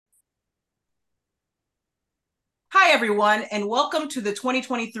Hi, everyone, and welcome to the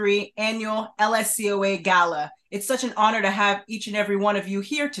 2023 annual LSCOA Gala. It's such an honor to have each and every one of you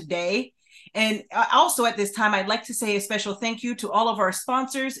here today. And also at this time, I'd like to say a special thank you to all of our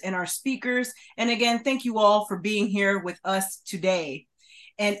sponsors and our speakers. And again, thank you all for being here with us today.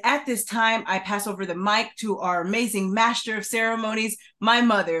 And at this time, I pass over the mic to our amazing master of ceremonies, my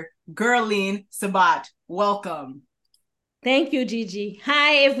mother, Gerline Sabat. Welcome. Thank you, Gigi.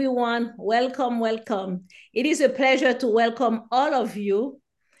 Hi, everyone. Welcome, welcome. It is a pleasure to welcome all of you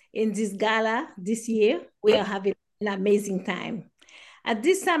in this gala this year. We are having an amazing time. At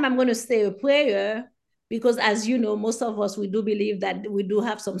this time, I'm going to say a prayer because, as you know, most of us, we do believe that we do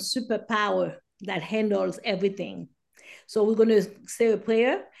have some superpower that handles everything. So we're going to say a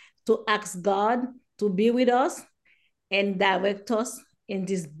prayer to ask God to be with us and direct us in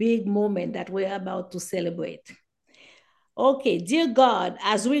this big moment that we're about to celebrate. Okay, dear God,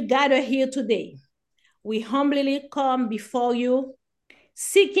 as we gather here today, we humbly come before you,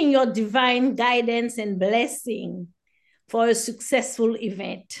 seeking your divine guidance and blessing for a successful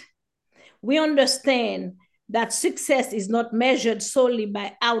event. We understand that success is not measured solely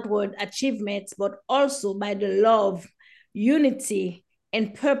by outward achievements, but also by the love, unity,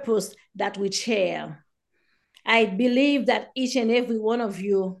 and purpose that we share. I believe that each and every one of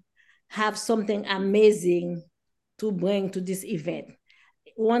you have something amazing to bring to this event.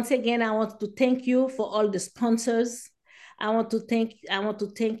 Once again, I want to thank you for all the sponsors. I want to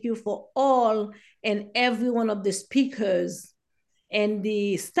thank you for all and every one of the speakers and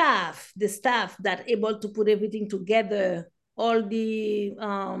the staff that able to put everything together, all the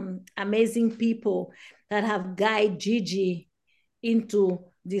amazing people that have guided Gigi into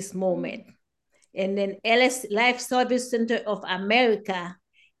this moment. And then LS Life Service Center of America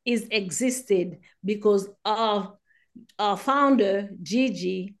is existed because of our founder,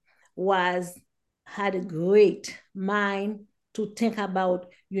 Gigi, had a great mind to think about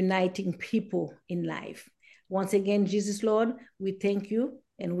uniting people in life. Once again, Jesus, Lord, we thank you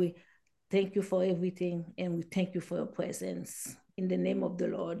and we thank you for everything and we thank you for your presence in the name of the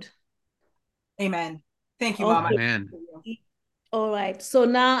Lord. Amen. Thank you, Mama. Amen. All right. So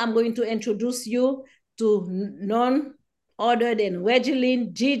now I'm going to introduce you to none other than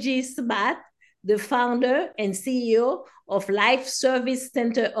Regeline Gigi Sabat, the founder and CEO of Life Service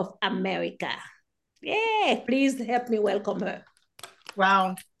Center of America. Yeah, please help me welcome her.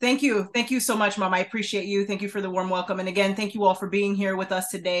 Wow. Thank you. Thank you so much, Mom. I appreciate you. Thank you for the warm welcome. And again, thank you all for being here with us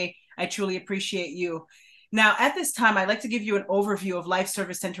today. I truly appreciate you. Now, at this time, I'd like to give you an overview of Life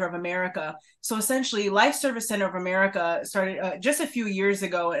Service Center of America. So essentially, Life Service Center of America started just a few years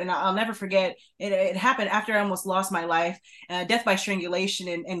ago, and I'll never forget, it happened after I almost lost my life, death by strangulation,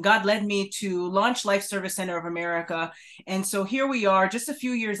 and God led me to launch Life Service Center of America. And so here we are, just a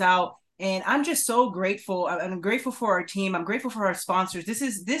few years out, and I'm just so grateful. I'm grateful for our team. I'm grateful for our sponsors. This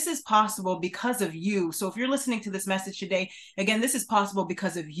is possible because of you. So if you're listening to this message today, again, this is possible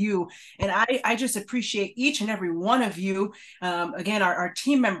because of you. And I just appreciate each and every one of you. Again, our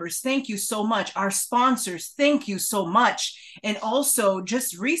team members, thank you so much. Our sponsors, thank you so much. And also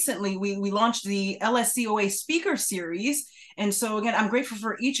just recently, we launched the LSCOA speaker series. And so again, I'm grateful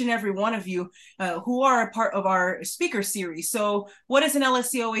for each and every one of you who are a part of our speaker series. So what is an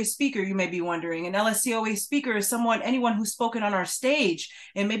LSCOA speaker, you may be wondering? An LSCOA speaker is anyone who's spoken on our stage.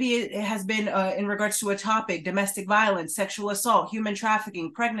 And maybe it has been in regards to a topic: domestic violence, sexual assault, human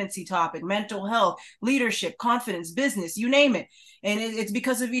trafficking, pregnancy topic, mental health, leadership, confidence, business, you name it. And it's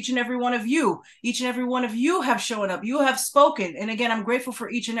because of each and every one of you. Each and every one of you have shown up. You have spoken. And again, I'm grateful for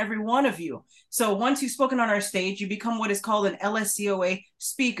each and every one of you. So once you've spoken on our stage, you become what is called an LSCOA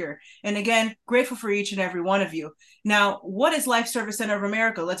speaker. And again, grateful for each and every one of you. Now, what is Life Service Center of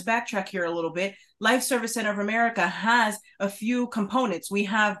America? Let's backtrack here a little bit. Life Service Center of America has a few components. We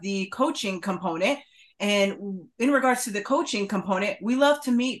have the coaching component. And in regards to the coaching component, we love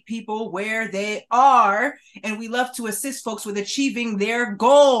to meet people where they are, and we love to assist folks with achieving their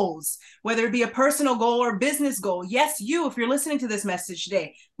goals, whether it be a personal goal or business goal. Yes, if you're listening to this message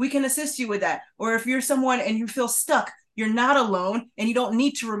today, we can assist you with that. Or if you're someone and you feel stuck, you're not alone, and you don't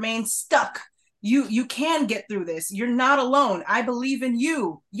need to remain stuck. You can get through this. You're not alone. I believe in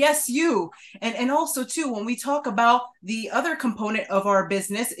you. Yes, you. And also too, when we talk about the other component of our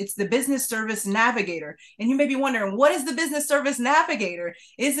business, it's the business service navigator. And you may be wondering, what is the business service navigator?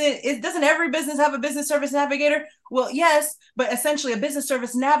 Doesn't every business have a business service navigator? Well, yes, but essentially a business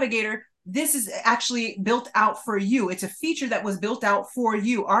service navigator, this is actually built out for you. It's a feature that was built out for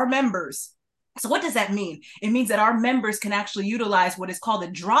you, our members. So what does that mean? It means that our members can actually utilize what is called a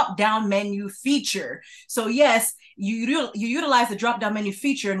drop down menu feature. So yes, you utilize the drop down menu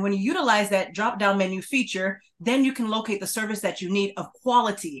feature, and when you utilize that drop down menu feature, then you can locate the service that you need of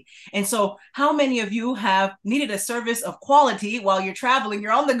quality. And so how many of you have needed a service of quality while you're traveling,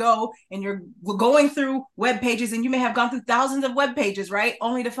 you're on the go, and you're going through web pages, and you may have gone through thousands of web pages, right?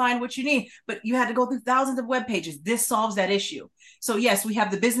 Only to find what you need, but you had to go through thousands of web pages. This solves that issue. So yes, we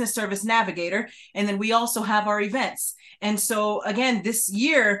have the business service navigator, and then we also have our events. And so again, this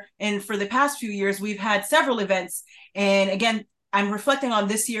year and for the past few years, we've had several events. And again, I'm reflecting on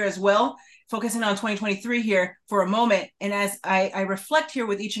this year as well, focusing on 2023 here for a moment. And as I reflect here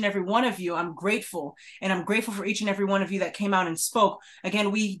with each and every one of you, I'm grateful. And I'm grateful for each and every one of you that came out and spoke. Again,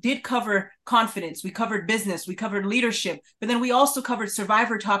 we did cover confidence, we covered business, we covered leadership, but then we also covered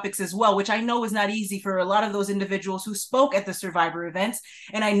survivor topics as well, which I know was not easy for a lot of those individuals who spoke at the survivor events.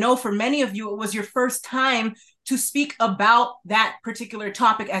 And I know for many of you, it was your first time to speak about that particular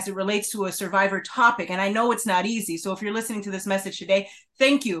topic as it relates to a survivor topic. And I know it's not easy. So if you're listening to this message today,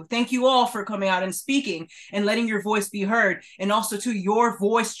 thank you. Thank you all for coming out and speaking and letting your voice be heard. And also, too, your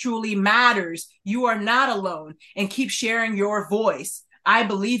voice truly matters. You are not alone, and keep sharing your voice. I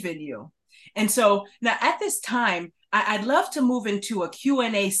believe in you. And so now at this time, I'd love to move into a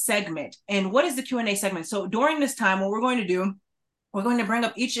Q&A segment. And what is the Q&A segment? So during this time, what we're going to do, we're going to bring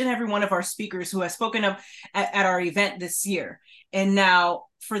up each and every one of our speakers who has spoken up at our event this year. And now,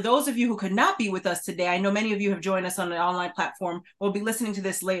 for those of you who could not be with us today, I know many of you have joined us on the online platform. We'll be listening to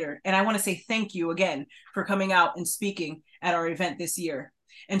this later. And I want to say thank you again for coming out and speaking at our event this year.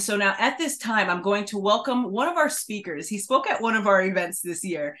 And so now at this time, I'm going to welcome one of our speakers. He spoke at one of our events this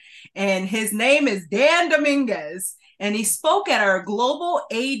year, and his name is Dan Dominguez. And he spoke at our Global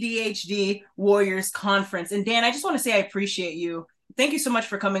ADHD Warriors Conference. And Dan, I just want to say I appreciate you. Thank you so much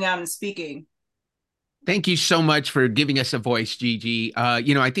for coming out and speaking. Thank you so much for giving us a voice, Gigi.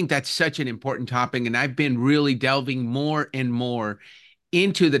 I think that's such an important topic, and I've been really delving more and more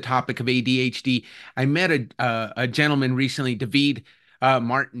into the topic of ADHD. I met a gentleman recently, David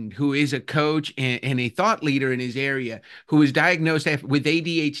Martin, who is a coach and a thought leader in his area, who was diagnosed with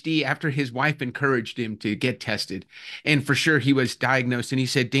ADHD after his wife encouraged him to get tested. And for sure, he was diagnosed. And he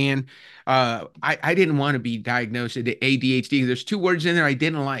said, Dan, I didn't want to be diagnosed with ADHD. There's two words in there I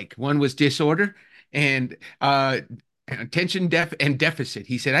didn't like. One was disorder and attention deficit.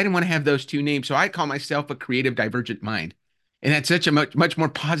 He said, I didn't want to have those two names. So I call myself a creative divergent mind. And that's such a much more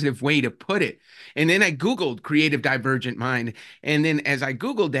positive way to put it. And then I Googled creative divergent mind. And then as I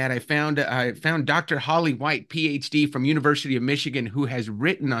Googled that, I found Dr. Holly White, PhD from University of Michigan, who has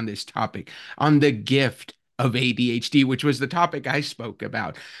written on this topic, on the gift of ADHD, which was the topic I spoke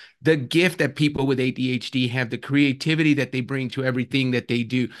about. The gift that people with ADHD have, the creativity that they bring to everything that they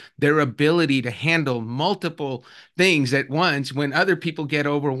do, their ability to handle multiple things at once when other people get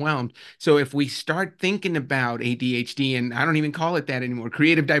overwhelmed. So if we start thinking about ADHD, and I don't even call it that anymore,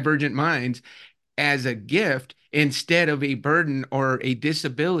 creative divergent minds, as a gift instead of a burden or a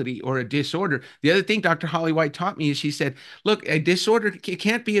disability or a disorder. The other thing Dr. Holly White taught me is she said, look, a disorder, it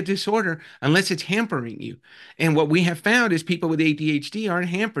can't be a disorder unless it's hampering you. And what we have found is people with ADHD aren't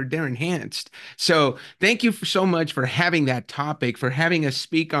hampered, they're enhanced. So thank you so much for having that topic, for having us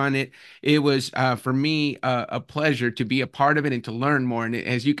speak on it. It was, for me, a pleasure to be a part of it and to learn more. And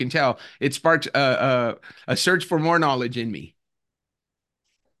as you can tell, it sparked a search for more knowledge in me.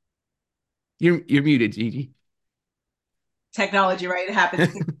 You're muted, Gigi. Technology, right? It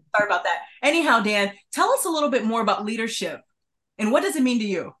happens. Sorry about that. Anyhow, Dan, tell us a little bit more about leadership and what does it mean to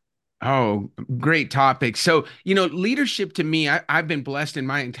you? Oh, great topic. So, leadership to me, I've been blessed in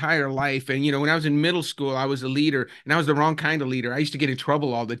my entire life. And, when I was in middle school, I was a leader and I was the wrong kind of leader. I used to get in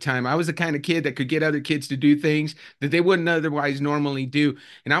trouble all the time. I was the kind of kid that could get other kids to do things that they wouldn't otherwise normally do.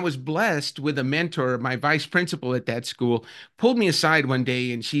 And I was blessed with a mentor, my vice principal at that school, pulled me aside one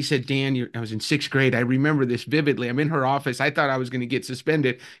day and she said, Dan, I was in sixth grade. I remember this vividly. I'm in her office. I thought I was going to get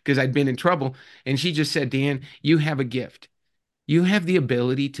suspended because I'd been in trouble. And she just said, Dan, you have a gift. You have the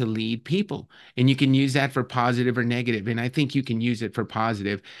ability to lead people, and you can use that for positive or negative. And I think you can use it for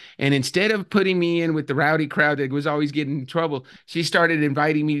positive. And instead of putting me in with the rowdy crowd that was always getting in trouble, she started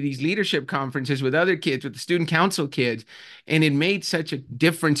inviting me to these leadership conferences with other kids, with the student council kids. And it made such a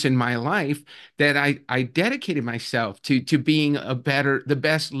difference in my life that I dedicated myself to being the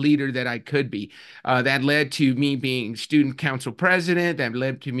best leader that I could be. That led to me being student council president. That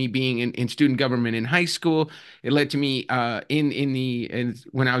led to me being in student government in high school. It led to me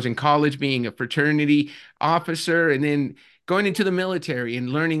when I was in college being a fraternity officer, and then going into the military and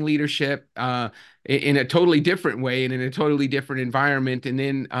learning leadership in a totally different way and in a totally different environment. And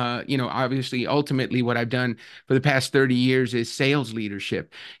then, obviously, ultimately, what I've done for the past 30 years is sales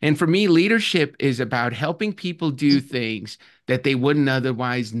leadership. And for me, leadership is about helping people do things that they wouldn't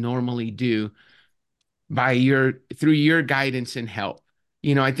otherwise normally do through your guidance and help.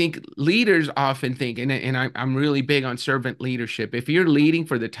 I think leaders often think, and I'm really big on servant leadership. If you're leading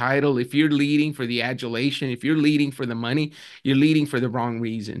for the title, if you're leading for the adulation, if you're leading for the money, you're leading for the wrong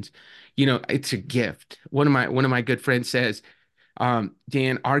reasons. It's a gift. One of my good friends says,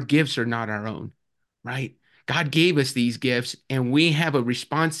 Dan, our gifts are not our own, right? God gave us these gifts, and we have a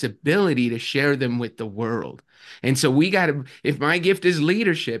responsibility to share them with the world. And so if my gift is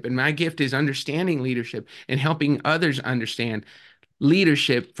leadership and my gift is understanding leadership and helping others understand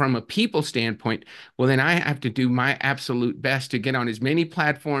leadership from a people standpoint, well, then I have to do my absolute best to get on as many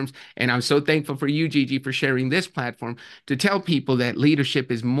platforms. And I'm so thankful for you, Gigi, for sharing this platform to tell people that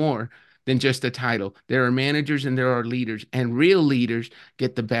leadership is more than just a title. There are managers and there are leaders, and real leaders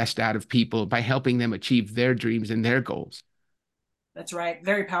get the best out of people by helping them achieve their dreams and their goals. That's right.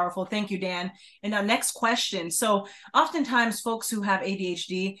 Very powerful. Thank you, Dan. And now next question. So oftentimes folks who have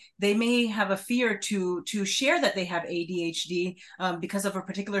ADHD, they may have a fear to share that they have ADHD because of a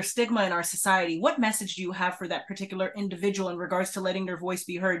particular stigma in our society. What message do you have for that particular individual in regards to letting their voice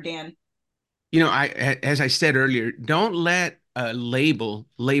be heard, Dan? As I said earlier, don't let a label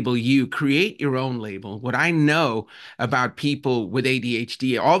you. Create your own label. What I know about people with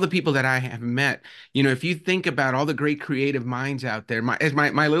ADHD, all the people that I have met, if you think about all the great creative minds out there, as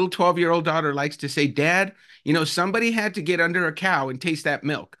my little 12-year-old daughter likes to say, Dad, somebody had to get under a cow and taste that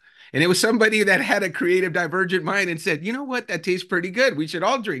milk. And it was somebody that had a creative divergent mind and said, you know what, that tastes pretty good. We should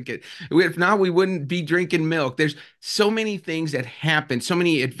all drink it. If not, we wouldn't be drinking milk. There's so many things that happen, so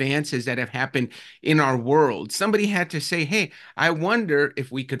many advances that have happened in our world. Somebody had to say, hey, I wonder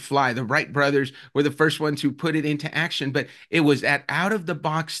if we could fly. The Wright brothers were the first ones who put it into action, but it was that out of the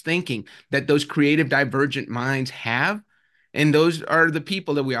box thinking that those creative divergent minds have. And those are the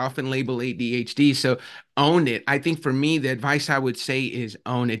people that we often label ADHD. So own it. I think for me, the advice I would say is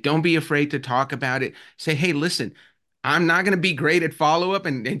own it. Don't be afraid to talk about it. Say, hey, listen, I'm not going to be great at follow up.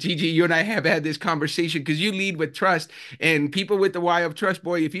 And Gigi, you and I have had this conversation because you lead with trust, and people with the Y of trust,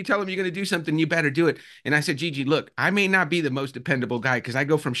 boy, if you tell them you're going to do something, you better do it. And I said, Gigi, look, I may not be the most dependable guy because I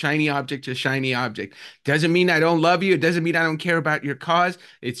go from shiny object to shiny object. Doesn't mean I don't love you. It doesn't mean I don't care about your cause.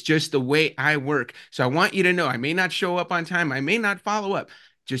 It's just the way I work. So I want you to know I may not show up on time. I may not follow up.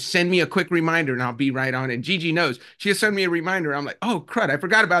 Just send me a quick reminder and I'll be right on it. And Gigi knows. She'll send me a reminder. I'm like, oh, crud, I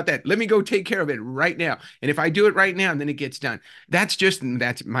forgot about that. Let me go take care of it right now. And if I do it right now, then it gets done.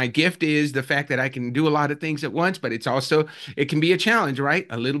 That's my gift, is the fact that I can do a lot of things at once, but it can be a challenge, right?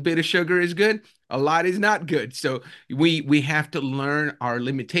 A little bit of sugar is good. A lot is not good. So we have to learn our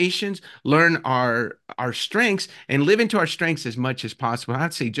limitations, learn our strengths, and live into our strengths as much as possible.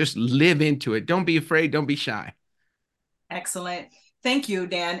 I'd say just live into it. Don't be afraid. Don't be shy. Excellent. Thank you,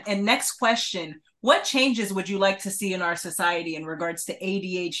 Dan. And next question, what changes would you like to see in our society in regards to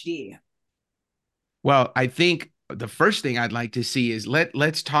ADHD? Well, I think the first thing I'd like to see is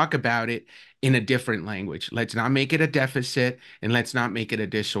let's talk about it in a different language. Let's not make it a deficit, and let's not make it a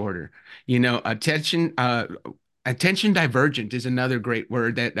disorder. Attention divergent is another great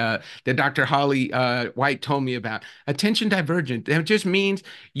word that Dr. Holly White told me about. Attention divergent. That just means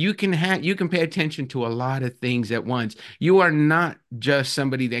you can pay attention to a lot of things at once. You are not just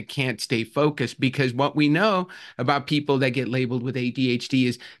somebody that can't stay focused, because what we know about people that get labeled with ADHD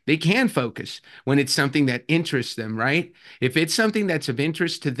is they can focus when it's something that interests them, right? If it's something that's of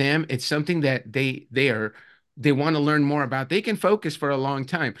interest to them, it's something that they want to learn more about, they can focus for a long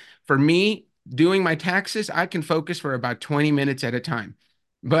time. For me, doing my taxes, I can focus for about 20 minutes at a time.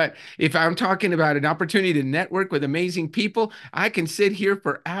 But if I'm talking about an opportunity to network with amazing people, I can sit here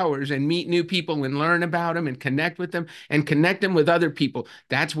for hours and meet new people and learn about them and connect with them and connect them with other people.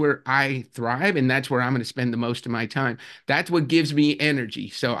 That's where I thrive, and that's where I'm going to spend the most of my time. That's what gives me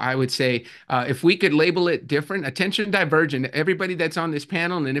energy. So I would say if we could label it different, attention divergent, everybody that's on this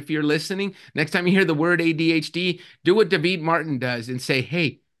panel, and if you're listening, next time you hear the word ADHD, do what David Martin does and say,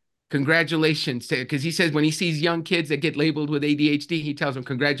 hey, congratulations, because he says when he sees young kids that get labeled with ADHD, he tells them,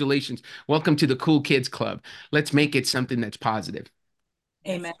 congratulations, welcome to the cool kids club. Let's make it something that's positive.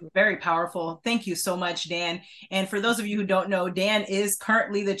 Amen. Very powerful. Thank you so much, Dan. And for those of you who don't know, Dan is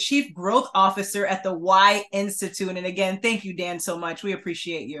currently the Chief Growth Officer at the Y Institute. And again, thank you, Dan, so much. We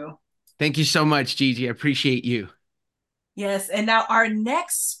appreciate you. Thank you so much, Gigi. I appreciate you. Yes. And now our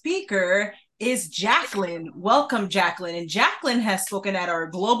next speaker is Jacqueline. Welcome, Jacqueline. And Jacqueline has spoken at our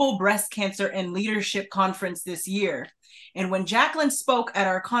Global Breast Cancer and Leadership Conference this year. And when Jacqueline spoke at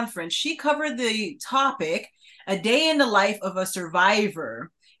our conference, she covered the topic, A Day in the Life of a Survivor.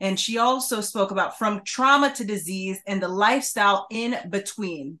 And she also spoke about from trauma to disease and the lifestyle in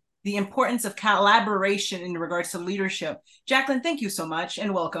between, the importance of collaboration in regards to leadership. Jacqueline, thank you so much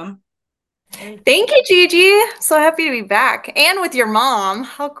and welcome. Thank you, Gigi. So happy to be back and with your mom.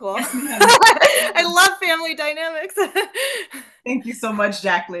 How cool. Yes, ma'am. I love family dynamics. Thank you so much,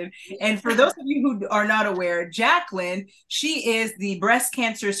 Jacqueline. And for those of you who are not aware, Jacqueline, she is the breast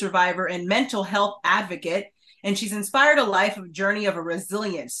cancer survivor and mental health advocate, and she's inspired a life of journey of a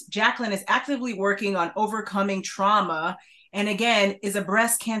resilience. Jacqueline is actively working on overcoming trauma and again is a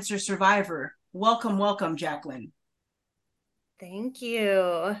breast cancer survivor. Welcome, welcome, Jacqueline. Thank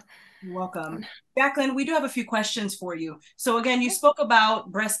you. You're welcome. Jacqueline, we do have a few questions for you. So again, you spoke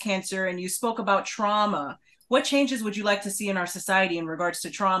about breast cancer and you spoke about trauma. What changes would you like to see in our society in regards to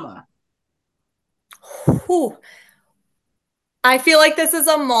trauma? Whew. I feel like this is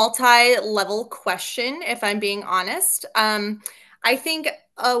a multi-level question, if I'm being honest. I think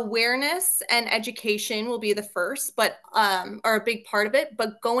awareness and education will be the first, but are a big part of it.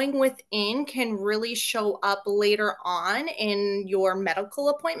 But going within can really show up later on in your medical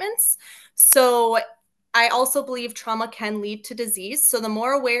appointments. So I also believe trauma can lead to disease. So the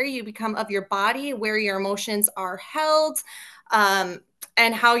more aware you become of your body, where your emotions are held,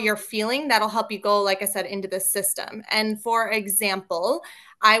 and how you're feeling, that'll help you go, like I said, into the system. And for example,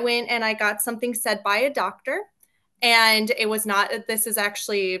 I went and I got something said by a doctor, and it was not, this is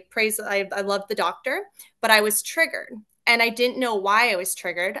actually praise. I love the doctor, but I was triggered. And I didn't know why I was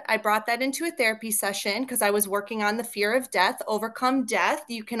triggered. I brought that into a therapy session because I was working on the fear of death. Overcome death.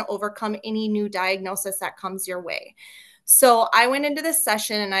 You can overcome any new diagnosis that comes your way. So I went into this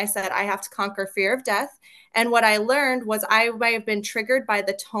session and I said, I have to conquer fear of death. And what I learned was I might have been triggered by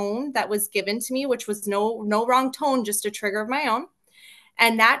the tone that was given to me, which was no wrong tone, just a trigger of my own.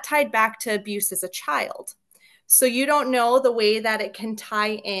 And that tied back to abuse as a child. So you don't know the way that it can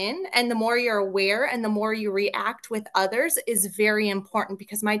tie in. And the more you're aware and the more you react with others is very important,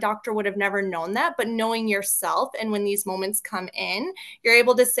 because my doctor would have never known that. But knowing yourself, and when these moments come in, you're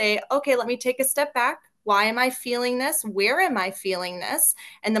able to say, okay, let me take a step back. Why am I feeling this? Where am I feeling this?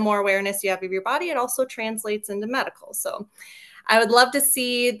 And the more awareness you have of your body, it also translates into medical. So I would love to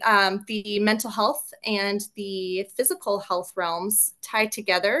see the mental health and the physical health realms tied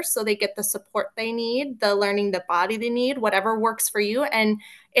together so they get the support they need, the learning the body they need, whatever works for you. And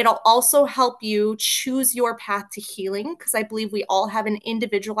it'll also help you choose your path to healing, because I believe we all have an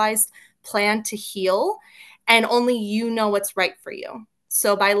individualized plan to heal, and only you know what's right for you.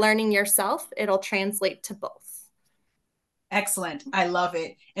 So by learning yourself, it'll translate to both. Excellent. I love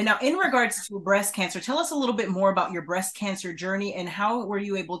it. And now in regards to breast cancer, tell us a little bit more about your breast cancer journey and how were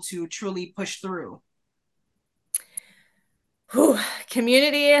you able to truly push through?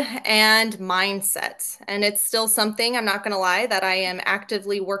 Community and mindset. And it's still something, I'm not going to lie, that I am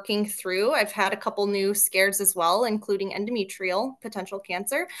actively working through. I've had a couple new scares as well, including endometrial potential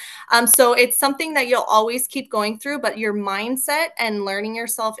cancer. So it's something that you'll always keep going through, but your mindset and learning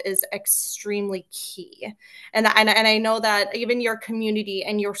yourself is extremely key. And I know that even your community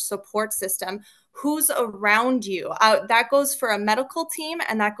and your support system, who's around you, that goes for a medical team,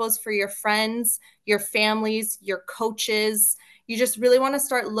 and that goes for your friends, your families, your coaches. You just really want to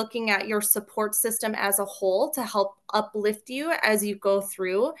start looking at your support system as a whole to help uplift you as you go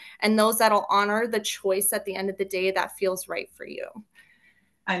through, and those that'll honor the choice at the end of the day that feels right for you.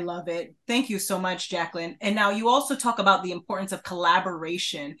 I love it. Thank you so much, Jacqueline. And now you also talk about the importance of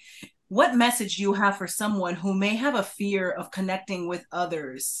collaboration. What message do you have for someone who may have a fear of connecting with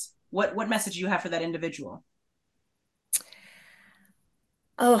others? What message do you have for that individual?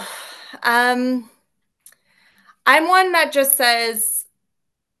 Oh, I'm one that just says,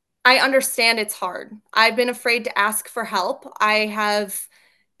 I understand it's hard. I've been afraid to ask for help. I have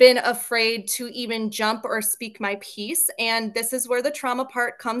been afraid to even jump or speak my piece. And this is where the trauma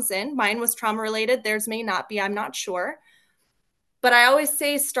part comes in. Mine was trauma related. Theirs may not be. I'm not sure. But I always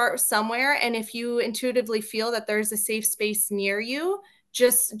say start somewhere. And if you intuitively feel that there's a safe space near you,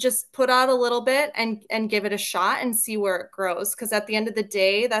 just put out a little bit and give it a shot and see where it grows. Because at the end of the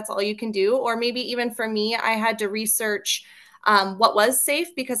day, that's all you can do. Or maybe even for me, I had to research what was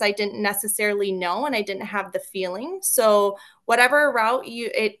safe, because I didn't necessarily know and I didn't have the feeling. So whatever route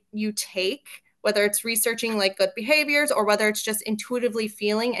you take, whether it's researching like good behaviors or whether it's just intuitively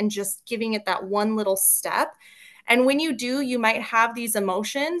feeling and just giving it that one little step. And when you do, you might have these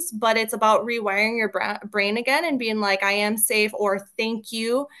emotions, but it's about rewiring your brain again and being like, I am safe, or thank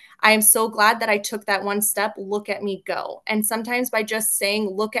you. I am so glad that I took that one step. Look at me go. And sometimes by just saying,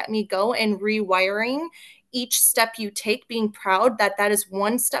 look at me go, and rewiring each step you take, being proud that that is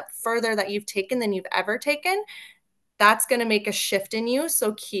one step further that you've taken than you've ever taken, that's going to make a shift in you.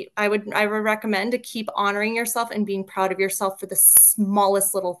 So I would recommend to keep honoring yourself and being proud of yourself for the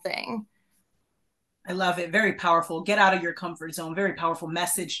smallest little thing. I love it. Very powerful. Get out of your comfort zone. Very powerful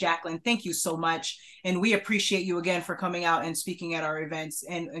message, Jacqueline. Thank you so much. And we appreciate you again for coming out and speaking at our events.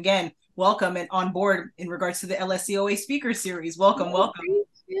 And again, welcome and on board in regards to the LSCOA speaker series. Welcome, welcome. Thank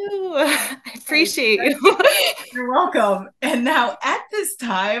you. I appreciate you. You're welcome. And now at this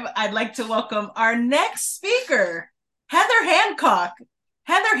time, I'd like to welcome our next speaker, Heather Hancock.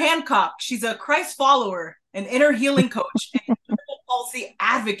 Heather Hancock, she's a Christ follower, an inner healing coach, and a cerebral palsy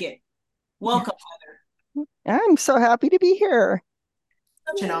advocate. Welcome, Heather. I'm so happy to be here.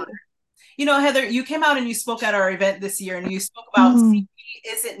 Such an honor. You know, Heather, you came out and you spoke at our event this year, and you spoke about CP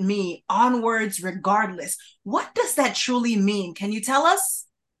isn't me, onwards regardless. What does that truly mean? Can you tell us?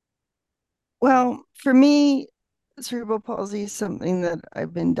 Well, for me, cerebral palsy is something that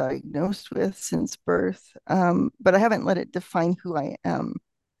I've been diagnosed with since birth, but I haven't let it define who I am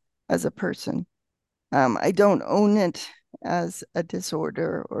as a person. I don't own it as a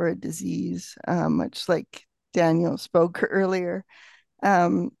disorder or a disease, much like Daniel spoke earlier.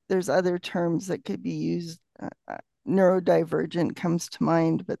 There's other terms that could be used. Neurodivergent comes to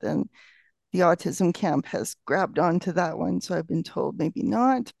mind, but then the autism camp has grabbed onto that one. So I've been told maybe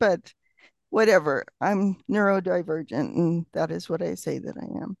not, but whatever. I'm neurodivergent, and that is what I say that I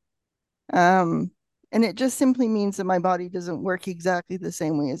am. And it just simply means that my body doesn't work exactly the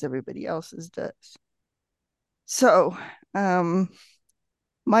same way as everybody else's does. So,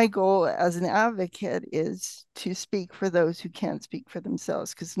 my goal as an advocate is to speak for those who can't speak for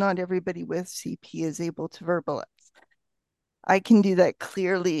themselves, because not everybody with CP is able to verbalize. I can do that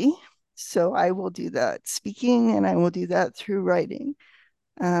clearly, so I will do that speaking, and I will do that through writing.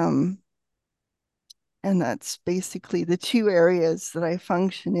 And that's basically the two areas that I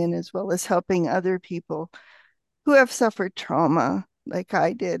function in, as well as helping other people who have suffered trauma like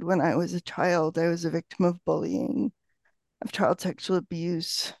I did when I was a child. I was a victim of bullying, of child sexual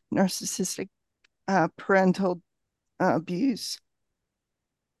abuse, narcissistic parental abuse.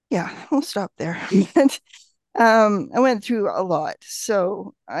 Yeah, we'll stop there. I went through a lot.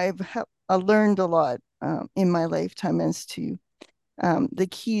 So I learned a lot in my lifetime as to the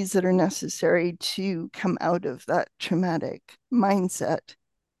keys that are necessary to come out of that traumatic mindset,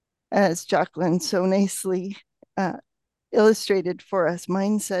 as Jacqueline so nicely illustrated for us.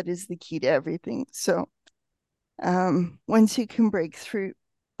 Mindset is the key to everything. So once you can break through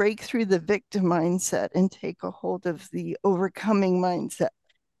the victim mindset and take a hold of the overcoming mindset,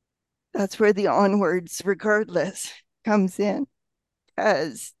 that's where the onwards regardless comes in,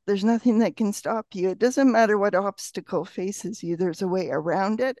 because there's nothing that can stop you. It doesn't matter what obstacle faces you, there's a way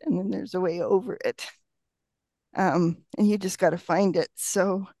around it, and then there's a way over it. And you just got to find it.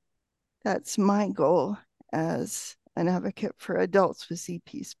 So that's my goal as an advocate for adults with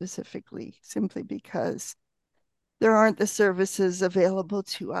CP specifically, simply because there aren't the services available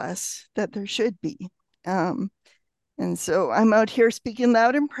to us that there should be. And so I'm out here speaking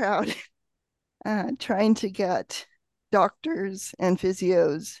loud and proud, trying to get doctors and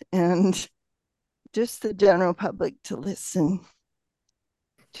physios and just the general public to listen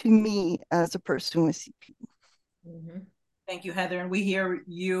to me as a person with CP. Mm-hmm. Thank you, Heather. And we hear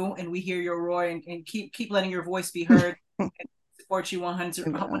you and we hear your roar, and keep letting your voice be heard. And support you 100%.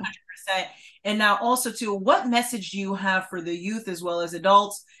 And now also too, what message do you have for the youth as well as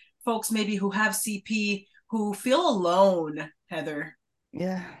adults, folks maybe who have CP, who feel alone, Heather?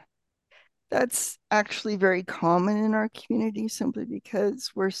 Yeah, that's actually very common in our community, simply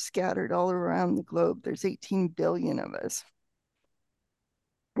because we're scattered all around the globe. There's 18 billion of us.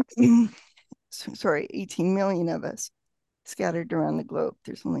 Sorry, 18 million of us scattered around the globe.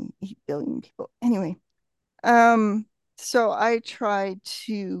 There's only 8 billion people. Anyway, so I try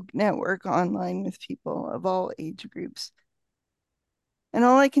to network online with people of all age groups. And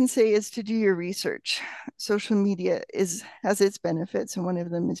all I can say is to do your research. Social media has its benefits, and one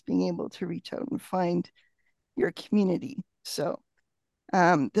of them is being able to reach out and find your community. So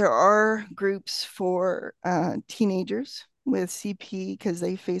there are groups for teenagers with CP, because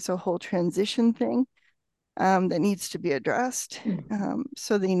they face a whole transition thing that needs to be addressed.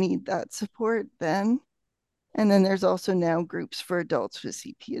 So they need that support then. And then there's also now groups for adults with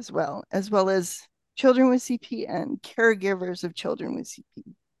CP as well as children with CP and caregivers of children with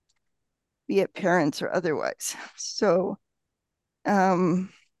CP. be it parents or otherwise. So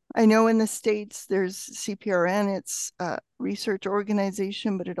I know in the States there's CPRN, it's a research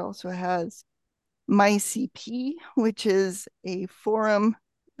organization, but it also has MyCP, which is a forum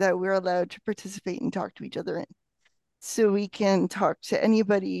that we're allowed to participate and talk to each other in. So we can talk to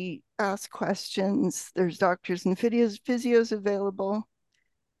anybody, ask questions. There's doctors and physios available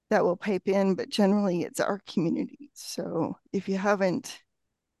that will pipe in, but generally it's our community. So if you haven't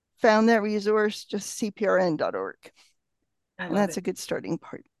found that resource, just cprn.org. And that's a good starting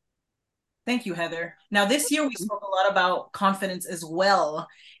point. Thank you, Heather. Now, this year we spoke a lot about confidence as well.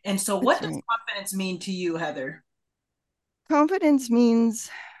 And so what does confidence mean to you, Heather? Confidence means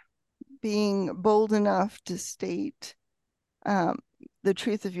being bold enough to state the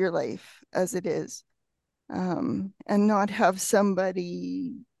truth of your life as it is, and not have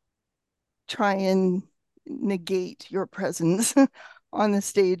somebody try and negate your presence on the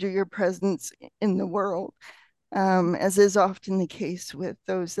stage or your presence in the world, as is often the case with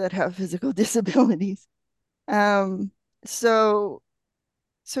those that have physical disabilities. So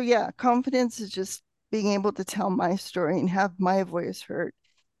yeah, confidence is just being able to tell my story and have my voice heard,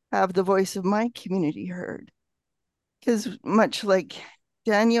 have the voice of my community heard. Because much like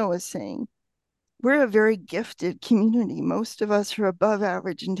Daniel was saying, we're a very gifted community. Most of us are above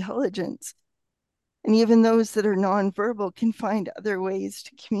average intelligence. And even those that are nonverbal can find other ways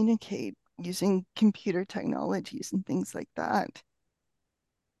to communicate using computer technologies and things like that.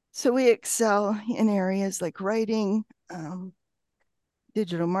 So we excel in areas like writing,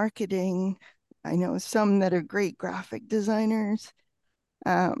 digital marketing. I know some that are great graphic designers,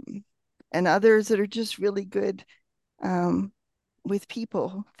 and others that are just really good with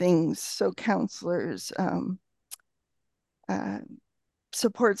people things. So counselors,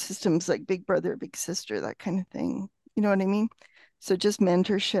 support systems like Big Brother, Big Sister, that kind of thing. You know what I mean? So just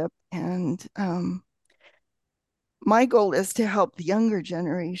mentorship. And my goal is to help the younger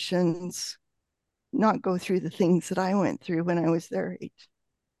generations not go through the things that I went through when I was their age.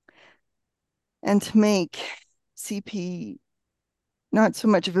 And to make CP not so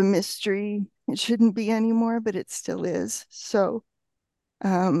much of a mystery. It shouldn't be anymore, but it still is. So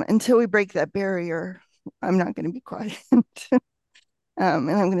until we break that barrier, I'm not going to be quiet.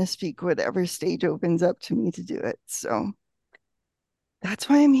 And I'm going to speak whatever stage opens up to me to do it. So that's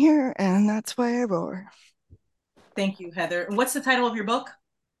why I'm here, and that's why I roar. Thank you, Heather. What's the title of your book?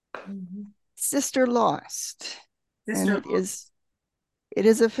 Sister Lost. Sister and it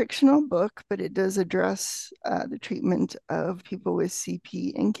is a fictional book, but it does address the treatment of people with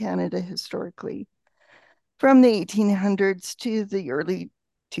CP in Canada historically from the 1800s to the early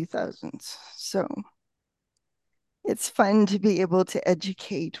 2000s. So it's fun to be able to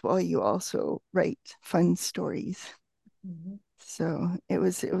educate while you also write fun stories. So it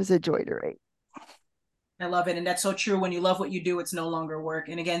was a joy to write. I love it. And that's so true. When you love what you do, it's no longer work.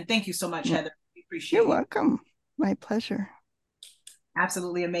 And again, thank you so much, Heather. We appreciate you. You're welcome. My pleasure.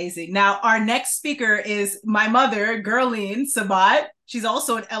 Absolutely amazing. Now, our next speaker is my mother, Gerline Sabat. She's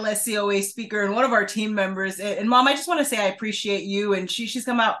also an LSCOA speaker and one of our team members. And Mom, I just want to say I appreciate you. And she's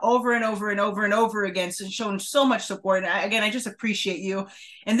come out over and over and over and over again and shown so much support. And again, I just appreciate you.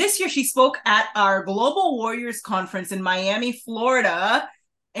 And this year she spoke at our Global Warriors Conference in Miami, Florida.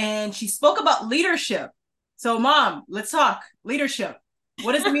 And she spoke about leadership. So Mom, let's talk leadership.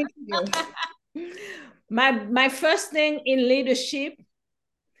 What does it mean to you? My first thing in leadership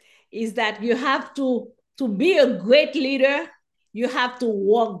is that you have to be a great leader, you have to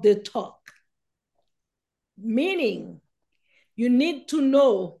walk the talk. Meaning, you need to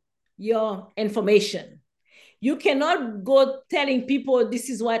know your information. You cannot go telling people this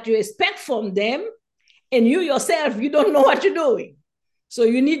is what you expect from them, and you yourself, you don't know what you're doing. So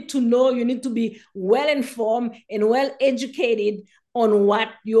you need to know, you need to be well informed and well educated on what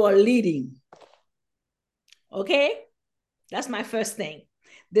you are leading. Okay? That's my first thing.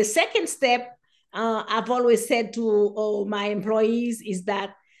 The second step, I've always said to my employees is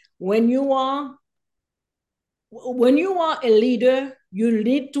that when you are a leader, you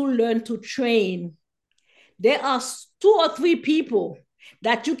need to learn to train. There are 2 or 3 people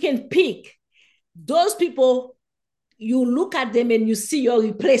that you can pick. Those people, you look at them and you see your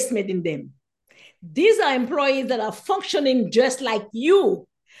replacement in them. These are employees that are functioning just like you.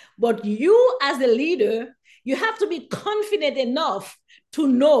 But you as a leader, you have to be confident enough to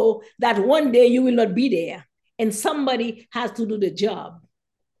know that one day you will not be there and somebody has to do the job.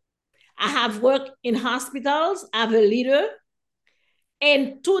 I have worked in hospitals as a leader,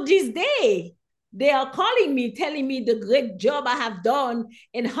 and to this day, they are calling me, telling me the great job I have done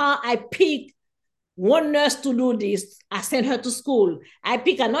and how I picked one nurse to do this. I sent her to school. I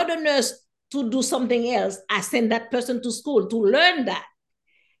pick another nurse to do something else, I send that person to school to learn that.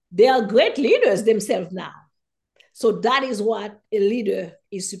 They are great leaders themselves now. So that is what a leader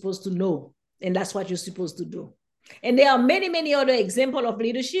is supposed to know. And that's what you're supposed to do. And there are many, many other examples of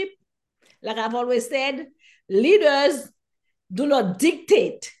leadership. Like I've always said, leaders do not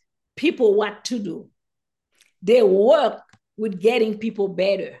dictate people what to do. They work with getting people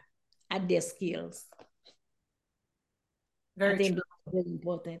better at their skills. I think that's very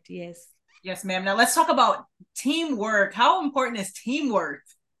important. Yes. Yes, ma'am. Now let's talk about teamwork. How important is teamwork?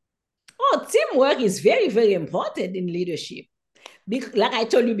 Oh, teamwork is very, very important in leadership. Like I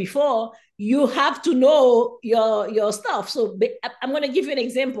told you before, you have to know your stuff. So I'm going to give you an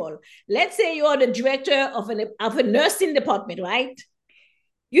example. Let's say you are the director of a nursing department, right?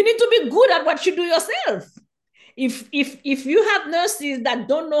 You need to be good at what you do yourself. If you have nurses that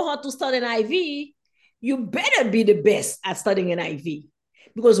don't know how to start an IV, you better be the best at starting an IV.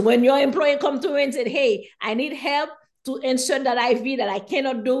 Because when your employee comes to you and said, hey, I need help to insert that IV that I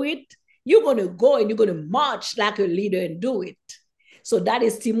cannot do it, you're going to go and you're going to march like a leader and do it. So that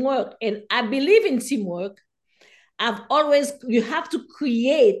is teamwork. And I believe in teamwork. You have to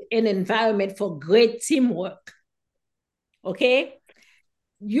create an environment for great teamwork. Okay?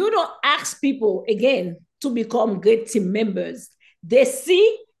 You don't ask people, again, to become great team members. They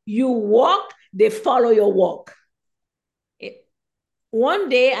see you walk, they follow your walk. One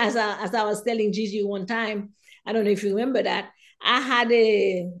day, as I was telling Gigi one time, I don't know if you remember that, I had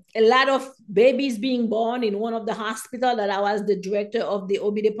a lot of babies being born in one of the hospitals that I was the director of the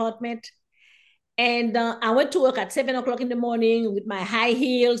OB department. And I went to work at 7 o'clock in the morning with my high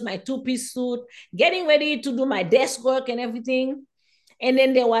heels, my two-piece suit, getting ready to do my desk work and everything. And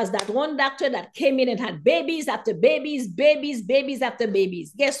then there was that one doctor that came in and had babies after babies, babies after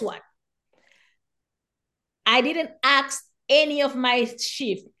babies. Guess what? I didn't ask any of my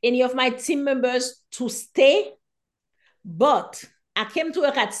shift, any of my team members to stay, but I came to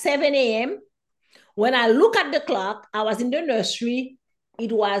work at 7 a.m. When I look at the clock, I was in the nursery.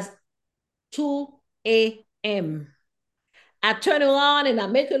 It was 2 a.m. I turn around and I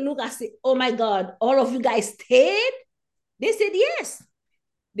make a look. I say, oh my God, all of you guys stayed? They said, yes.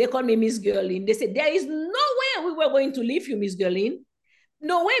 They called me Miss Gerlin. They said, there is no way we were going to leave you, Miss Gerlin.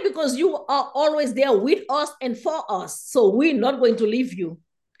 No way, because you are always there with us and for us. So we're not going to leave you.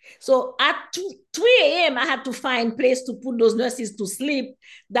 So at 3 a.m., I had to find a place to put those nurses to sleep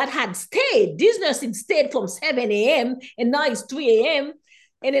that had stayed. These nurses stayed from 7 a.m. and now it's 3 a.m.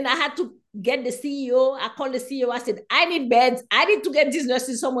 And then I had to get the CEO. I called the CEO. I said, I need beds. I need to get these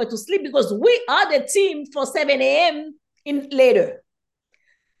nurses somewhere to sleep because we are the team for 7 a.m. later.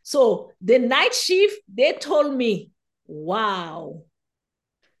 So the night shift, they told me, wow,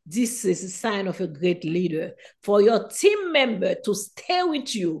 this is a sign of a great leader. For your team member to stay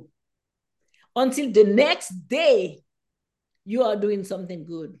with you until the next day, you are doing something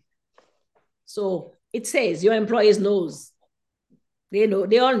good. So it says your employees knows. They know,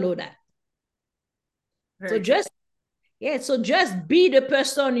 they all know that. So just be the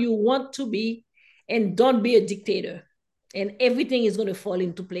person you want to be and don't be a dictator. And everything is going to fall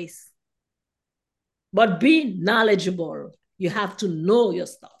into place. But be knowledgeable. You have to know your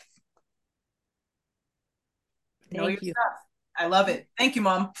stuff. Thank you. Stuff. I love it. Thank you,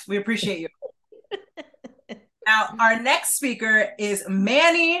 Mom. We appreciate you. Now, our next speaker is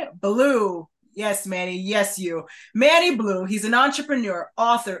Manny Blue. Yes, Manny. Yes, you. Manny Blue. He's an entrepreneur,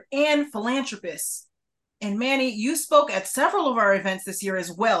 author, and philanthropist. And Manny, you spoke at several of our events this year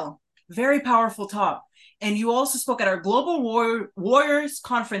as well. Very powerful talk. And you also spoke at our Global Warriors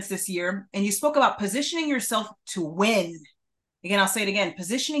Conference this year, and you spoke about positioning yourself to win. Again, I'll say it again,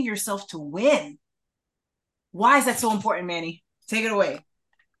 positioning yourself to win. Why is that so important, Manny? Take it away.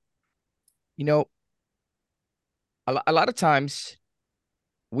 You know, a lot of times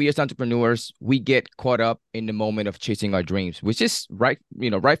we as entrepreneurs, we get caught up in the moment of chasing our dreams, which is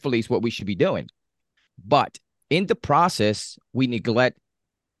rightfully is what we should be doing. But in the process, we neglect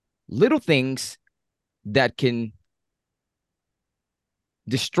little things that can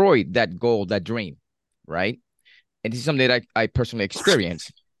destroy that goal, that dream, right? And this is something that I personally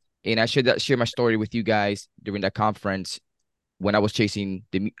experienced. And I share my story with you guys during that conference when I was chasing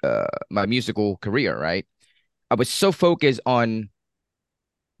my musical career, right? I was so focused on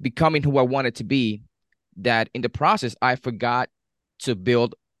becoming who I wanted to be that in the process, I forgot to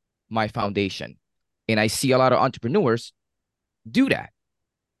build my foundation. And I see a lot of entrepreneurs do that.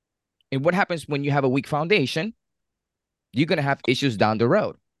 And what happens when you have a weak foundation? You're going to have issues down the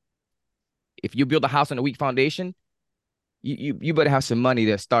road. If you build a house on a weak foundation, you better have some money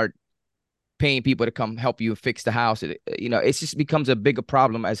to start paying people to come help you fix the house. It just becomes a bigger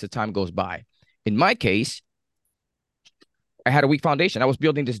problem as the time goes by. In my case, I had a weak foundation. I was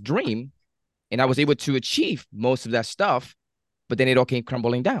building this dream, and I was able to achieve most of that stuff, but then it all came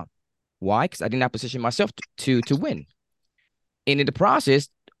crumbling down. Why? Because I did not position myself to win. And in the process,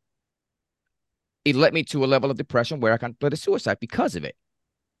 it led me to a level of depression where I contemplated suicide because of it.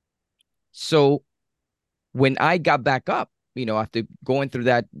 So when I got back up, after going through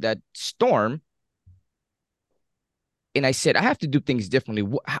that storm, and I said, I have to do things differently.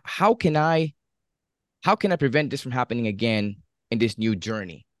 How can I prevent this from happening again in this new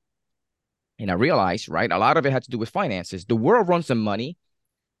journey? And I realized, right, a lot of it had to do with finances. The world runs on money,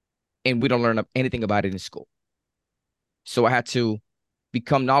 and we don't learn anything about it in school. So I had to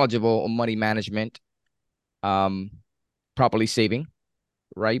become knowledgeable on money management, properly saving,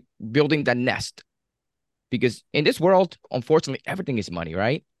 right? Building that nest. Because in this world, unfortunately, everything is money,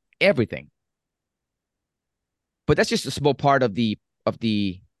 right? Everything. But that's just a small part of the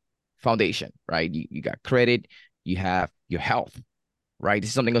foundation, right? You got credit, you have your health, right?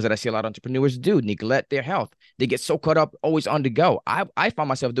 This is something else that I see a lot of entrepreneurs do, neglect their health. They get so caught up, always on the go. I found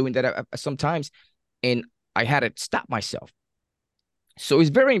myself doing that sometimes, and I had to stop myself. So it's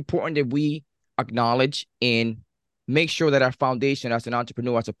very important that we acknowledge and make sure that our foundation as an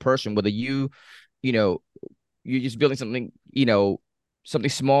entrepreneur, as a person, whether you're just building something, something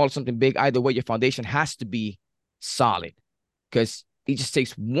small, something big, either way, your foundation has to be solid, because it just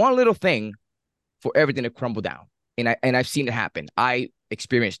takes one little thing for everything to crumble down. And I've seen it happen. I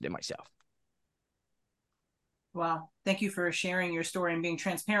experienced it myself. Wow. Thank you for sharing your story and being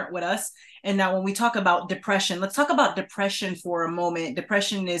transparent with us. And now when we talk about depression, let's talk about depression for a moment.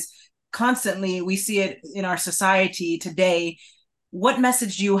 Depression is constantly, we see it in our society today. What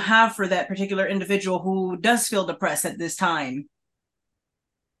message do you have for that particular individual who does feel depressed at this time?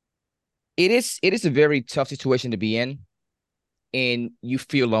 It is a very tough situation to be in, and you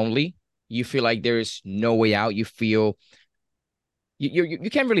feel lonely. You feel like there is no way out. You feel you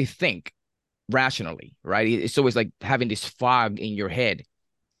can't really think rationally, right? It's always like having this fog in your head,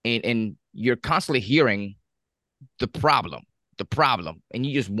 and you're constantly hearing the problem, and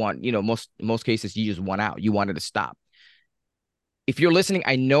you just want, most cases, you just want out. You want it to stop. If you're listening,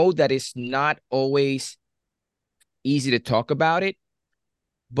 I know that it's not always easy to talk about it,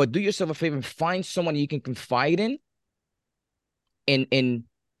 but do yourself a favor and find someone you can confide in, and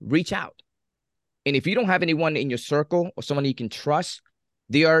reach out. And if you don't have anyone in your circle or someone you can trust,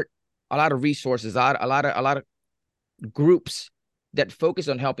 there are a lot of resources, a lot of groups that focus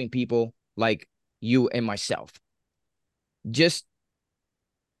on helping people like you and myself. Just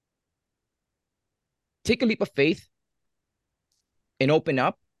take a leap of faith and open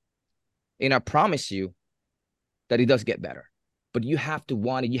up, and I promise you that it does get better. But you have to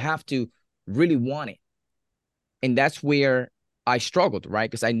want it. You have to really want it. And that's where I struggled, right?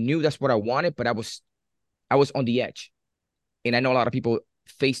 Because I knew that's what I wanted, but I was on the edge. And I know a lot of people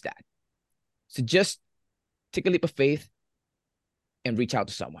face that. So just take a leap of faith and reach out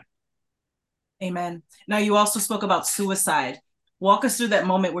to someone. Amen. Now, you also spoke about suicide. Walk us through that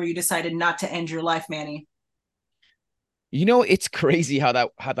moment where you decided not to end your life, Manny. It's crazy how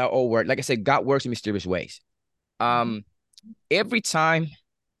that all works. Like I said, God works in mysterious ways. Every time.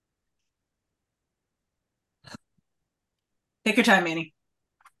 Take your time, Manny.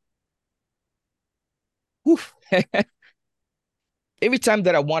 Every time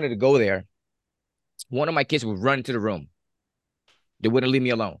that I wanted to go there, one of my kids would run into the room. They wouldn't leave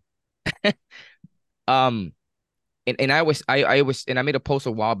me alone. And I made a post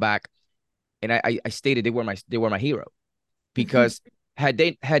a while back, and I stated they were my hero, because had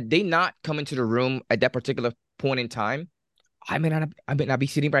they not come into the room at that particular point in time, I may not be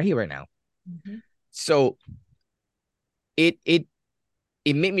sitting right here right now. Mm-hmm. So it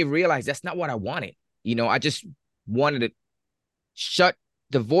made me realize that's not what I wanted. I just wanted to shut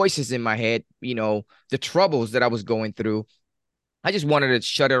the voices in my head, the troubles that I was going through. I just wanted to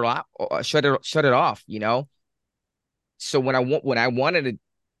shut it off, So when I wanted to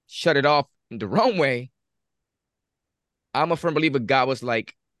shut it off in the wrong way, I'm a firm believer God was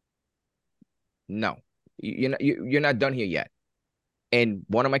like, no, you're not done here yet. And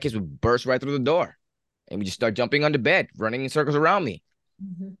one of my kids would burst right through the door, and we just start jumping on the bed, running in circles around me.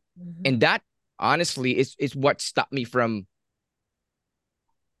 Mm-hmm. Mm-hmm. And that honestly is what stopped me from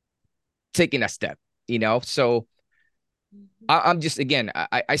taking that step, So I'm just, again,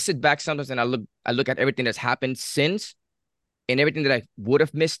 I sit back sometimes and I look at everything that's happened since, and everything that I would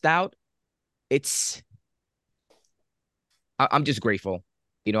have missed out. I'm just grateful.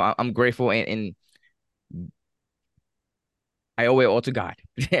 I'm grateful, and I owe it all to God.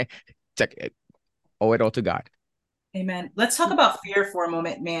 owe it all to God. Amen. Let's talk about fear for a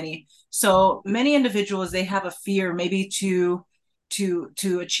moment, Manny. So many individuals, they have a fear maybe to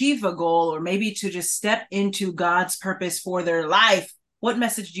achieve a goal, or maybe to just step into God's purpose for their life. What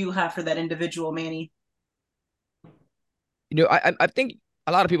message do you have for that individual, Manny? I think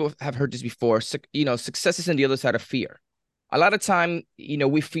a lot of people have heard this before. Success is on the other side of fear. A lot of time,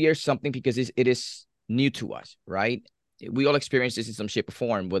 we fear something because it is new to us, right? We all experience this in some shape or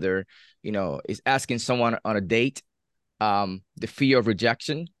form, whether, it's asking someone on a date, the fear of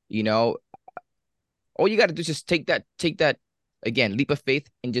rejection, all you got to do is just take that, again, leap of faith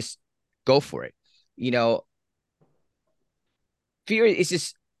and just go for it. Fear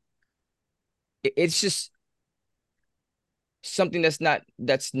is it's just something that's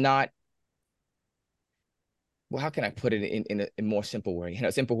not, well, how can I put it in a more simple way?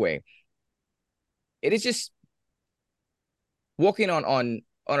 A simple way. It is just walking on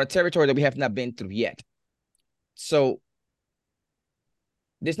a territory that we have not been through yet. So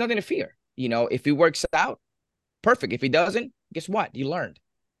there's nothing to fear. If it works out, perfect. If it doesn't, guess what? You learned.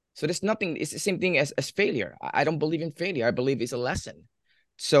 So there's nothing. It's the same thing as failure. I don't believe in failure. I believe it's a lesson.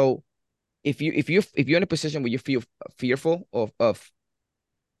 So if you're in a position where you feel fearful of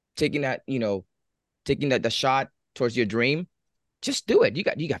taking that the shot towards your dream, just do it. You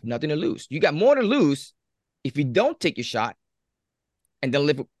got nothing to lose. You got more to lose if you don't take your shot and then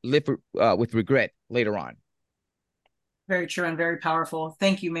live with regret later on. Very true and very powerful.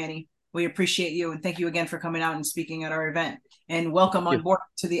 Thank you, Manny. We appreciate you, and thank you again for coming out and speaking at our event. And welcome on board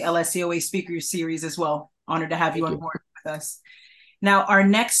to the LSCOA Speaker Series as well. Honored to have you on board with us. Now, our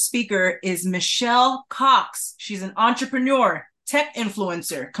next speaker is Michelle Cox. She's an entrepreneur, tech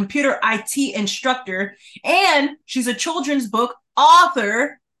influencer, computer IT instructor, and she's a children's book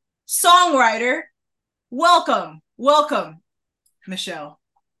author, songwriter. Welcome, Michelle.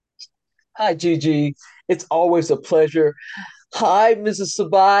 Hi, Gigi. It's always a pleasure. Hi, Mrs.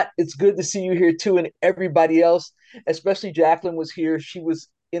 Sabat. It's good to see you here too, and everybody else, especially Jacqueline was here. She was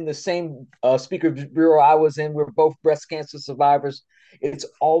in the same speaker bureau I was in. We're both breast cancer survivors. It's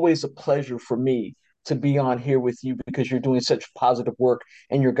always a pleasure for me to be on here with you because you're doing such positive work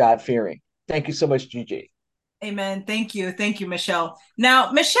and you're God-fearing. Thank you so much, Gigi. Amen. Thank you, Michelle.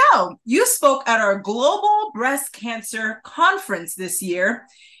 Now, Michelle, you spoke at our Global Breast Cancer Conference this year,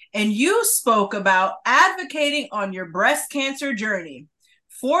 and you spoke about advocating on your breast cancer journey.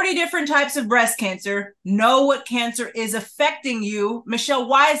 40 different types of breast cancer. Know what cancer is affecting you. Michelle,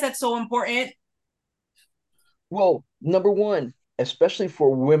 why is that so important? Well, number one, especially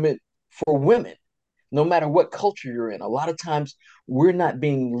for women, no matter what culture you're in, a lot of times we're not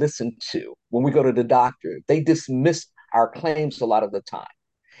being listened to when we go to the doctor. They dismiss our claims a lot of the time.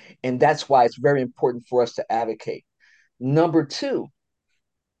 And that's why it's very important for us to advocate. Number two,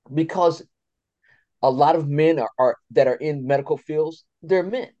 because a lot of men are that are in medical fields, they're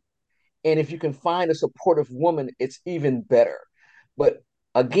men. And if you can find a supportive woman, it's even better. But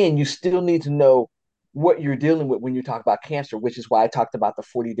again, you still need to know what you're dealing with when you talk about cancer, which is why I talked about the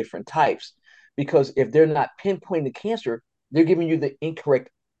 40 different types. Because if they're not pinpointing the cancer, they're giving you the incorrect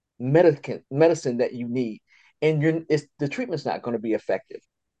medicine that you need. And the treatment's not going to be effective.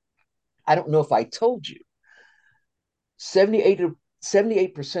 I don't know if I told you, 78%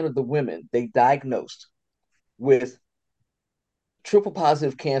 of the women they diagnosed with triple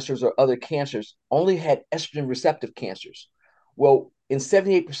positive cancers or other cancers only had estrogen receptive cancers. Well, in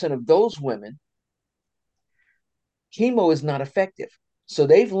 78% of those women, chemo is not effective. So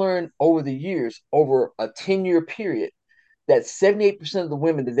they've learned over the years, over a 10-year period, that 78% of the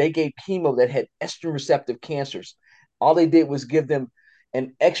women that they gave chemo that had estrogen receptive cancers, all they did was give them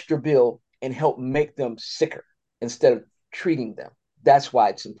an extra bill and help make them sicker instead of treating them. That's why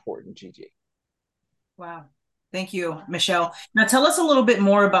it's important, Gigi. Wow. Thank you, Michelle. Now tell us a little bit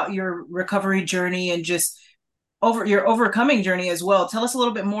more about your recovery journey and just your overcoming journey as well. Tell us a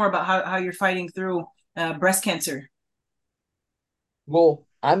little bit more about how you're fighting through breast cancer. Well,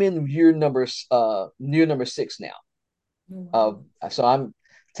 I'm in year number 6 now. So I'm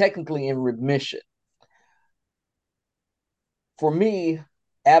technically in remission. For me,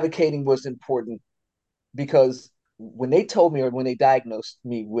 advocating was important because when they told me or when they diagnosed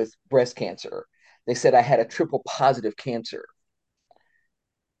me with breast cancer, they said I had a triple positive cancer.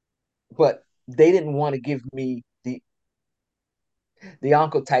 But they didn't want to give me the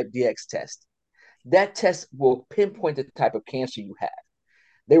Oncotype DX test. That test will pinpoint the type of cancer you have.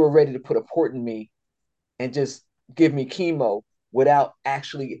 They were ready to put a port in me and just give me chemo without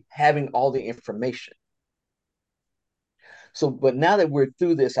actually having all the information. So, but now that we're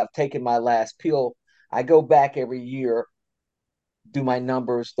through this, I've taken my last pill. I go back every year do my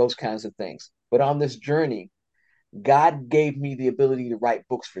numbers, those kinds of things. But on this journey, God gave me the ability to write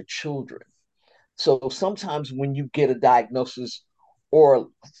books for children. So sometimes when you get a diagnosis or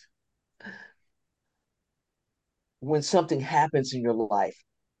when something happens in your life,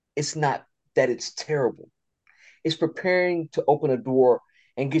 it's not that it's terrible. It's preparing to open a door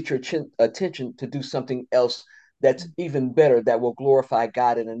and get your attention to do something else that's even better, that will glorify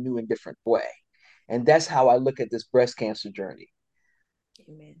God in a new and different way. And that's how I look at this breast cancer journey.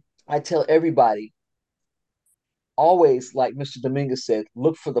 Amen. I tell everybody, always, like Mr. Dominguez said,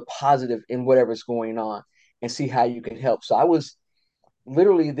 look for the positive in whatever's going on and see how you can help. So I was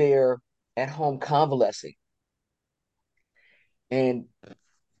literally there at home convalescing. And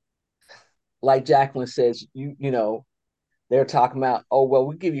like Jacqueline says, they're talking about, oh, well,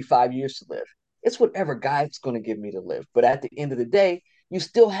 we give you 5 years to live. It's whatever God's going to give me to live. But at the end of the day, you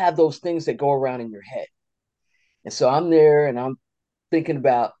still have those things that go around in your head. And so I'm there and I'm thinking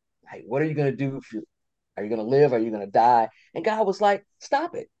about, hey, what are you going to do? Are you going to live? Are you going to die? And God was like,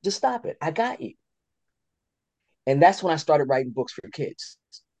 stop it. Just stop it. I got you. And that's when I started writing books for kids.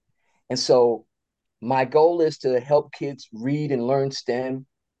 And so my goal is to help kids read and learn STEM.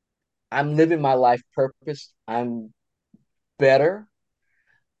 I'm living my life purpose. I'm better.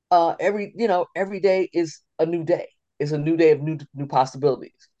 Every day is a new day. It's a new day of new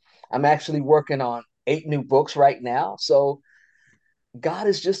possibilities. I'm actually working on 8 new books right now. So God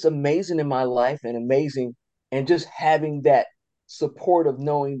is just amazing in my life and amazing, and just having that support of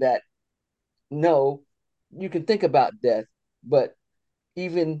knowing that no, you can think about death, but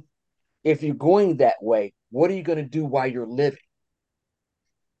even if you're going that way, what are you going to do while you're living?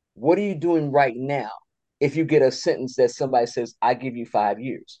 What are you doing right now? If you get a sentence that somebody says, I give you 5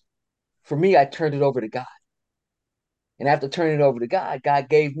 years. For me, I turned it over to God. And after turning it over to God, God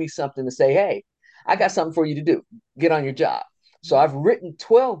gave me something to say, hey, I got something for you to do. Get on your job. So I've written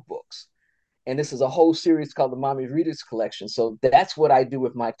 12 books. And this is a whole series called the Mommy Readers Collection. So that's what I do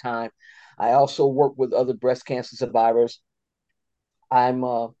with my time. I also work with other breast cancer survivors. I'm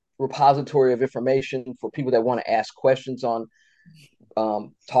a repository of information for people that want to ask questions on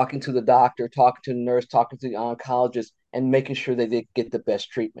talking to the doctor, talking to the nurse, talking to the oncologist, and making sure that they get the best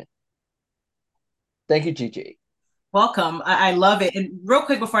treatment. Thank you, Gigi. Welcome. I love it. And real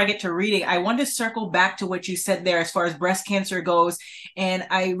quick before I get to reading, I want to circle back to what you said there as far as breast cancer goes. And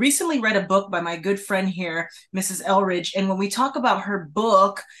I recently read a book by my good friend here, Mrs. Elridge. And when we talk about her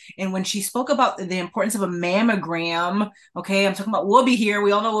book and when she spoke about the importance of a mammogram, okay, I'm talking about Whoopi here.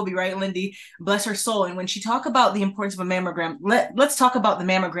 We all know Whoopi, right, Lindy? Bless her soul. And when she talked about the importance of a mammogram, let's talk about the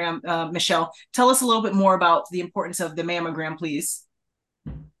mammogram, Michelle. Tell us a little bit more about the importance of the mammogram, please.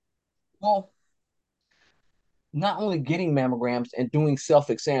 Well, not only getting mammograms and doing self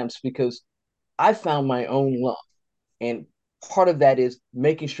exams, because I found my own lump. And part of that is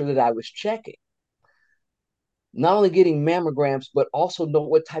making sure that I was checking, not only getting mammograms, but also know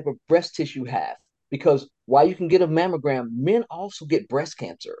what type of breast tissue you have. Because while you can get a mammogram, men also get breast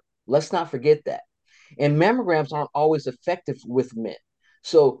cancer. Let's not forget that. And mammograms aren't always effective with men.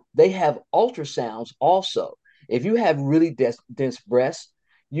 So they have ultrasounds also. If you have really dense breasts,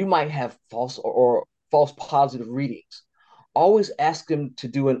 you might have false positive readings. Always ask them to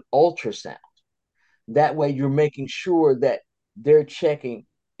do an ultrasound. That way, you're making sure that they're checking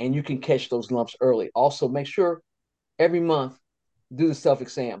and you can catch those lumps early. Also, make sure every month do the self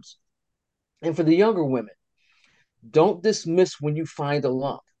exams. And for the younger women, don't dismiss when you find a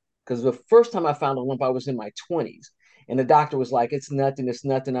lump. Because the first time I found a lump, I was in my 20s. And the doctor was like, it's nothing, it's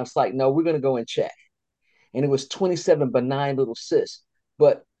nothing. I was like, no, we're going to go and check. And it was 27 benign little cysts.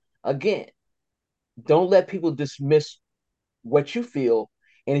 But again, don't let people dismiss what you feel.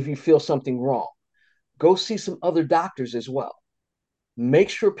 And if you feel something wrong, go see some other doctors as well. Make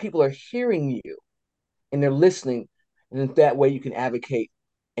sure people are hearing you and they're listening. And that way you can advocate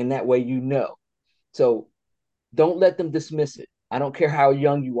and that way you know. So don't let them dismiss it. I don't care how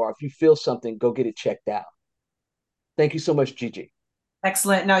young you are. If you feel something, go get it checked out. Thank you so much, Gigi.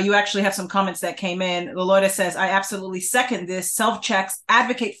 Excellent. Now you actually have some comments that came in. Loloida says, I absolutely second this. Self-checks,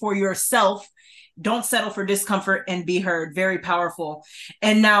 advocate for yourself. Don't settle for discomfort and be heard. Very powerful.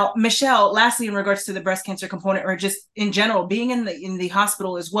 And now, Michelle, lastly, in regards to the breast cancer component, or just in general, being in the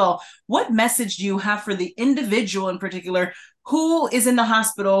hospital as well, what message do you have for the individual in particular who is in the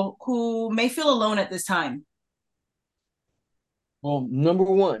hospital, who may feel alone at this time? Well, number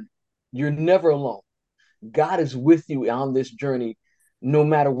one, you're never alone. God is with you on this journey, no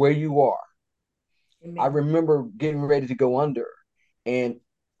matter where you are. I Amen. remember getting ready to go under, and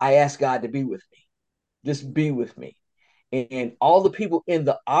I asked God to be with me, just be with me. And all the people in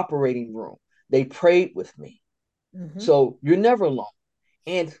the operating room, they prayed with me. So you're never alone.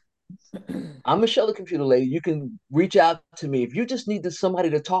 And I'm Michelle, the computer lady. You can reach out to me if you just need somebody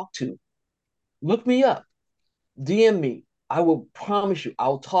to talk to. Look me up, DM me. I will promise you,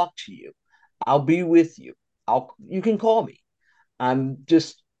 I'll talk to you. I'll be with you. You can call me. I'm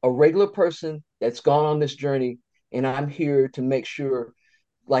just a regular person that's gone on this journey, and I'm here to make sure,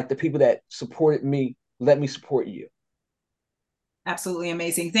 like the people that supported me, let me support you. Absolutely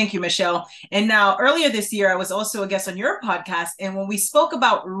amazing. Thank you, Michelle. And now, earlier this year, I was also a guest on your podcast. And when we spoke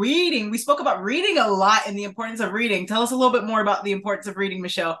about reading, we spoke about reading a lot and the importance of reading. Tell us a little bit more about the importance of reading,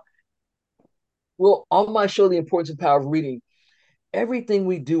 Michelle. Well, on my show, The Importance and Power of Reading, everything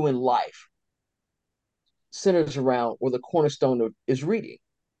we do in life centers around, or the cornerstone of, is reading,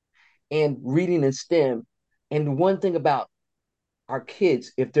 and reading in STEM. And one thing about our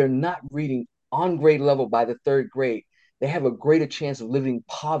kids, if they're not reading on grade level by the third grade, they have a greater chance of living in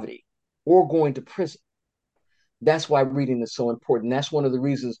poverty or going to prison. That's why reading is so important. That's one of the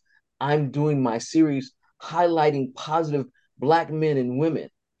reasons I'm doing my series highlighting positive Black men and women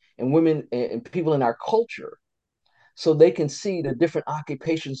and people in our culture, so they can see the different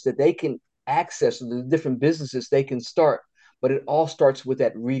occupations that they can access, the different businesses they can start. But it all starts with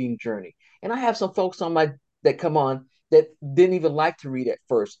that reading journey. And I have some folks on my that come on that didn't even like to read at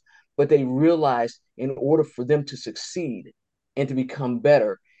first, but they realized in order for them to succeed and to become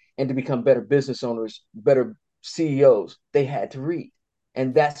better and to become better business owners, better CEOs, they had to read.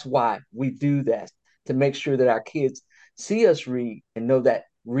 And that's why we do that, to make sure that our kids see us read and know that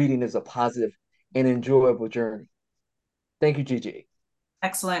reading is a positive and enjoyable journey. Thank you, Gigi.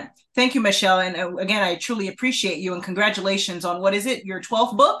 Excellent. Thank you, Michelle. And again, I truly appreciate you and congratulations on what is it, your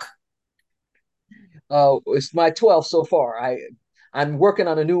 12th book? It's my 12th so far. I'm working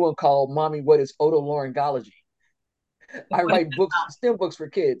on a new one called Mommy, What is Otolaryngology? I write books, STEM books for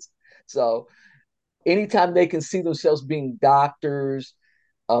kids. So anytime they can see themselves being doctors,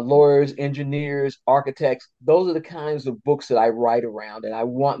 lawyers, engineers, architects, those are the kinds of books that I write around. And I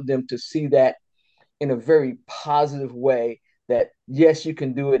want them to see that in a very positive way, that yes, you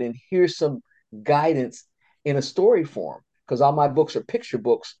can do it. And here's some guidance in a story form, because all my books are picture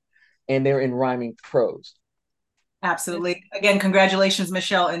books and they're in rhyming prose. Absolutely. Again, congratulations,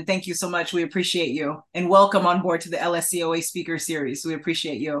 Michelle, and thank you so much. We appreciate you. And welcome on board to the LSCOA Speaker Series. We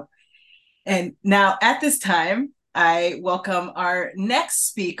appreciate you. And now at this time, I welcome our next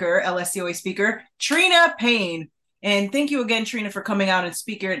speaker, LSCOA speaker, Trina Payne. And thank you again, Trina, for coming out and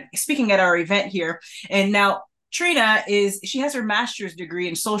speaking at our event here. And now Trina she has her master's degree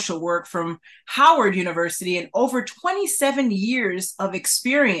in social work from Howard University and over 27 years of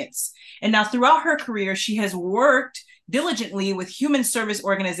experience. And now throughout her career, she has worked diligently with human service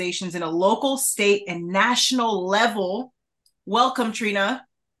organizations in a local, state, and national level. Welcome, Trina.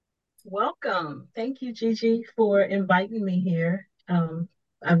 Welcome. Thank you, Gigi, for inviting me here. I'm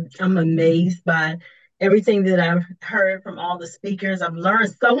amazed by everything that I've heard from all the speakers. I've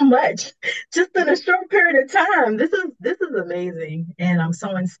learned so much just in a short period of time. This is amazing, and I'm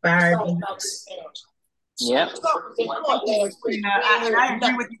so inspired. Yeah. Thank you, Trina. I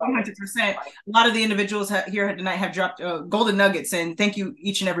agree with you 100%. A lot of the individuals here tonight have dropped golden nuggets, and thank you,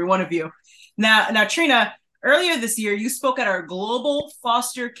 each and every one of you. Now, Trina, earlier this year, you spoke at our Global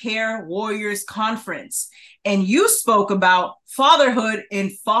Foster Care Warriors Conference, and you spoke about fatherhood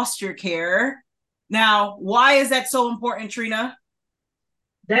in foster care. Now, why is that so important, Trina?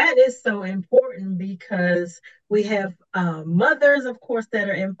 That is so important because we have mothers, of course, that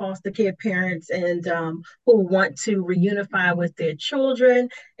are in foster care, parents, and who want to reunify with their children.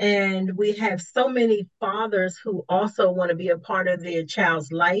 And we have so many fathers who also want to be a part of their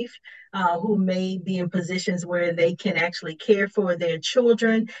child's life, who may be in positions where they can actually care for their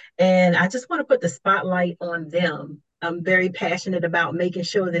children. And I just want to put the spotlight on them. I'm very passionate about making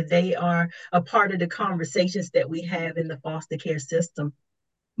sure that they are a part of the conversations that we have in the foster care system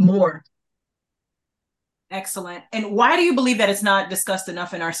more. Excellent. And why do you believe that it's not discussed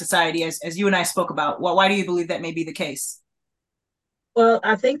enough in our society, as you and I spoke about? Well, why do you believe that may be the case? Well,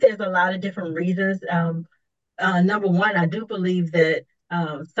 I think there's a lot of different reasons. Number one, I do believe that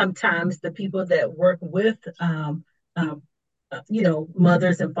sometimes the people that work with uh,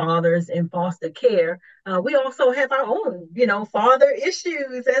 mothers and fathers in foster care, we also have our own, father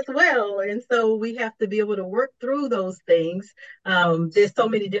issues as well. And so we have to be able to work through those things. There's so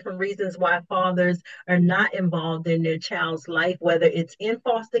many different reasons why fathers are not involved in their child's life, whether it's in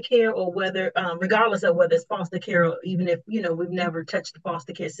foster care or whether, regardless of whether it's foster care or even if, we've never touched the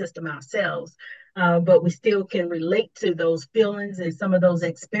foster care system ourselves. But we still can relate to those feelings and some of those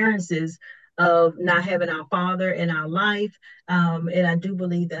experiences of not having our father in our life. And I do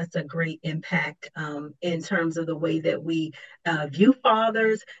believe that's a great impact in terms of the way that we view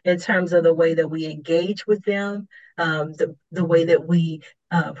fathers, in terms of the way that we engage with them, the way that we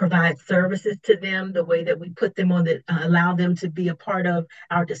provide services to them, the way that we put them on allow them to be a part of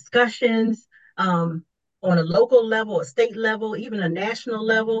our discussions. On a local level, a state level, even a national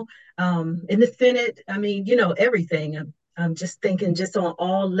level, in the Senate. I mean, everything. I'm just thinking, just on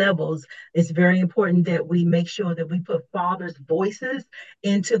all levels, it's very important that we make sure that we put fathers' voices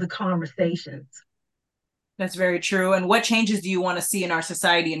into the conversations. That's very true. And what changes do you want to see in our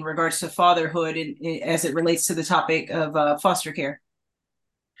society in regards to fatherhood as it relates to the topic of foster care?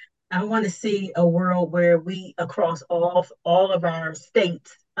 I want to see a world where we, across all of our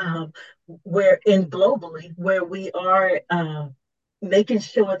states, where and globally, where we are making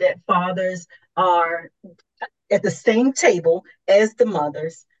sure that fathers are at the same table as the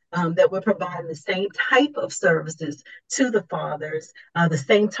mothers, that we're providing the same type of services to the fathers, the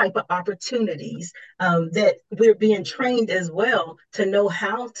same type of opportunities, that we're being trained as well to know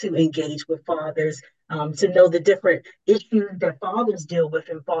how to engage with fathers, to know the different issues that fathers deal with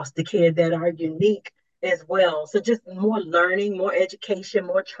in foster care that are unique as well. So just more learning, more education,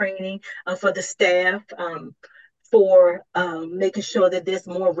 more training for the staff, for making sure that there's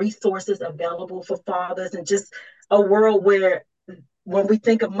more resources available for fathers, and just a world where when we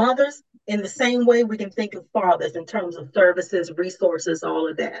think of mothers, in the same way we can think of fathers in terms of services, resources, all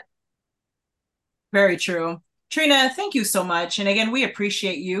of that. Very true. Trina, thank you so much. And again, we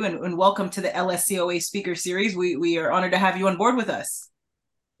appreciate you and welcome to the LSCOA Speaker Series. We are honored to have you on board with us.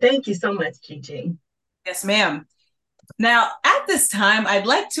 Thank you so much, Gigi. Yes, ma'am. Now, at this time, I'd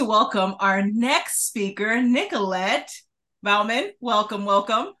like to welcome our next speaker, Nicolette Bauman. Welcome,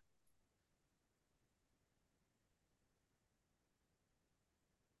 welcome.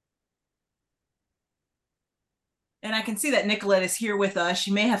 And I can see that Nicolette is here with us.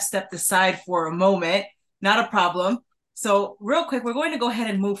 She may have stepped aside for a moment. Not a problem. So real quick, we're going to go ahead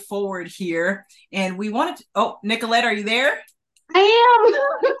and move forward here. And we wanted to, oh, Nicolette, are you there?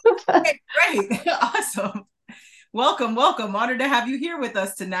 I am. Okay, great. Awesome. Welcome, welcome. Honored to have you here with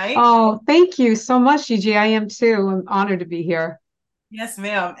us tonight. Oh, thank you so much, Gigi. I am too. I'm honored to be here. Yes,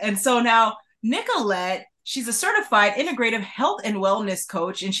 ma'am. And so now Nicolette, she's a certified integrative health and wellness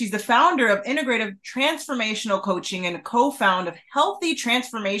coach, and she's the founder of Integrative Transformational Coaching and co-founder of Healthy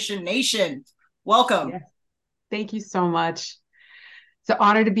Transformation Nation. Welcome. Yes. Thank you so much. It's an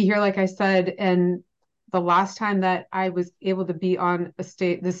honor to be here, like I said. And the last time that I was able to be on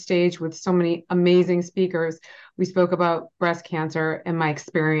this stage with so many amazing speakers, we spoke about breast cancer and my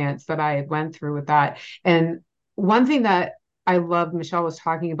experience that I went through with that. And one thing that I love Michelle was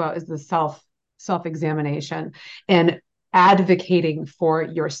talking about is the self-examination and advocating for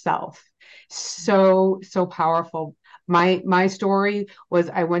yourself. So powerful. My story was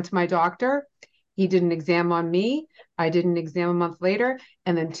I went to my doctor. He did an exam on me. I did an exam a month later.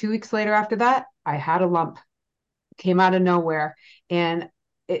 And then 2 weeks later after that, I had a lump. Came out of nowhere. And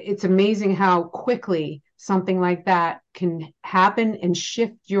it's amazing how quickly something like that can happen and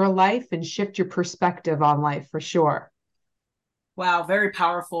shift your life and shift your perspective on life, for sure. Wow, very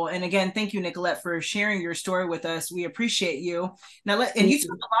powerful. And again, thank you, Nicolette, for sharing your story with us. We appreciate you. Now, you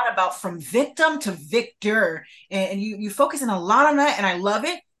talk a lot about from victim to victor, and you focus in a lot on that, and I love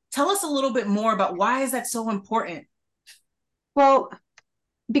it. Tell us a little bit more about why is that so important? Well,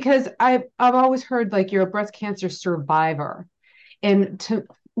 because I've always heard like you're a breast cancer survivor, and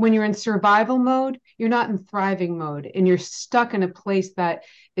when you're in survival mode, you're not in thriving mode, and you're stuck in a place that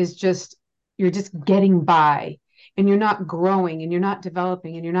is just you're just getting by, and you're not growing, and you're not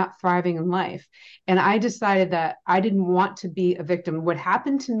developing, and you're not thriving in life. And I decided that I didn't want to be a victim. What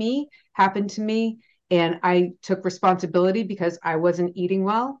happened to me happened to me, and I took responsibility because I wasn't eating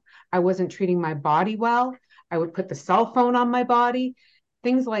well, I wasn't treating my body well. I would put the cell phone on my body,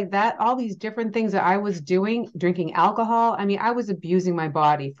 things like that, all these different things that I was doing, drinking alcohol. I mean, I was abusing my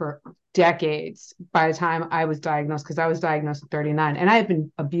body for decades by the time I was diagnosed, because I was diagnosed at 39. And I had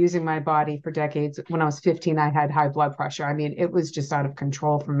been abusing my body for decades. When I was 15, I had high blood pressure. I mean, it was just out of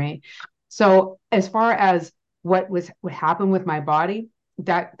control for me. So as far as what happened with my body,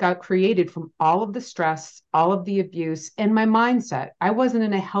 that got created from all of the stress, all of the abuse, and my mindset. I wasn't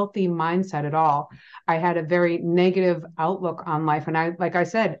in a healthy mindset at all. I had a very negative outlook on life. And like I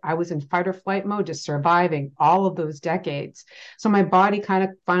said, I was in fight or flight mode, just surviving all of those decades. So my body kind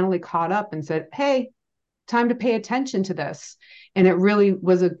of finally caught up and said, hey, time to pay attention to this. And it really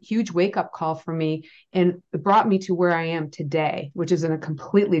was a huge wake-up call for me. And it brought me to where I am today, which is in a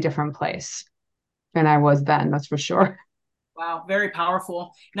completely different place than I was then, that's for sure. Wow, very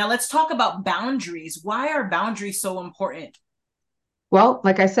powerful. Now let's talk about boundaries. Why are boundaries so important? Well,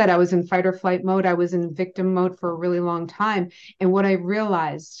 like I said, I was in fight or flight mode. I was in victim mode for a really long time. And what I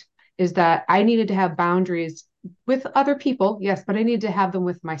realized is that I needed to have boundaries with other people, yes, but I needed to have them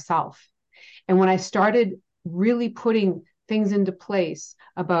with myself. And when I started really putting things into place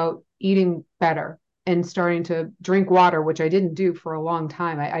about eating better and starting to drink water, which I didn't do for a long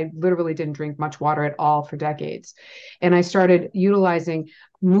time, I literally didn't drink much water at all for decades. And I started utilizing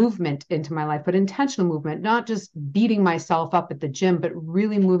movement into my life, but intentional movement, not just beating myself up at the gym, but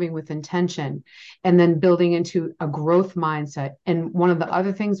really moving with intention and then building into a growth mindset. And one of the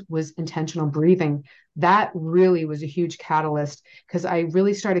other things was intentional breathing. That really was a huge catalyst because I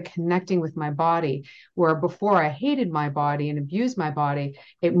really started connecting with my body, where before I hated my body and abused my body,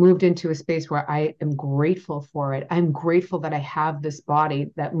 it moved into a space where I am grateful for it. I'm grateful that I have this body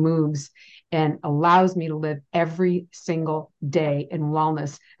that moves and allows me to live every single day in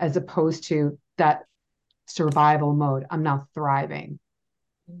wellness, as opposed to that survival mode. I'm now thriving.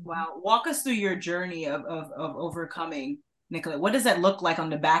 Wow. Walk us through your journey of overcoming, Nicolette. What does that look like on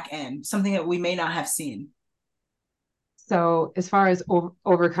the back end? Something that we may not have seen. So as far as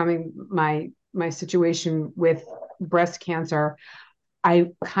overcoming my situation with breast cancer,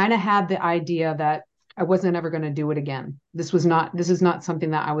 I kind of had the idea that I wasn't ever going to do it again. This is not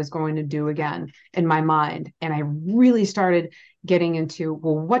something that I was going to do again in my mind. And I really started getting into,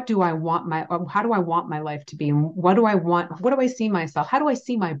 well, what do I want how do I want my life to be? And what do I want? What do I see myself? How do I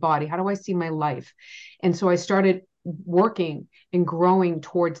see my body? How do I see my life? And so I started working and growing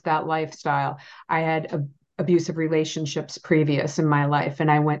towards that lifestyle. I had abusive relationships previous in my life. And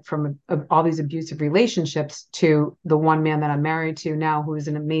I went from all these abusive relationships to the one man that I'm married to now, who is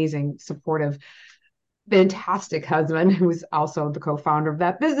an amazing, supportive, fantastic husband, who's also the co-founder of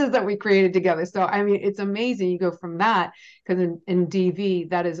that business that we created together. So, I mean, it's amazing. You go from that, because in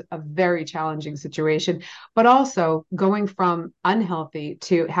DV, that is a very challenging situation, but also going from unhealthy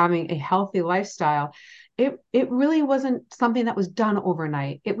to having a healthy lifestyle. It really wasn't something that was done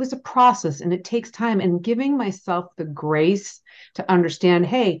overnight. It was a process, and it takes time, and giving myself the grace to understand,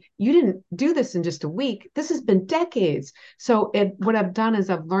 hey, you didn't do this in just a week. This has been decades. So what I've done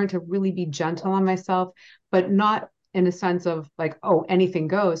is I've learned to really be gentle on myself, but not in a sense of like, oh, anything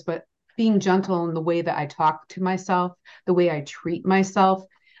goes, but being gentle in the way that I talk to myself, the way I treat myself.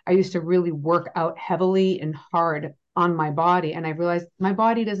 I used to really work out heavily and hard on my body. And I realized my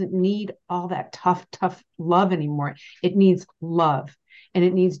body doesn't need all that tough love anymore. It needs love, and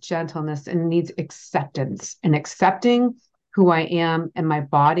it needs gentleness, and it needs acceptance, and accepting who I am and my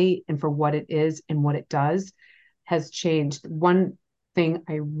body and for what it is and what it does has changed. One thing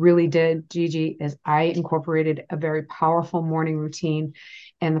I really did, Gigi, is I incorporated a very powerful morning routine.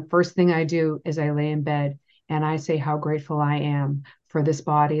 And the first thing I do is I lay in bed and I say how grateful I am for this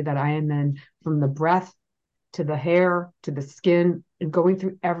body that I am in, from the breath to the hair to the skin, and going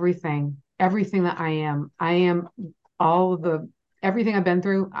through everything that I am. I am all the everything I've been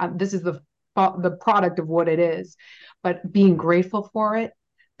through. This is the product of what it is, but being grateful for it,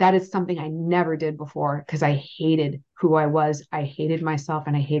 that is something I never did before, because I hated who I was. I hated myself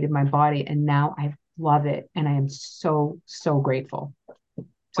and I hated my body. And now I love it. And I am so grateful.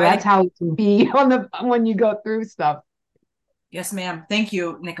 So that's how it can be when you go through stuff. Yes, ma'am. Thank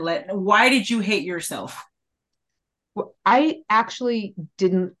you, Nicolette. Why did you hate yourself? I actually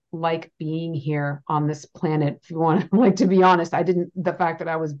didn't like being here on this planet. If you want to, like, to be honest, the fact that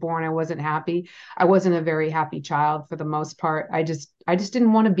I was born, I wasn't happy. I wasn't a very happy child for the most part. I just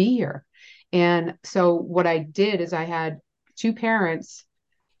didn't want to be here. And so what I did is I had two parents,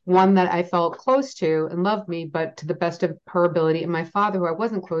 one that I felt close to and loved me, but to the best of her ability, and my father, who I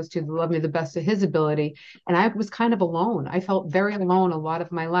wasn't close to, loved me the best of his ability. And I was kind of alone. I felt very alone a lot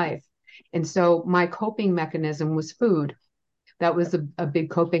of my life. And so my coping mechanism was food. That was a big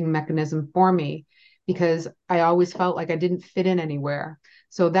coping mechanism for me, because I always felt like I didn't fit in anywhere.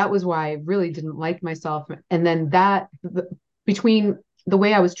 So that was why I really didn't like myself. And then between the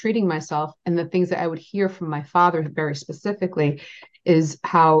way I was treating myself and the things that I would hear from my father very specifically, is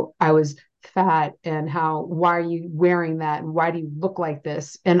how I was fat, and why are you wearing that? And why do you look like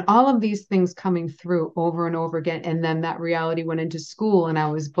this? And all of these things coming through over and over again. And then that reality went into school, and I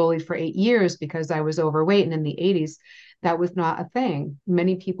was bullied for 8 years because I was overweight. And in the 80s, that was not a thing.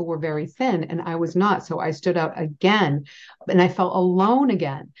 Many people were very thin, and I was not. So I stood out again, and I felt alone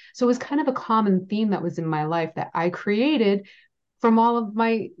again. So it was kind of a common theme that was in my life that I created from all of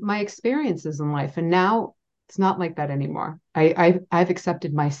my experiences in life. And now it's not like that anymore. I've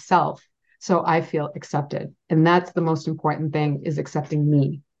accepted myself, so I feel accepted. And that's the most important thing, is accepting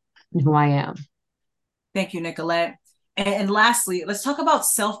me and who I am. Thank you, Nicolette. And lastly, let's talk about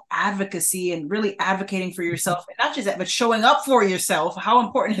self-advocacy and really advocating for yourself, and not just that, but showing up for yourself. How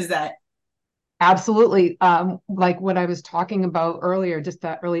important is that? Absolutely. Like what I was talking about earlier, just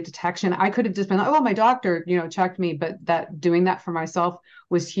that early detection. I could have just been like, oh, my doctor, checked me, but that doing that for myself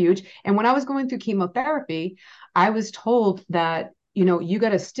was huge. And when I was going through chemotherapy, I was told that, you got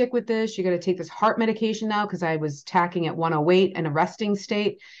to stick with this. You got to take this heart medication now because I was tacking at 108 in a resting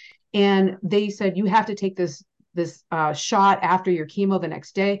state. And they said, you have to take this shot after your chemo the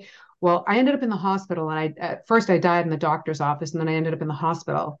next day. Well, I ended up in the hospital, and at first I died in the doctor's office, and then I ended up in the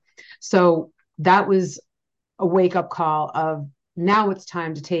hospital. So that was a wake up call of, now it's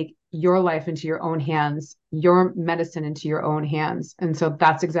time to take your life into your own hands, your medicine into your own hands. And so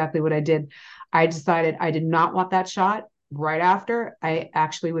that's exactly what I did. I decided I did not want that shot right after. I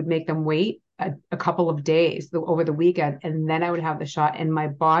actually would make them wait a couple of days over the weekend, and then I would have the shot. And my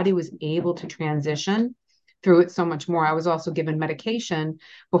body was able to transition through it so much more. I was also given medication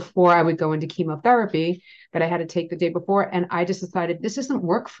before I would go into chemotherapy that I had to take the day before. And I just decided this doesn't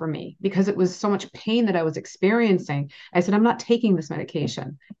work for me because it was so much pain that I was experiencing. I said, I'm not taking this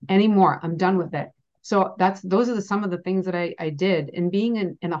medication anymore. I'm done with it. So those are some of the things that I did. And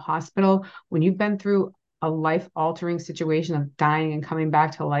being in a hospital, when you've been through a life-altering situation of dying and coming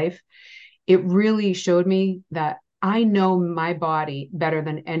back to life, it really showed me that I know my body better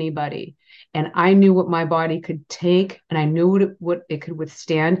than anybody. And I knew what my body could take, and I knew what it could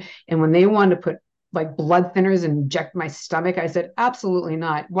withstand. And when they wanted to put like blood thinners and inject my stomach, I said, absolutely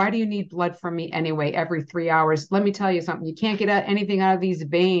not. Why do you need blood from me anyway every 3 hours? Let me tell you something. You can't get anything out of these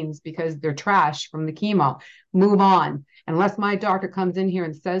veins because they're trash from the chemo. Move on. Unless my doctor comes in here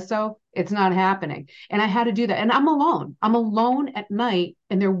and says so, it's not happening. And I had to do that. And I'm alone. I'm alone at night,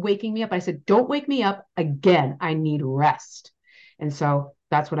 and they're waking me up. I said, don't wake me up again. I need rest. And so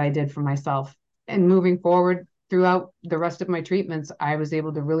that's what I did for myself. And moving forward throughout the rest of my treatments, I was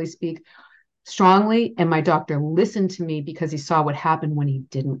able to really speak strongly. And my doctor listened to me because he saw what happened when he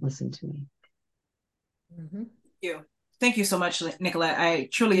didn't listen to me. Thank you. Thank you so much, Nicolette. I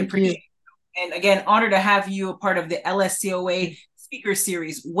truly appreciate it. And again, honored to have you a part of the LSCOA speaker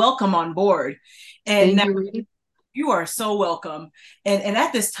series. Welcome on board. And Thank you, Reedy. You are so welcome. And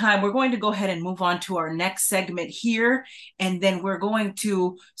at this time, we're going to go ahead and move on to our next segment here. And then we're going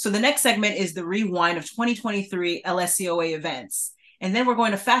to, so the next segment is the rewind of 2023 LSCOA events. And then we're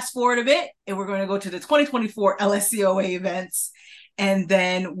going to fast forward a bit, and we're going to go to the 2024 LSCOA events. And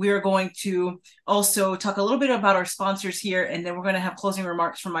then we're going to also talk a little bit about our sponsors here. And then we're going to have closing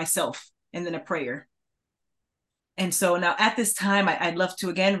remarks from myself and then a prayer. And so now at this time, I'd love to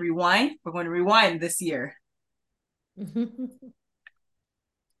again rewind. We're going to rewind this year. Can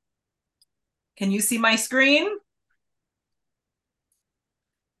you see my screen? You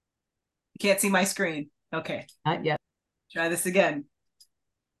can't see my screen. Okay. Not yet. Try this again.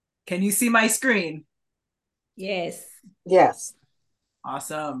 Can you see my screen? Yes. Yes.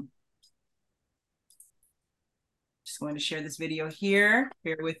 Awesome. Just going to share this video here.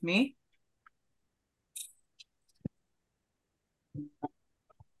 Bear with me.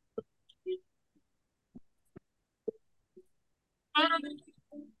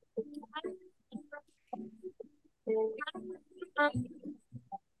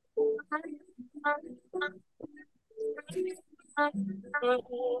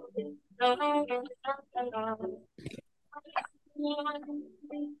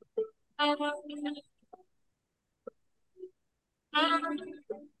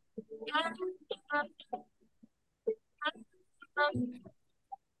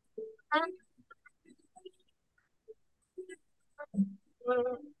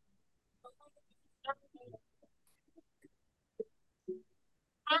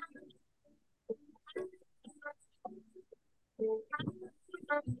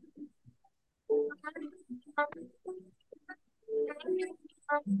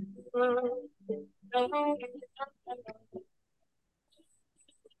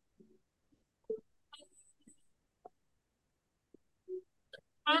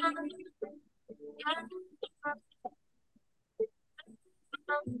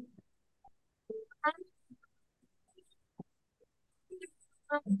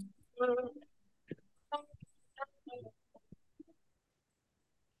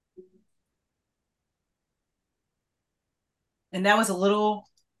 And that was a little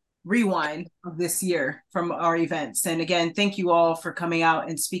rewind of this year from our events. And again, thank you all for coming out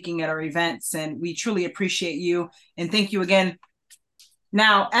and speaking at our events. And we truly appreciate you. And thank you again.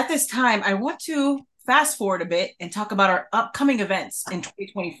 Now, at this time, I want to fast forward a bit and talk about our upcoming events in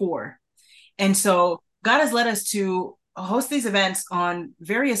 2024. And so God has led us to host these events on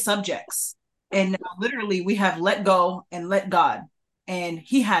various subjects. And literally we have let go and let God. And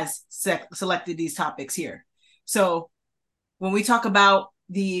he has selected these topics here. So when we talk about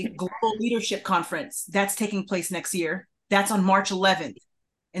the Global Leadership Conference, that's taking place next year. That's on March 11th,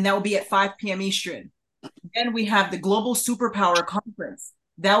 and that will be at 5 p.m. Eastern. Then we have the Global Superpower Conference.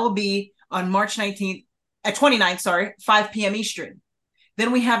 That will be on March 19th, at 29th, sorry, 5 p.m. Eastern.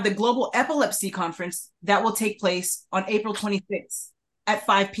 Then we have the Global Epilepsy Conference. That will take place on April 26th at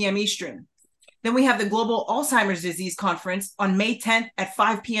 5 p.m. Eastern. Then we have the Global Alzheimer's Disease Conference on May 10th at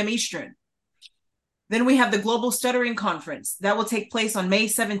 5 p.m. Eastern. Then we have the Global Stuttering Conference. That will take place on May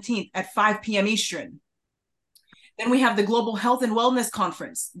 17th at 5 p.m. Eastern. Then we have the Global Health and Wellness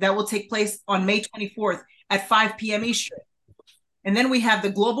Conference. That will take place on May 24th at 5 p.m. Eastern. And then we have the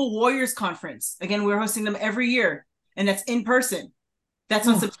Global Warriors Conference. Again, we're hosting them every year, and that's in person. That's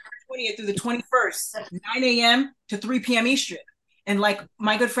on September 20th through the 21st, 9 a.m. to 3 p.m. Eastern. And like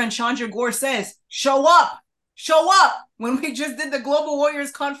my good friend Chandra Gore says, show up. When we just did the Global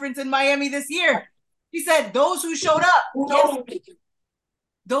Warriors Conference in Miami this year, he said, those who showed up,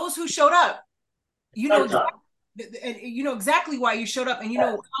 you know exactly why you showed up, and you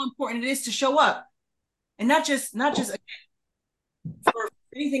know how important it is to show up, and not just for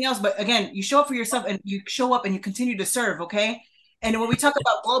anything else, but again, you show up for yourself, and you show up and you continue to serve. Okay. And when we talk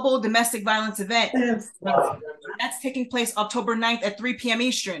about Global Domestic Violence event, that's taking place October 9th at 3 p.m.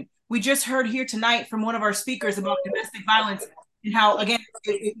 Eastern. We just heard here tonight from one of our speakers about domestic violence and how, again,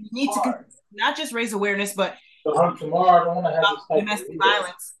 you need to not just raise awareness, but about domestic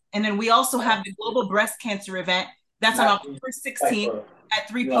violence. And then we also have the Global Breast Cancer event. That's on October 16th at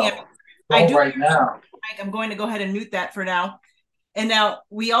 3 p.m. I'm going to go ahead and mute that for now. And now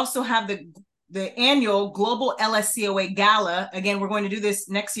we also have the annual Global LSCOA Gala. Again, we're going to do this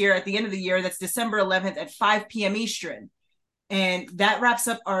next year at the end of the year. That's December 11th at 5 p.m. Eastern. And that wraps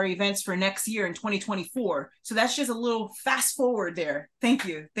up our events for next year in 2024. So that's just a little fast forward there. Thank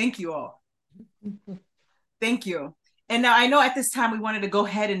you. Thank you all. Thank you. And now I know at this time we wanted to go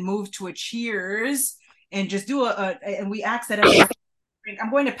ahead and move to a cheers and just do and we asked that everyone.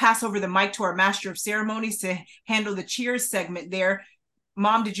 I'm going to pass over the mic to our Master of Ceremonies to handle the cheers segment there.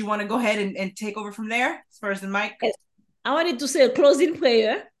 Mom, did you want to go ahead and take over from there as far as the mic? I wanted to say a closing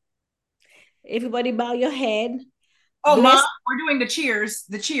prayer. Everybody bow your head. Oh, Mom, we're doing the cheers.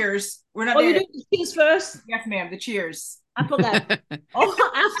 The cheers. We're not there. You're doing the cheers first? Yes, ma'am. The cheers. I forgot.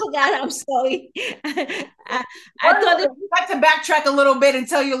 I forgot. I'm sorry. I thought I'd like to backtrack a little bit and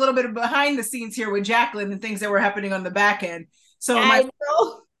tell you a little bit of behind the scenes here with Jacqueline and things that were happening on the back end. So I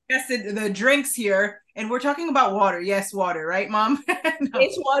suggested the drinks here, and we're talking about water. Yes, water, right, Mom? No.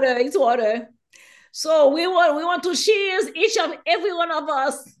 It's water. So we want to cheers each of every one of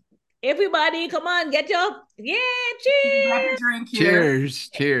us. Everybody, come on, get your cheers. Drink here. Cheers.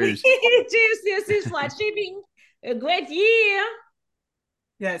 Cheers for achieving a great year.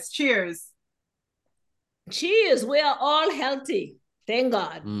 Yes, cheers. Cheers. We are all healthy. Thank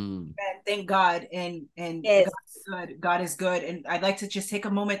God. And thank God. And yes. God is good. And I'd like to just take a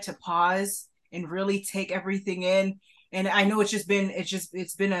moment to pause and really take everything in. And I know it's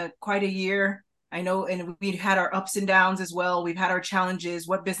been quite a year. I know, and we've had our ups and downs as well. We've had our challenges.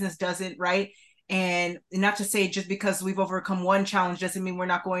 What business doesn't, right? And not to say just because we've overcome one challenge doesn't mean we're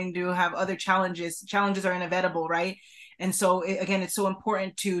not going to have other challenges. Challenges are inevitable, right? And so again, it's so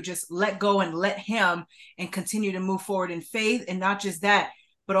important to just let go and let him and continue to move forward in faith. And not just that,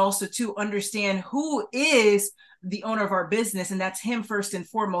 but also to understand who is the owner of our business. And that's him first and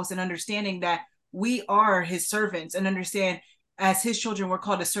foremost, and understanding that we are his servants, and understand as his children, we're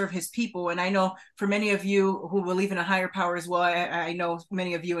called to serve his people. And I know for many of you who believe in a higher power as well, I know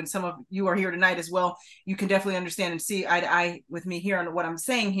many of you, and some of you are here tonight as well, you can definitely understand and see eye to eye with me here on what I'm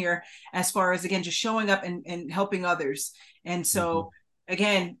saying here, as far as, again, just showing up and helping others. And so,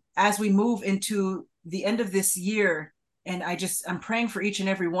 again, as we move into the end of this year, and I'm praying for each and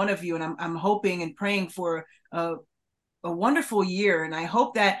every one of you, and I'm hoping and praying for a wonderful year. And I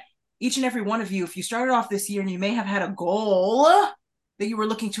hope that each and every one of you, if you started off this year and you may have had a goal that you were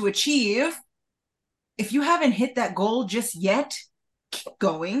looking to achieve, if you haven't hit that goal just yet, keep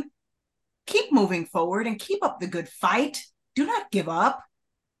going, keep moving forward, and keep up the good fight. Do not give up.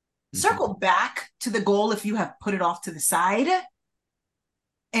 Circle back to the goal if you have put it off to the side,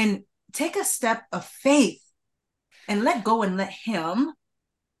 and take a step of faith and let go and let him,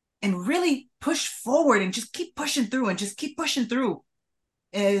 and really push forward and just keep pushing through and just keep pushing through.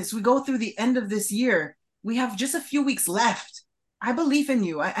 As we go through the end of this year, we have just a few weeks left. I believe in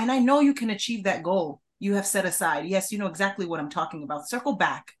you, and I know you can achieve that goal you have set aside. Yes, you know exactly what I'm talking about. Circle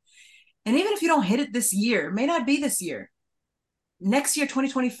back. And even if you don't hit it this year, it may not be this year. Next year,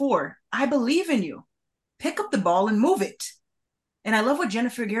 2024, I believe in you. Pick up the ball and move it. And I love what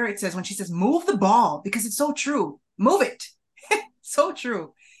Jennifer Garrett says when she says, move the ball, because it's so true. Move it. So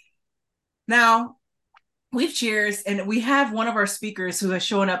true. Now, we've cheers, and we have one of our speakers who has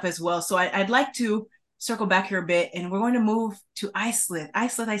shown up as well. So I'd like to circle back here a bit, and we're going to move to Iceland.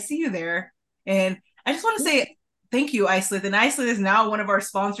 Iceland, I see you there. And I just want to say thank you, Iceland. And Iceland is now one of our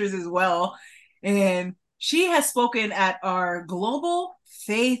sponsors as well. And she has spoken at our Global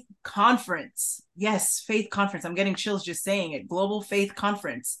Faith Conference. Yes, Faith Conference. I'm getting chills just saying it. Global Faith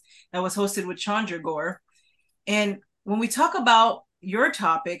Conference that was hosted with Chandra Gore. And when we talk about your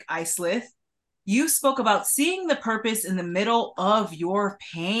topic, Iceland, you spoke about seeing the purpose in the middle of your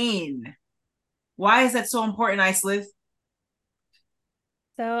pain. Why is that so important, Iceland?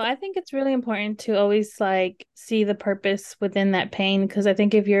 So I think it's really important to always like see the purpose within that pain, because I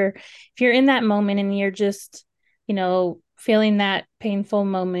think if you're in that moment and you're just, feeling that painful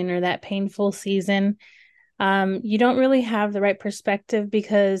moment or that painful season, you don't really have the right perspective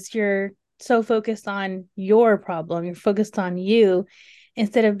because you're so focused on your problem. You're focused on you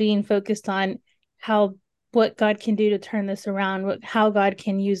instead of being focused on what God can do to turn this around, how God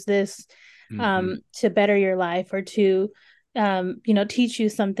can use this to better your life, or to teach you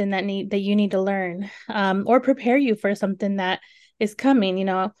something that you need to learn, or prepare you for something that is coming.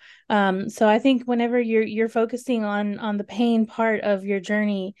 So I think whenever you're focusing on the pain part of your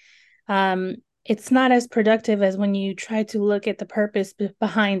journey, it's not as productive as when you try to look at the purpose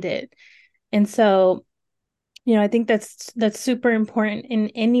behind it. And so I think that's super important in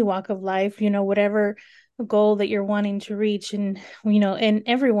any walk of life, whatever goal that you're wanting to reach. And, and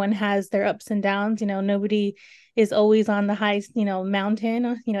everyone has their ups and downs. Nobody is always on the highest,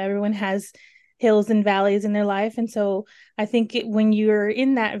 mountain. Everyone has hills and valleys in their life. And so I think when you're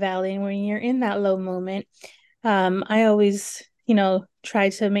in that valley and when you're in that low moment, I always, try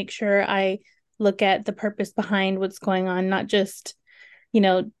to make sure I look at the purpose behind what's going on, not just,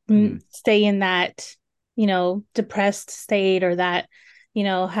 stay in that depressed state, or that,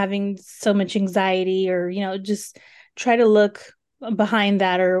 having so much anxiety, or, just try to look behind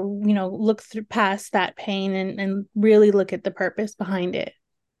that, or, look through past that pain and really look at the purpose behind it.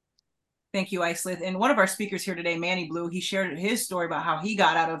 Thank you, Iceland. And one of our speakers here today, Manny Blue, he shared his story about how he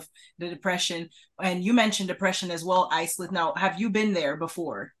got out of the depression. And you mentioned depression as well, Iceland. Now, have you been there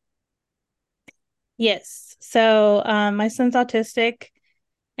before? Yes. So my son's autistic.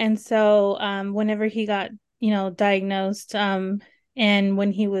 And so whenever he got, diagnosed, and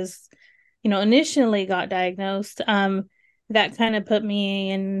when he was, initially got diagnosed, that kind of put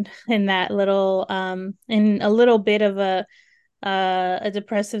me in that little in a little bit of a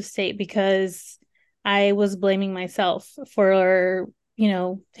depressive state, because I was blaming myself for,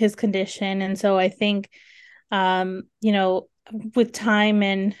 his condition. And so I think, with time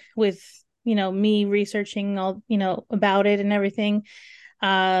and with, me researching all, about it and everything,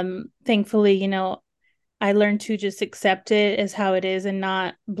 thankfully, I learned to just accept it as how it is and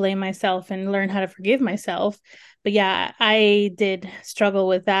not blame myself, and learn how to forgive myself. But yeah, I did struggle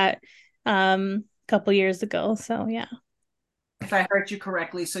with that a couple years ago. So yeah. If I heard you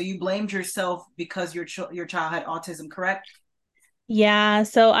correctly, so you blamed yourself because your child had autism, correct? Yeah,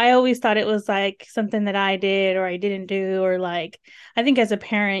 so I always thought it was like something that I did or I didn't do, or like, I think as a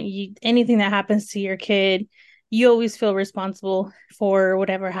parent, anything that happens to your kid, you always feel responsible for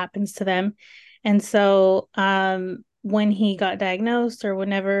whatever happens to them. And so when he got diagnosed, or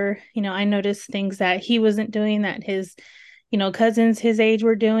whenever, I noticed things that he wasn't doing that his, cousins his age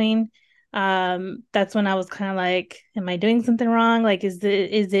were doing, that's when I was kind of like, am I doing something wrong? Like, is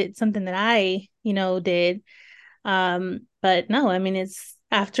it something that I, did? But no, I mean, it's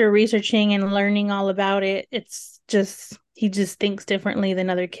after researching and learning all about it, it's just, he just thinks differently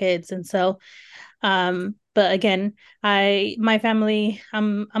than other kids. And so, but again, my family,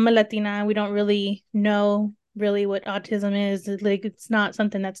 I'm a Latina. We don't really know really what autism is. Like, it's not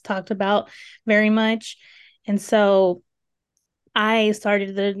something that's talked about very much. And so I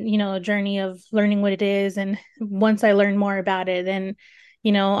started the, journey of learning what it is. And once I learned more about it, then,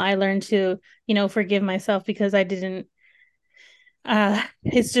 I learned to, forgive myself, because I didn't,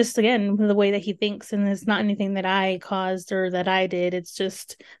 it's just, again, the way that he thinks, and it's not anything that I caused or that I did. It's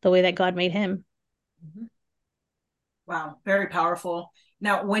just the way that God made him. Wow, very powerful.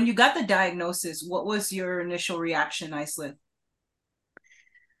 Now, when you got the diagnosis, what was your initial reaction, Iceland?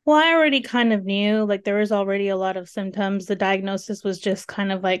 Well, I already kind of knew, like, there was already a lot of symptoms. The diagnosis was just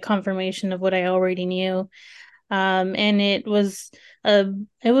kind of like confirmation of what I already knew. And it was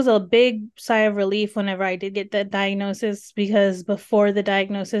a big sigh of relief whenever I did get that diagnosis, because before the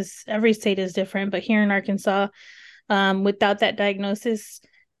diagnosis, every state is different, but here in Arkansas, without that diagnosis,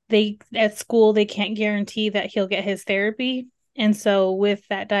 they at school they can't guarantee that he'll get his therapy. And so with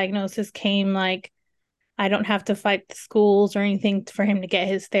that diagnosis came like I don't have to fight the schools or anything for him to get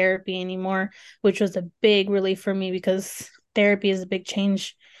his therapy anymore, which was a big relief for me because therapy is a big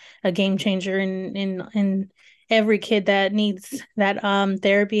change, a game changer in every kid that needs that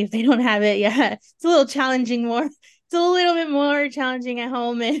therapy. If they don't have it, yeah, it's a little challenging more. It's a little bit more challenging at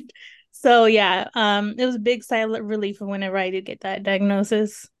home. And so yeah, it was a big silent relief whenever I did get that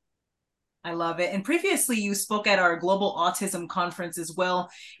diagnosis. I love it. And previously, you spoke at our Global Autism Conference as well.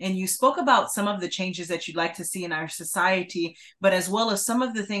 And you spoke about some of the changes that you'd like to see in our society, but as well as some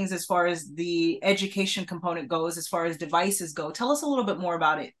of the things as far as the education component goes, as far as devices go. Tell us a little bit more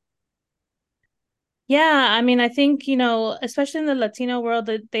about it. Yeah, I mean, I think, you know, especially in the Latino world,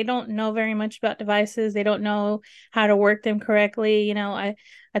 that they don't know very much about devices. They don't know how to work them correctly. You know, I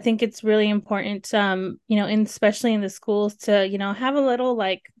think it's really important, you know, especially in the schools to, you know, have a little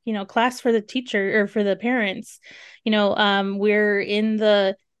like, you know, class for the teacher or for the parents. You know, we're in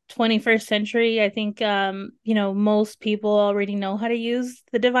the 21st century. I think, you know, most people already know how to use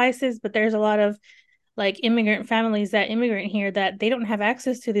the devices, but there's a lot of like immigrant families that immigrant here that they don't have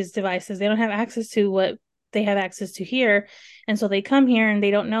access to these devices. They don't have access to what they have access to here. And so they come here and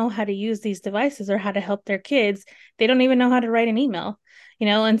they don't know how to use these devices or how to help their kids. They don't even know how to write an email, you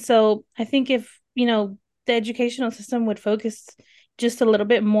know? And so I think if, you know, the educational system would focus just a little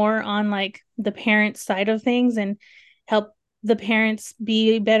bit more on like the parent side of things and help the parents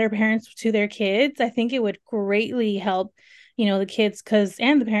be better parents to their kids, I think it would greatly help, you know, the kids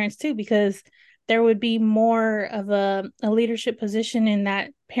and the parents too, because there would be more of a leadership position in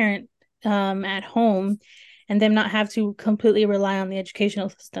that parent at home and them not have to completely rely on the educational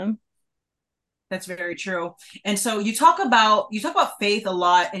system. That's very true. And so you talk about faith a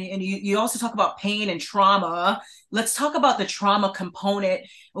lot, and you also talk about pain and trauma. Let's talk about the trauma component.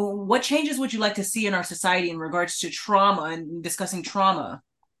 What changes would you like to see in our society in regards to trauma and discussing trauma?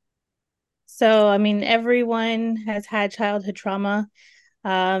 So, I mean, everyone has had childhood trauma.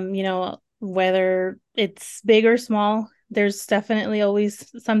 You know, whether it's big or small, there's definitely always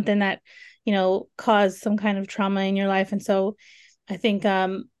something that, you know, caused some kind of trauma in your life. And so I think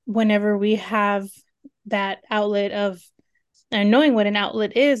whenever we have that outlet of and knowing what an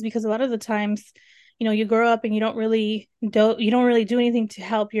outlet is, because a lot of the times, you know, you grow up and you don't really do anything to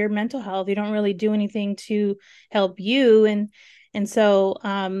help your mental health. You don't really do anything to help you. And so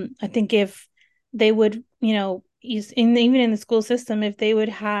I think if they would, you know, even in the school system, if they would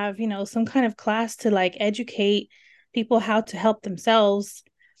have, you know, some kind of class to like educate people how to help themselves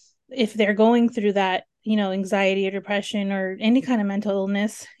if they're going through that, you know, anxiety or depression or any kind of mental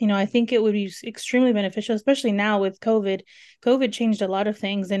illness, you know, I think it would be extremely beneficial, especially now with COVID. COVID changed a lot of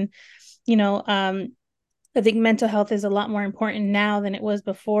things. And, you know, I think mental health is a lot more important now than it was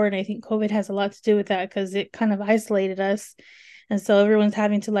before. And I think COVID has a lot to do with that because it kind of isolated us. And so everyone's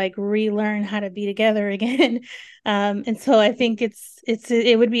having to like relearn how to be together again. And so I think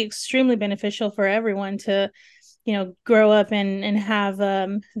it would be extremely beneficial for everyone to, you know, grow up and have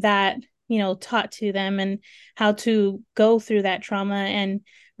that, you know, taught to them and how to go through that trauma and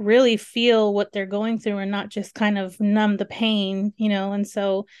really feel what they're going through and not just kind of numb the pain, you know. And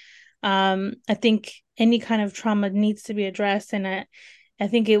so I think any kind of trauma needs to be addressed. And I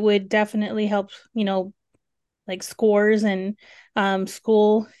think it would definitely help, you know, like scores and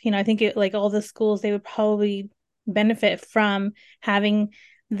school, you know, I think it like all the schools, they would probably benefit from having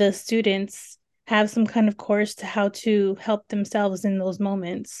the students have some kind of course to how to help themselves in those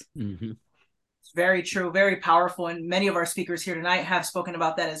moments. Mm-hmm. It's very true, very powerful. And many of our speakers here tonight have spoken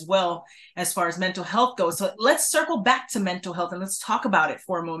about that as well, as far as mental health goes. So let's circle back to mental health and let's talk about it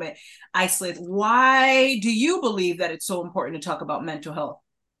for a moment. Iceland, why do you believe that it's so important to talk about mental health?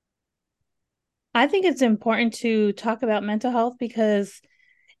 I think it's important to talk about mental health because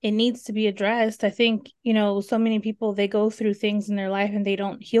it needs to be addressed. I think, you know, so many people, they go through things in their life and they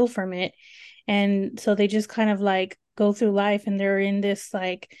don't heal from it. And so they just kind of like go through life and they're in this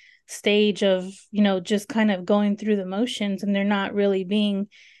like stage of, you know, just kind of going through the motions and they're not really being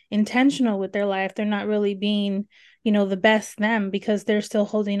intentional with their life. They're not really being, you know, the best them because they're still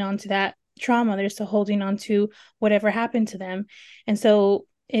holding on to that trauma. They're still holding on to whatever happened to them. And so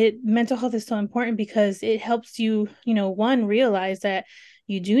mental health is so important because it helps you, you know, one, realize that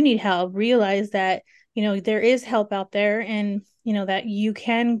you do need help, realize that, you know, there is help out there and, you know, that you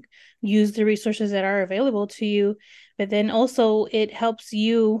can use the resources that are available to you. But then also it helps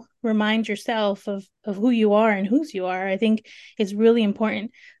you remind yourself of who you are and whose you are. I think it's really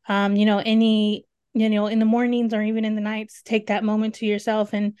important. You know, you know, in the mornings or even in the nights, take that moment to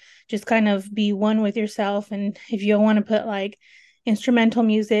yourself and just kind of be one with yourself. And if you want to put like, instrumental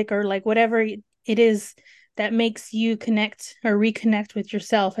music or like whatever it is that makes you connect or reconnect with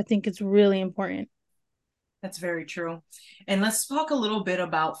yourself. I think it's really important. That's very true. And let's talk a little bit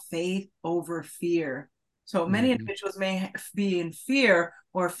about faith over fear. So many individuals may be in fear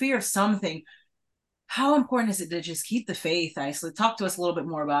or fear of something. How important is it to just keep the faith, Isla? Talk to us a little bit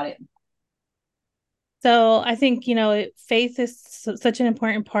more about it. So I think, faith is such an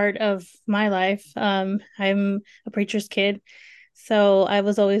important part of my life. I'm a preacher's kid, so I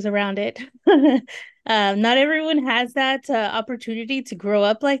was always around it. Not everyone has that opportunity to grow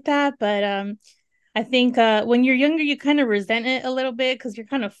up like that, but I think when you're younger, you kind of resent it a little bit because you're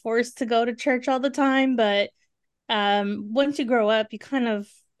kind of forced to go to church all the time. But once you grow up, you kind of,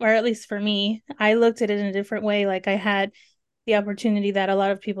 or at least for me, I looked at it in a different way. Like I had the opportunity that a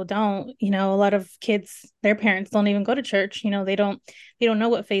lot of people don't. A lot of kids, their parents don't even go to church. They don't know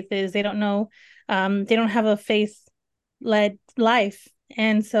what faith is. They don't know, they don't have a faith led life.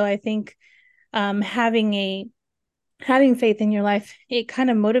 And so I think having faith in your life, it kind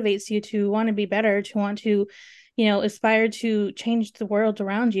of motivates you to want to be better, to want to, aspire to change the world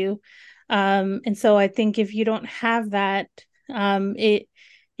around you. And so I think if you don't have that,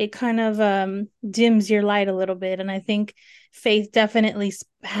 it kind of dims your light a little bit. And I think faith definitely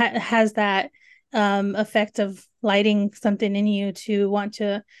has that effect of lighting something in you to want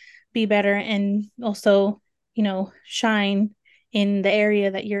to be better and also, shine in the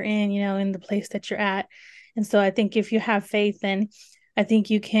area that you're in the place that you're at. And so I think if you have faith, then I think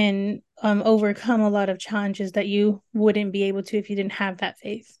you can overcome a lot of challenges that you wouldn't be able to if you didn't have that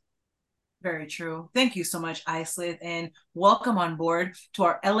faith. Very true. Thank you so much, Islith, and welcome on board to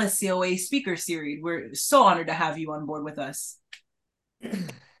our LSCOA speaker series. We're so honored to have you on board with us.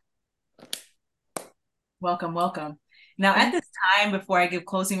 Welcome, welcome. Now, at this time, before I give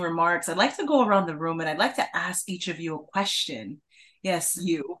closing remarks, I'd like to go around the room and I'd like to ask each of you a question. Yes,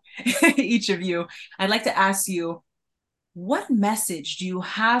 you, each of you. I'd like to ask you, what message do you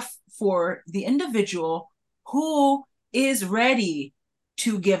have for the individual who is ready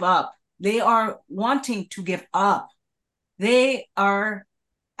to give up? They are wanting to give up. They are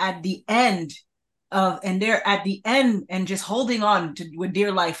at the end and they're at the end and just holding on to with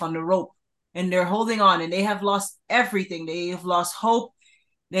dear life on the rope. And they're holding on and they have lost everything. They have lost hope.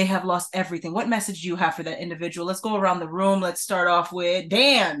 They have lost everything. What message do you have for that individual? Let's go around the room. Let's start off with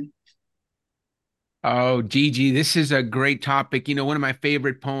Dan. Oh, Gigi, this is a great topic. One of my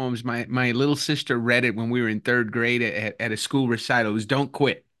favorite poems, my little sister read it when we were in third grade at a school recital. It was Don't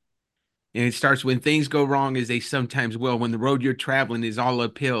Quit. And it starts when things go wrong, as they sometimes will, when the road you're traveling is all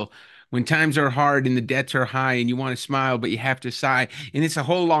uphill, when times are hard and the debts are high and you want to smile, but you have to sigh. And it's a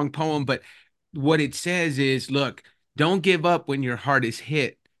whole long poem, but what it says is, look, don't give up when your heart is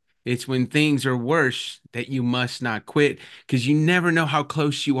hit. It's when things are worse that you must not quit, because you never know how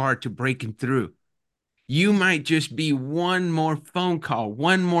close you are to breaking through. You might just be one more phone call,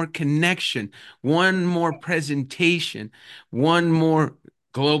 one more connection, one more presentation, one more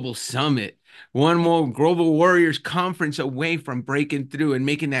global summit, one more Global Warriors conference away from breaking through and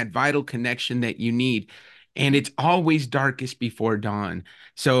making that vital connection that you need. And it's always darkest before dawn.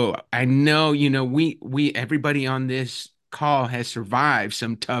 So I know, we everybody on this call has survived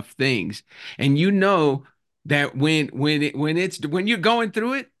some tough things. And that when you're going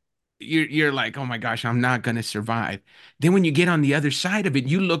through it, you're like, oh my gosh, I'm not going to survive. Then when you get on the other side of it,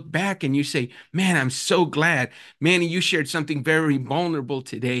 you look back and you say, man, I'm so glad. Manny, you shared something very vulnerable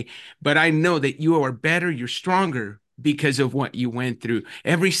today, but I know that you are better, you're stronger because of what you went through.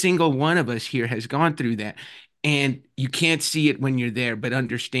 Every single one of us here has gone through that. And you can't see it when you're there, but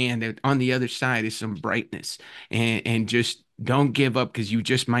understand that on the other side is some brightness, and just don't give up, because you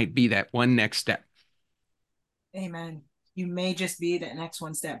just might be that one next step. Amen. You may just be that next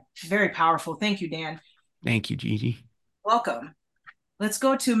one step. Very powerful. Thank you, Dan. Thank you, Gigi. Welcome. Let's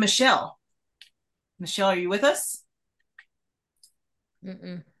go to Michelle. Michelle, are you with us?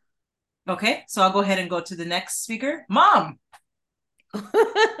 Mm-mm. Okay, so I'll go ahead and go to the next speaker. Mom.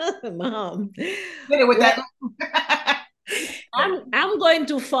 Mom. Hit it with that. I'm going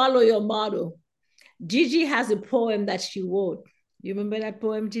to follow your model. Gigi has a poem that she wrote. You remember that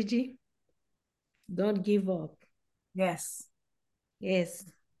poem, Gigi? Don't give up. Yes. Yes.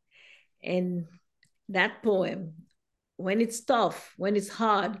 And that poem, when it's tough, when it's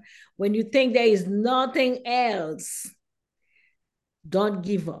hard, when you think there is nothing else, don't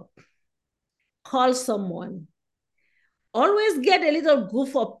give up. Call someone. Always get a little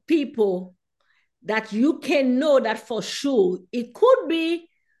group of people that you can know that for sure it could be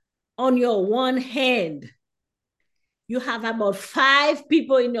on your one hand. You have about 5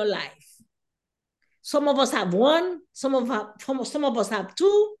 people in your life Some of us have one, some of us have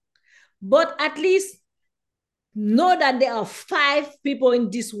two, but at least know that there are 5 people in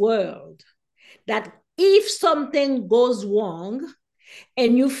this world that if something goes wrong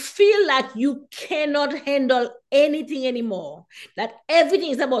and you feel like you cannot handle anything anymore, that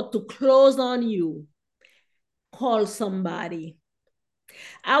everything is about to close on you, call somebody.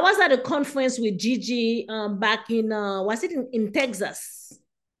 I was at a conference with Gigi back in, was it in Texas?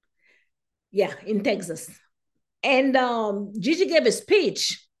 Yeah, in Texas. And Gigi gave a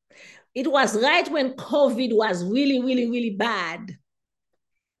speech. It was right when COVID was really, really, really bad.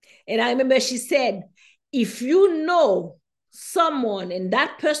 And I remember she said, if you know someone and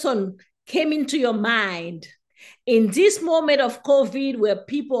that person came into your mind in this moment of COVID where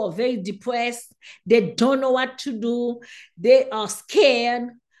people are very depressed, they don't know what to do, they are scared,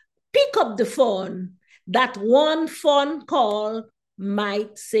 pick up the phone. That one phone call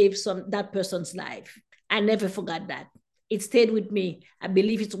might save that person's life. I never forgot that. It stayed with me. I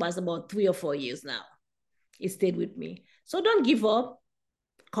believe it was about 3 or 4 years now. It stayed with me. So don't give up.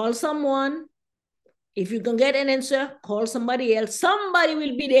 Call someone. If you can get an answer, call somebody else. Somebody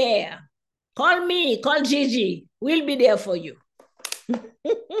will be there. Call me, call Gigi. We'll be there for you.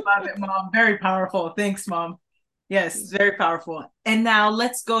 Love it, Mom. Very powerful. Thanks, Mom. Yes, very powerful. And now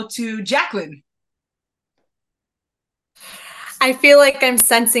let's go to Jacqueline. I feel like I'm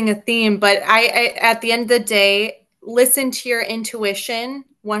sensing a theme, but I at the end of the day, listen to your intuition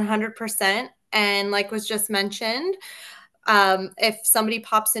 100%. And like was just mentioned, if somebody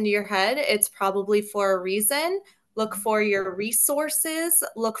pops into your head, it's probably for a reason. Look for your resources,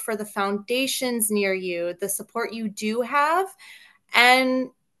 look for the foundations near you, the support you do have. And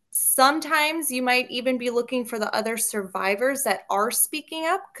sometimes you might even be looking for the other survivors that are speaking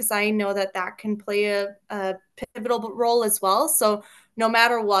up, because I know that that can play a pivotal role as well. So no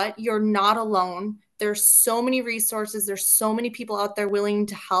matter what, you're not alone. There's so many resources. There's so many people out there willing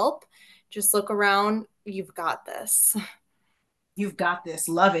to help. Just look around. You've got this. You've got this.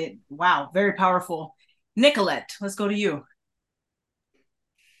 Love it. Wow. Very powerful. Nicolette, let's go to you.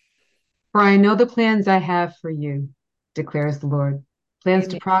 For I know the plans I have for you, declares the Lord. Plans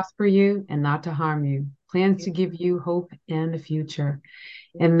Amen. to prosper you and not to harm you. Plans to give you hope and a future.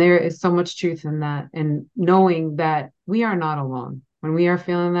 And there is so much truth in that. And knowing that we are not alone. When we are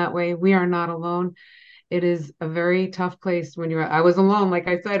feeling that way, we are not alone. It is a very tough place when I was alone, like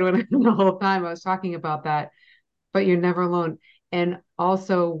I said, when the whole time I was talking about that, but you're never alone. And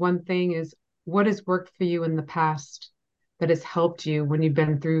also one thing is, what has worked for you in the past that has helped you when you've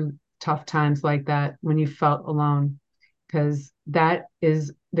been through tough times like that, when you felt alone? Because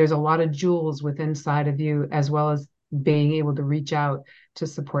there's a lot of jewels within inside of you, as well as being able to reach out to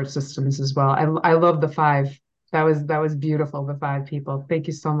support systems as well. I love the 5. That was beautiful, the 5 people. Thank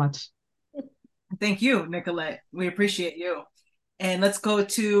you so much. Thank you, Nicolette. We appreciate you. And let's go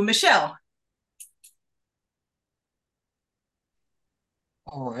to Michelle.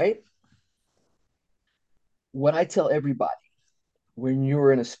 All right. What I tell everybody when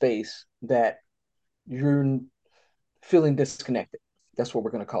you're in a space that you're feeling disconnected, that's what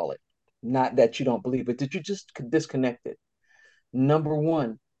we're going to call it. Not that you don't believe, but that you're just disconnected. Number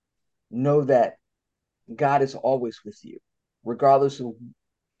one, know that God is always with you, regardless of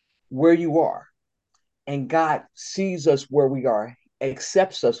where you are. And God sees us where we are,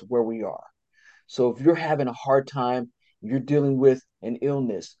 accepts us where we are. So if you're having a hard time, you're dealing with an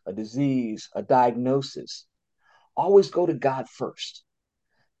illness, a disease, a diagnosis, always go to God first.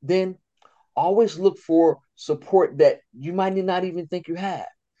 Then always look for support that you might not even think you have.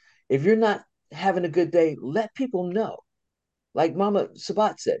 If you're not having a good day, let people know. Like Mama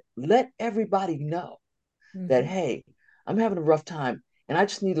Sabat said, let everybody know that, hey, I'm having a rough time and I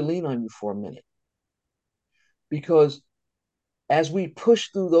just need to lean on you for a minute. Because as we push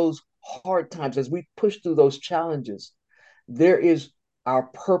through those hard times, as we push through those challenges, there is our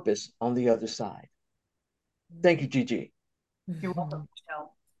purpose on the other side. Thank you, Gigi. You're welcome,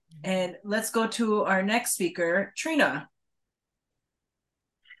 Michelle. And let's go to our next speaker, Trina.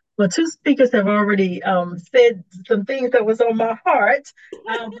 Well, 2 speakers have already said some things that was on my heart.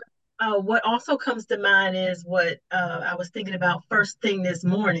 What also comes to mind is what I was thinking about first thing this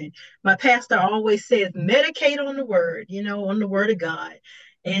morning. My pastor always says, medicate on the word, on the word of God.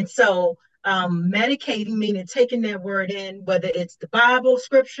 And so medicating, meaning taking that word in, whether it's the Bible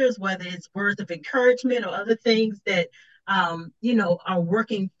scriptures, whether it's words of encouragement or other things that, are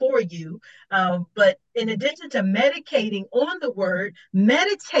working for you. But in addition to medicating on the word,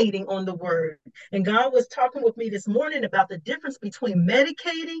 meditating on the word. And God was talking with me this morning about the difference between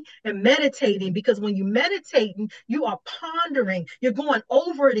medicating and meditating, because when you meditating, you are pondering, you're going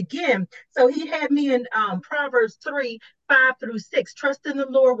over it again. So he had me in Proverbs 3:5-6. Trust in the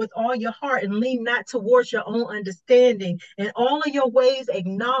Lord with all your heart and lean not towards your own understanding. In all of your ways,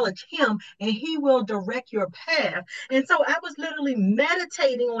 acknowledge him and he will direct your path. And so I was literally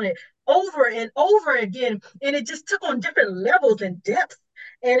meditating on it over and over again. And it just took on different levels and depths.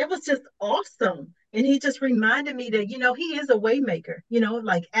 And it was just awesome. And he just reminded me that, he is a way maker,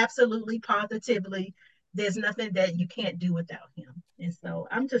 like absolutely, positively. There's nothing that you can't do without him. And so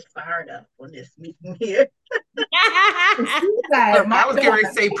I'm just fired up on this meeting here. I was going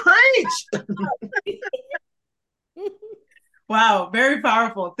to say, preach. Wow, very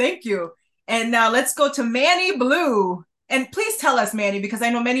powerful. Thank you. And now let's go to Manny Blue. And please tell us, Manny, because I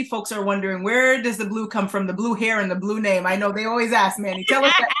know many folks are wondering, where does the blue come from? The blue hair and the blue name. I know they always ask, Manny. Tell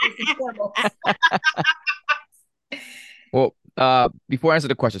us that first and foremost. Well, before I answer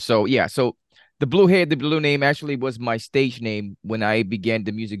the question, so the blue hair, the blue name actually was my stage name when I began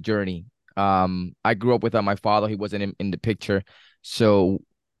the music journey. I grew up without my father; he wasn't in the picture. So,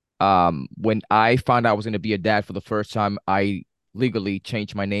 when I found out I was going to be a dad for the first time, I legally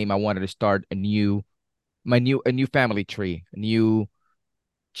changed my name. I wanted to start a new family tree, a new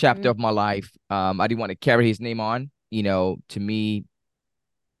chapter of my life. I didn't want to carry his name on. To me,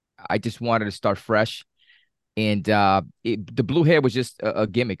 I just wanted to start fresh. And the blue hair was just a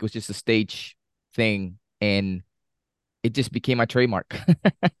gimmick. It was just a stage thing, and it just became my trademark.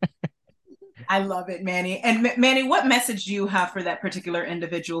 I love it, Manny. And Manny, what message do you have for that particular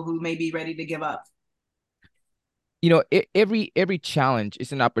individual who may be ready to give up? Every challenge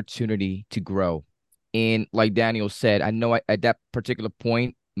is an opportunity to grow. And like Daniel said, I know at that particular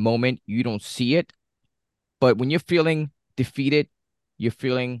moment, you don't see it, but when you're feeling defeated, you're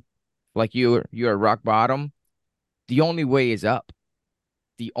feeling like you're at rock bottom, the only way is up.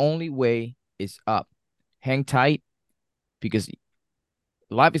 The only way is up. Hang tight, because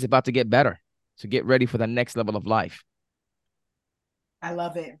life is about to get better. So get ready for the next level of life. I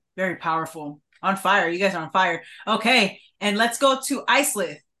love it. Very powerful. On fire. You guys are on fire. Okay. And let's go to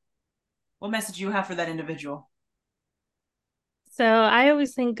Islith. What message do you have for that individual? So I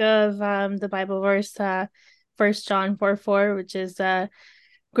always think of the Bible verse, 1 John 4:4, which is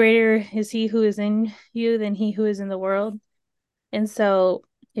greater is he who is in you than he who is in the world. And so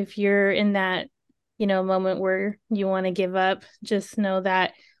if you're in that, moment where you want to give up, just know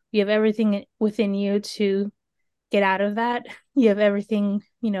that you have everything within you to get out of that. You have everything,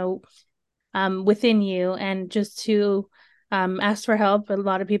 within you, and just to ask for help. A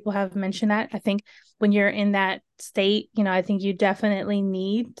lot of people have mentioned that. I think when you're in that state, I think you definitely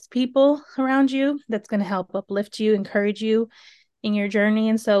need people around you that's going to help uplift you, encourage you in your journey.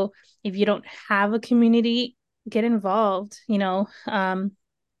 And so if you don't have a community, get involved,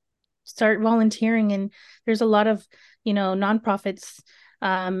 start volunteering. And there's a lot of, nonprofits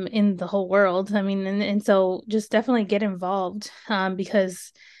in the whole world. I mean, and so just definitely get involved,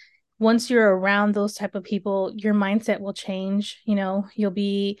 because once you're around those type of people, your mindset will change. You'll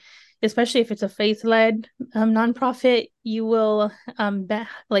be, especially if it's a faith-led nonprofit, you will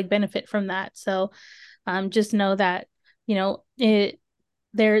benefit from that. So just know that,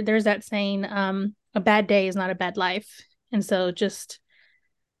 there's that saying, a bad day is not a bad life. And so just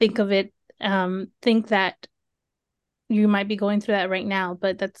think of it, think that you might be going through that right now,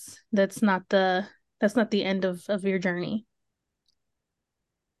 but that's not the end of your journey.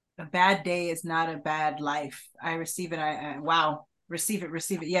 A bad day is not a bad life. I receive it. Wow. Receive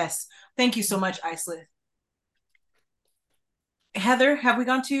it. Yes. Thank you so much, Islith. Heather, have we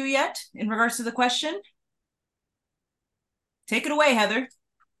gone to you yet in regards to the question? Take it away, Heather.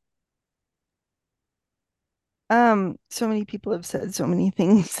 So many people have said so many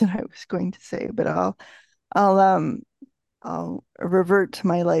things that I was going to say, but I'll revert to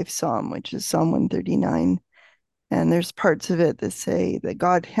my life psalm, which is Psalm 139. And there's parts of it that say that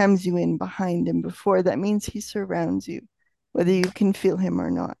God hems you in behind and before. That means he surrounds you, whether you can feel him or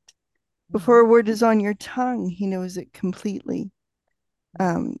not. Before a word is on your tongue, he knows it completely.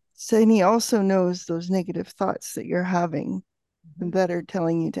 So, and he also knows those negative thoughts that you're having that are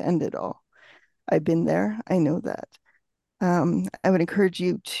telling you to end it all. I've been there. I know that. I would encourage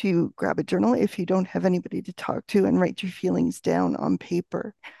you to grab a journal if you don't have anybody to talk to, and write your feelings down on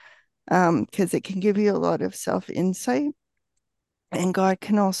paper, because it can give you a lot of self-insight, and God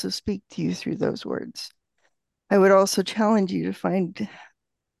can also speak to you through those words. I would also challenge you to find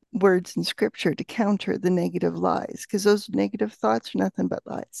words in scripture to counter the negative lies, because those negative thoughts are nothing but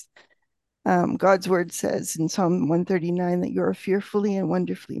lies. God's word says in Psalm 139 that you are fearfully and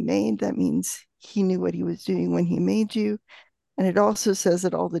wonderfully made. That means he knew what he was doing when he made you. And it also says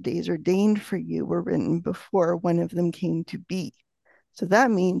that all the days ordained for you were written before one of them came to be. So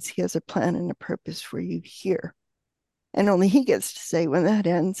that means he has a plan and a purpose for you here. And only he gets to say when that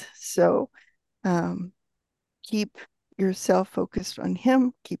ends. So keep yourself focused on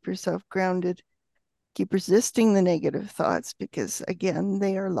him, keep yourself grounded, keep resisting the negative thoughts because, again,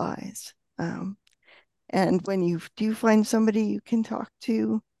 they are lies. And when you do find somebody you can talk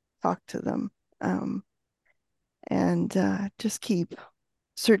to them. And just keep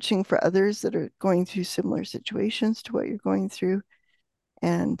searching for others that are going through similar situations to what you're going through.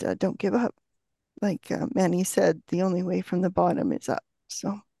 And don't give up. Like Manny said, the only way from the bottom is up.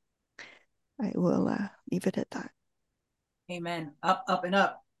 So I will leave it at that. Amen. Up, up, and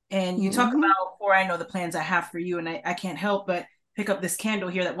up. And you talk about, for I know the plans I have for you, and I can't help but pick up this candle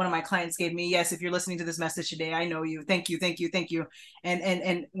here that one of my clients gave me. Yes, if you're listening to this message today, I know you. Thank you, thank you, thank you.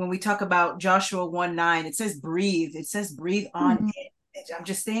 And when we talk about Joshua 1:9, it says breathe. It says breathe on it. I'm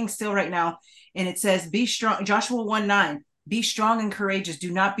just staying still right now. And it says, be strong. Joshua 1:9. Be strong and courageous.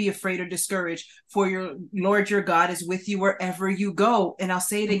 Do not be afraid or discouraged, for your Lord your God is with you wherever you go. And I'll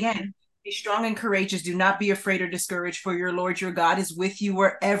say it again. Be strong and courageous. Do not be afraid or discouraged, for your Lord your God is with you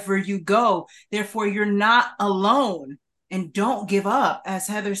wherever you go. Therefore, you're not alone. And don't give up, as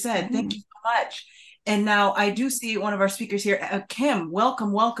Heather said. Thank you so much. And now I do see one of our speakers here, Kim.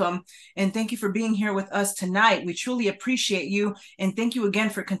 Welcome, welcome. And thank you for being here with us tonight. We truly appreciate you. And thank you again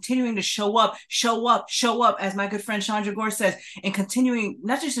for continuing to show up, as my good friend Chandra Gore says, and continuing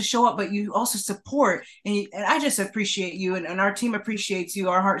not just to show up, but you also support. And I just appreciate you, and our team appreciates you.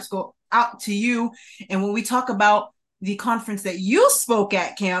 Our hearts go out to you. And when we talk about the conference that you spoke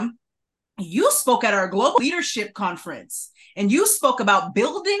at, Kim, you spoke at our global leadership conference, and you spoke about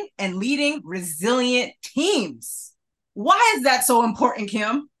building and leading resilient teams. Why is that so important,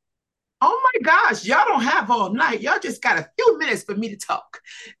 Kim? Oh my gosh, y'all don't have all night. Y'all just got a few minutes for me to talk.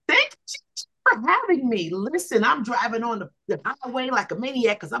 Thank you for having me. Listen, I'm driving on the highway like a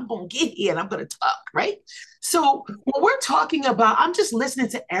maniac because I'm going to get here and I'm going to talk, right? So when we're talking about, I'm just listening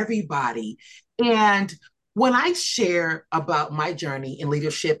to everybody. And when I share about my journey in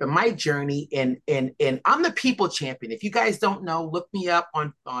leadership and my journey in I'm the people champion. If you guys don't know, look me up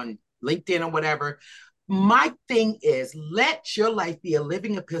on LinkedIn or whatever. My thing is, let your life be a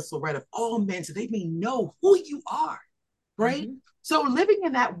living epistle read of all men so they may know who you are, right? So living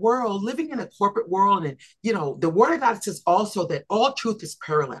in that world, living in a corporate world, and the word of God says also that all truth is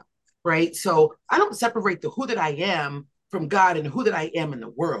parallel, right? So I don't separate the who that I am from God and who that I am in the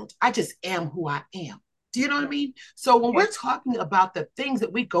world. I just am who I am. Do you know what I mean? So when we're talking about the things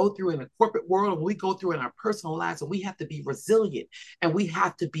that we go through in the corporate world and we go through in our personal lives, and we have to be resilient and we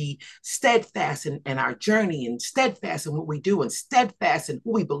have to be steadfast in our journey, and steadfast in what we do, and steadfast in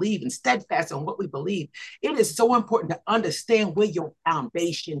who we believe, and steadfast in what we believe, it is so important to understand where your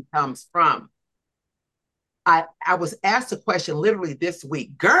foundation comes from. I was asked a question literally this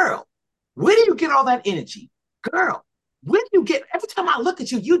week, girl, where do you get all that energy? Girl, when you get, every time I look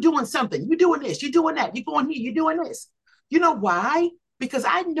at you, you're doing something, you're doing this, you're doing that, you're going here, you're doing this. You know why? Because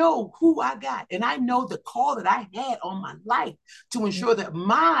I know who I got, and I know the call that I had on my life to ensure that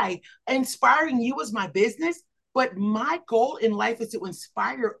my inspiring you is my business, but my goal in life is to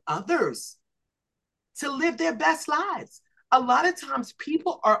inspire others to live their best lives. A lot of times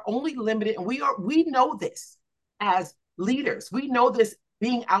people are only limited, and we know this as leaders. We know this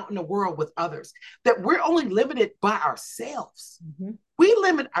being out in the world with others, that we're only limited by ourselves. We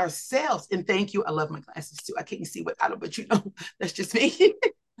limit ourselves. And thank you. I love my glasses too. I can't see without them, but that's just me.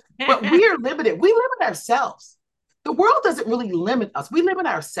 But we are limited. We limit ourselves. The world doesn't really limit us. We limit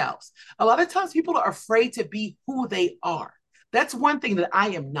ourselves. A lot of times people are afraid to be who they are. That's one thing that I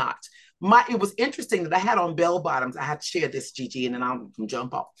am not. It was interesting that I had on bell bottoms. I had to share this, Gigi, and then I'll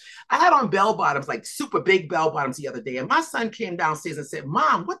jump off. I had on bell bottoms, like super big bell bottoms the other day. And my son came downstairs and said,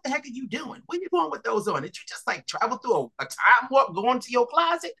 Mom, what the heck are you doing? Where are you going with those on? Did you just like travel through a time warp going to your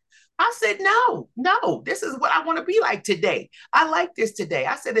closet? I said, no, this is what I want to be like today. I like this today.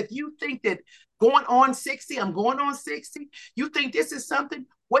 I said, if you think that going on 60, I'm going on 60, you think this is something,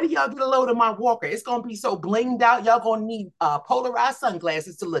 what do y'all get a load of my walker? It's going to be so blinged out. Y'all going to need polarized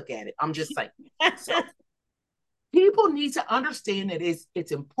sunglasses to look at it. I'm just saying. So people need to understand that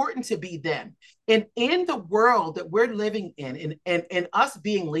it's important to be them. And in the world that we're living in, and us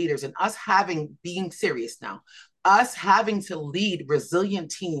being leaders, and us being serious now, us having to lead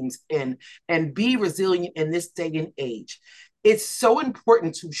resilient teams and be resilient in this day and age, it's so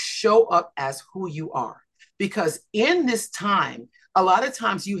important to show up as who you are. Because in this time, A lot of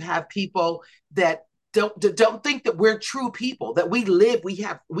times you have people that don't think that we're true people, that we live, we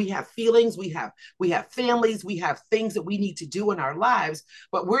have feelings, we have families, we have things that we need to do in our lives,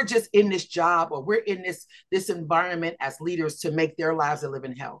 but we're just in this job, or we're in this environment as leaders to make their lives a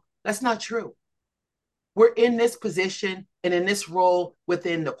living hell. That's not true. We're in this position and in this role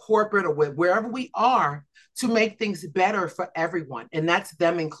within the corporate or wherever we are to make things better for everyone. And that's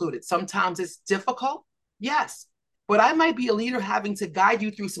them included. Sometimes it's difficult. Yes. But I might be a leader having to guide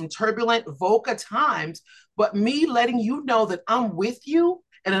you through some turbulent VOCA times, but me letting you know that I'm with you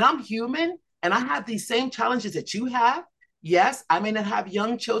and that I'm human and I have these same challenges that you have. Yes, I may not have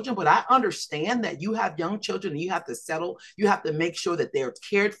young children, but I understand that you have young children and you have to settle. You have to make sure that they're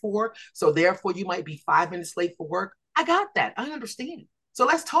cared for. So therefore, you might be 5 minutes late for work. I got that. I understand. So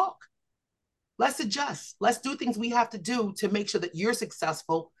let's talk. Let's adjust. Let's do things we have to do to make sure that you're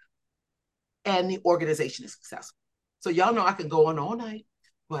successful and the organization is successful. So y'all know I can go on all night.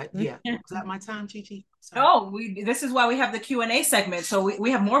 But yeah, was that my time, Gigi? Sorry. Oh, this is why we have the Q&A segment. So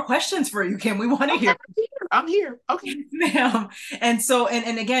we have more questions for you, Kim. We want to hear. I'm here. Okay. Ma'am. And so,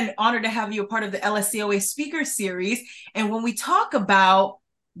 and again, honored to have you a part of the LSCOA speaker series. And when we talk about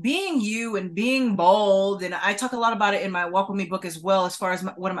being you and being bold, and I talk a lot about it in my Walk With Me book as well, as far as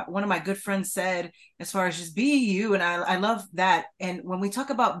one of my good friends said, as far as just being you. And I love that. And when we talk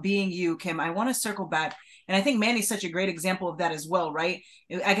about being you, Kim, I want to circle back. And I think Manny's such a great example of that as well, right?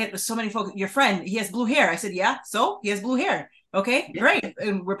 I get so many folks, your friend, he has blue hair. I said, yeah, so he has blue hair. Okay, yeah. Great.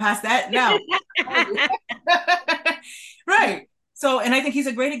 And we're past that now. Right. So, and I think he's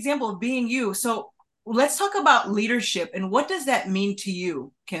a great example of being you. So let's talk about leadership. And what does that mean to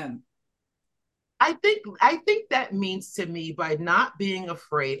you, Kim? I think that means to me by not being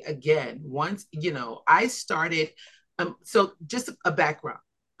afraid. Again, once, I started, so just a background.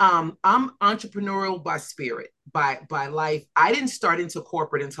 I'm entrepreneurial by spirit, by life. I didn't start into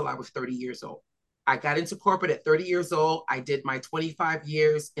corporate until I was 30 years old. I got into corporate at 30 years old. I did my 25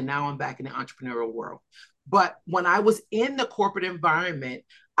 years, and now I'm back in the entrepreneurial world. But when I was in the corporate environment,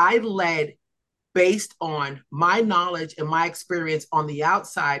 I led based on my knowledge and my experience on the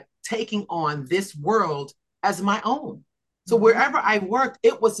outside, taking on this world as my own. So wherever I worked,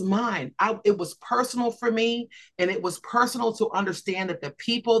 it was mine. It was personal for me, and it was personal to understand that the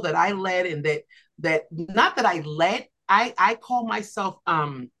people that I led, and that not that I led, I call myself,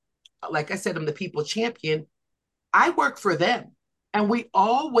 like I said, I'm the people champion. I work for them, and we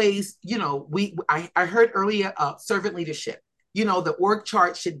always, I heard earlier, servant leadership. The org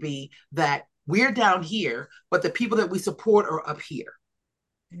chart should be that we're down here, but the people that we support are up here.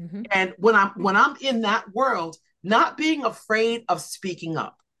 Mm-hmm. And when I'm in that world, not being afraid of speaking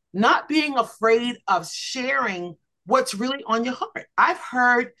up, not being afraid of sharing what's really on your heart. I've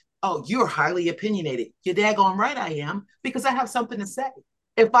heard, oh, you're highly opinionated. You're daggone right I am, because I have something to say.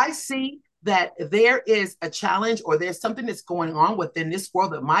 If I see that there is a challenge or there's something that's going on within this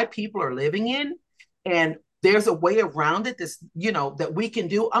world that my people are living in, and there's a way around it that's, that we can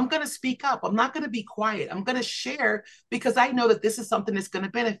do, I'm going to speak up. I'm not going to be quiet. I'm going to share, because I know that this is something that's going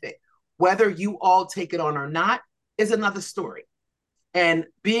to benefit. Whether you all take it on or not is another story. And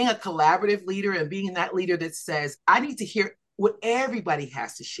being a collaborative leader and being that leader that says, I need to hear what everybody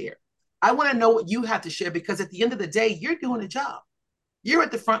has to share. I want to know what you have to share, because at the end of the day, you're doing a job. You're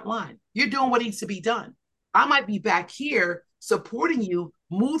at the front line. You're doing what needs to be done. I might be back here supporting you,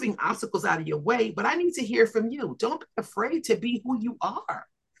 moving obstacles out of your way, but I need to hear from you. Don't be afraid to be who you are.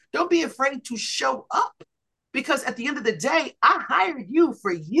 Don't be afraid to show up, because at the end of the day, I hired you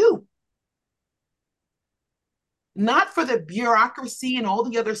for you, not for the bureaucracy and all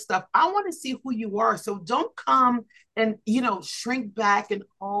the other stuff. I want to see who you are. So don't come and, shrink back and,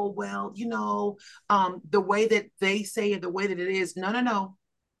 oh, well, the way that they say it, the way that it is. No.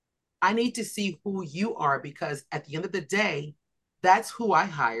 I need to see who you are, because at the end of the day, that's who I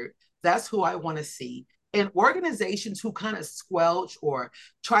hired. That's who I want to see. And organizations who kind of squelch or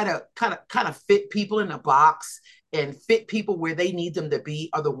try to kind of fit people in a box and fit people where they need them to be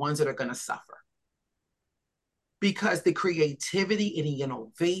are the ones that are going to suffer. Because the creativity and the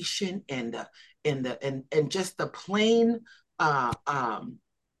innovation and just the plain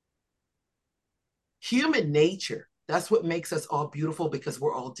human nature, that's what makes us all beautiful, because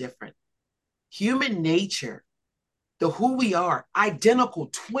we're all different. Human nature, who we are, identical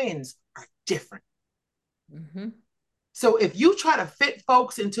twins are different. Mm-hmm. So if you try to fit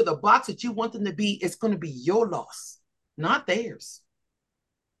folks into the box that you want them to be, it's going to be your loss, not theirs.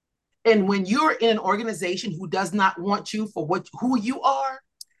 And when you're in an organization who does not want you for who you are,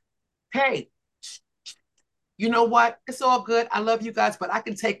 hey, you know what? It's all good. I love you guys, but I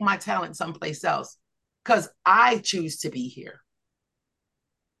can take my talent someplace else, because I choose to be here.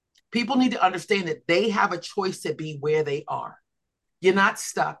 People need to understand that they have a choice to be where they are. You're not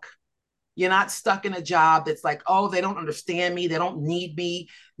stuck. You're not stuck in a job that's like, oh, they don't understand me. They don't need me.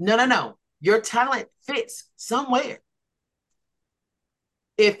 No, no, no. Your talent fits somewhere.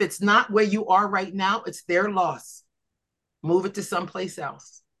 If it's not where you are right now, it's their loss. Move it to someplace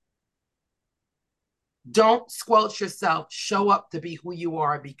else. Don't squelch yourself. Show up to be who you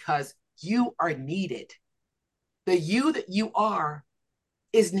are because you are needed. The you that you are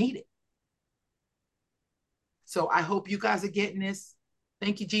is needed. So I hope you guys are getting this.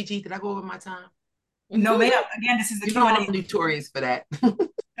 Thank you, Gigi. Did I go over my time? No, ma'am. Again, this is the Q&A. I'm notorious for that.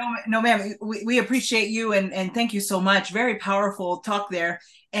 No, ma'am. We appreciate you and thank you so much. Very powerful talk there.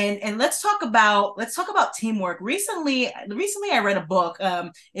 And let's talk about teamwork. Recently I read a book.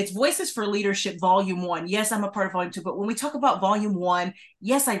 It's Voices for Leadership, Volume 1. Yes, I'm a part of Volume 2, but when we talk about Volume 1,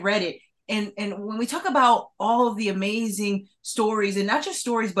 yes, I read it. And when we talk about all of the amazing stories, and not just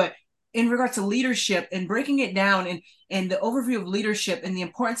stories, but in regards to leadership and breaking it down and the overview of leadership and the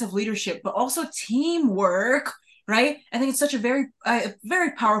importance of leadership, but also teamwork, right? I think it's such a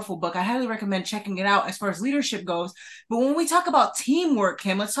very powerful book. I highly recommend checking it out as far as leadership goes. But when we talk about teamwork,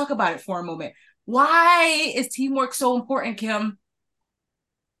 Kim, let's talk about it for a moment. Why is teamwork so important, Kim?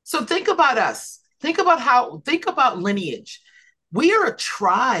 So think about us. Think about lineage. We are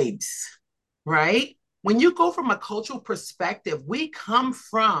tribes, right? When you go from a cultural perspective, we come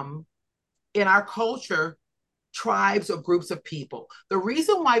from, in our culture, tribes or groups of people. The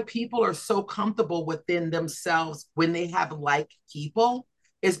reason why people are so comfortable within themselves when they have like people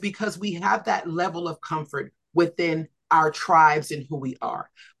is because we have that level of comfort within our tribes and who we are.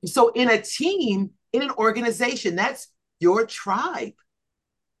 So in a team, in an organization, that's your tribe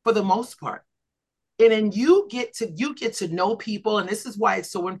for the most part. And then you get to know people. And this is why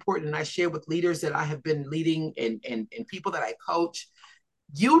it's so important. And I share with leaders that I have been leading and people that I coach.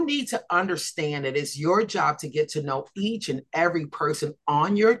 You need to understand that it's your job to get to know each and every person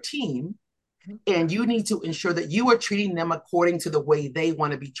on your team. And you need to ensure that you are treating them according to the way they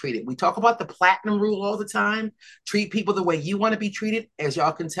want to be treated. We talk about the platinum rule all the time. Treat people the way you want to be treated. As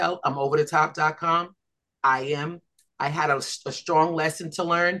y'all can tell, I'm overthetop.com. I had a strong lesson to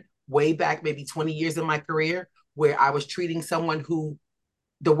learn way back, maybe 20 years in my career, where I was treating someone who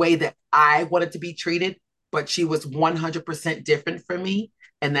the way that I wanted to be treated, but she was 100% different from me.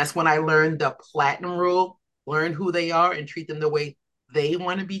 And that's when I learned the platinum rule, learn who they are and treat them the way they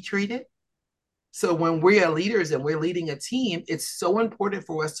want to be treated. So when we are leaders and we're leading a team, it's so important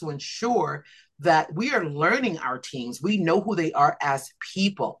for us to ensure that we are learning our teams. We know who they are as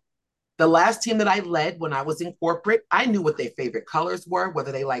people. The last team that I led when I was in corporate, I knew what their favorite colors were,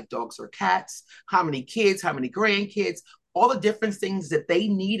 whether they like dogs or cats, how many kids, how many grandkids, all the different things that they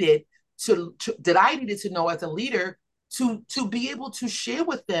needed that I needed to know as a leader to be able to share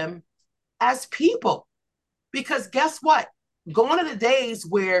with them as people. Because guess what? Gone are the days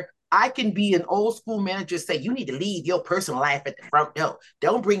where I can be an old school manager, say, you need to leave your personal life at the front door.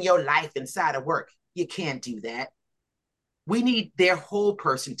 Don't bring your life inside of work. You can't do that. We need their whole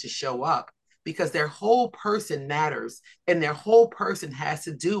person to show up because their whole person matters. And their whole person has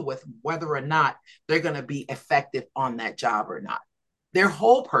to do with whether or not they're going to be effective on that job or not. Their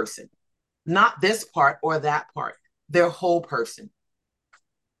whole person, not this part or that part, their whole person.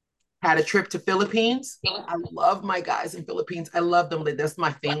 Had a trip to Philippines. I love my guys in Philippines. I love them. That's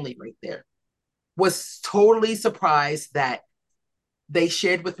my family right there. Was totally surprised that they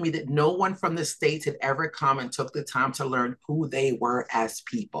shared with me that no one from the States had ever come and took the time to learn who they were as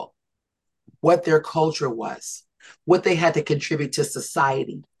people, what their culture was, what they had to contribute to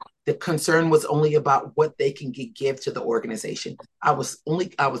society. The concern was only about what they can give to the organization. I was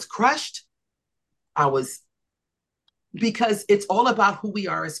crushed. Because it's all about who we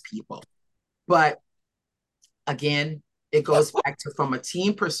are as people. But again, it goes back to, from a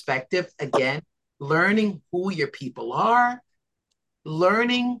team perspective, again, learning who your people are,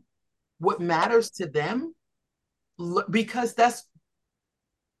 learning what matters to them, because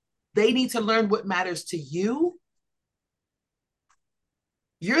they need to learn what matters to you.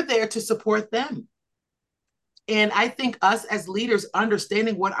 You're there to support them. And I think us as leaders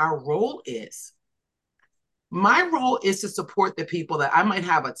understanding what our role is. My role is to support the people that I might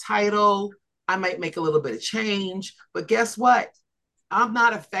have a title, I might make a little bit of change, but guess what? I'm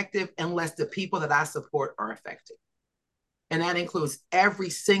not effective unless the people that I support are effective. And that includes every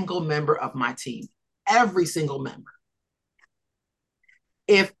single member of my team, every single member.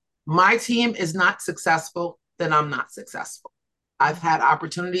 If my team is not successful, then I'm not successful. I've had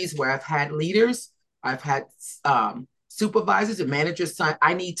opportunities where I've had leaders, I've had supervisors and managers say,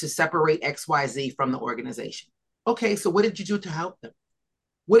 I need to separate XYZ from the organization. Okay, so what did you do to help them?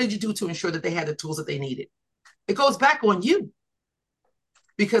 What did you do to ensure that they had the tools that they needed? It goes back on you.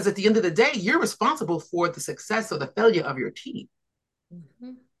 Because at the end of the day, you're responsible for the success or the failure of your team.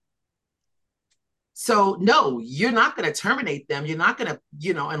 Mm-hmm. So no, you're not going to terminate them. You're not going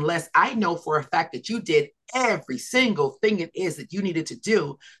to, unless I know for a fact that you did every single thing it is that you needed to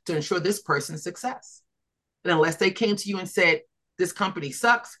do to ensure this person's success. And unless they came to you and said, this company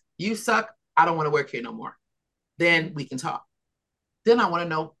sucks, you suck, I don't want to work here no more, then we can talk. Then I want to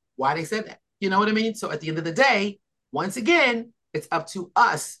know why they said that. You know what I mean? So at the end of the day, once again, it's up to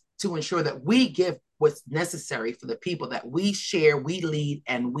us to ensure that we give what's necessary for the people that we share, we lead,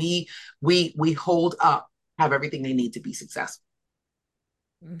 and we hold up, have everything they need to be successful.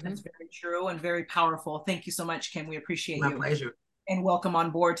 Mm-hmm. That's very true and very powerful. Thank you so much, Kim. We appreciate you. My pleasure. And welcome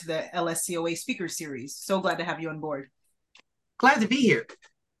on board to the LSCOA Speaker Series. So glad to have you on board. Glad to be here.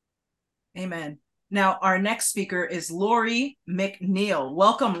 Amen. Now, our next speaker is Lori McNeil.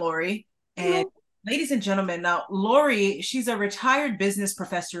 Welcome, Lori. And ladies and gentlemen, now Lori, she's a retired business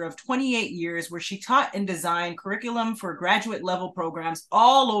professor of 28 years where she taught and designed curriculum for graduate level programs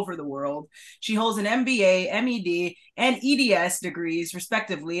all over the world. She holds an MBA, MED, and EDS degrees,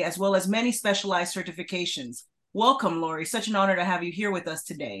 respectively, as well as many specialized certifications. Welcome, Lori. Such an honor to have you here with us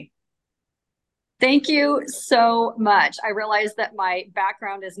today. Thank you so much. I realize that my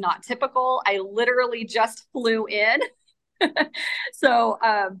background is not typical. I literally just flew in. So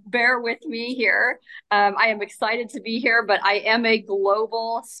bear with me here. I am excited to be here, but I am a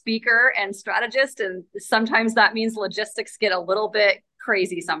global speaker and strategist, and sometimes that means logistics get a little bit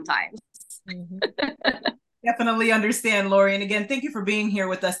crazy sometimes. Mm-hmm. Definitely understand, Lori. And again, thank you for being here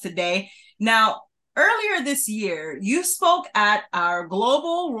with us today. Now, earlier this year, you spoke at our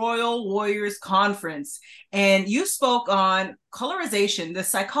Global Royal Warriors Conference, and you spoke on colorization, the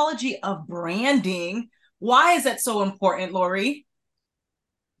psychology of branding. Why is that so important, Lori?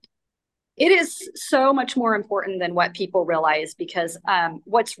 It is so much more important than what people realize, because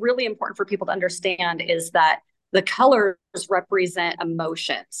what's really important for people to understand is that the colors represent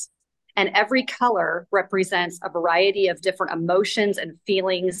emotions. And every color represents a variety of different emotions and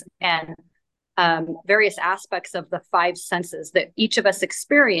feelings and various aspects of the five senses that each of us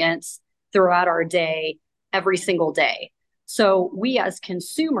experience throughout our day, every single day. So we as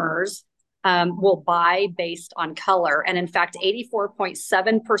consumers will buy based on color. And in fact,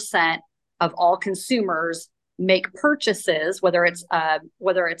 84.7% of all consumers make purchases, whether it's a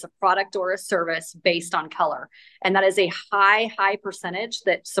product or a service, based on color. And that is a high percentage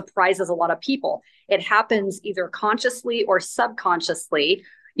that surprises a lot of people. It happens either consciously or subconsciously,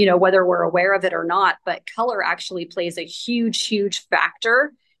 whether we're aware of it or not, but color actually plays a huge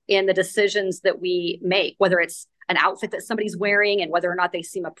factor in the decisions that we make, whether it's an outfit that somebody's wearing and whether or not they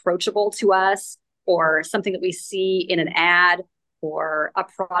seem approachable to us, or something that we see in an ad or a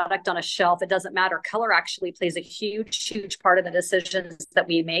product on a shelf. It doesn't matter. Color actually plays a huge part of the decisions that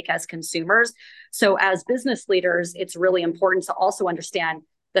we make as consumers. So as business leaders, it's really important to also understand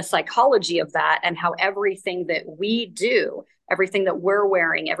the psychology of that and how everything that we do, everything that we're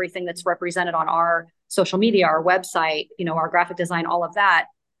wearing, everything that's represented on our social media, our website, our graphic design, all of that,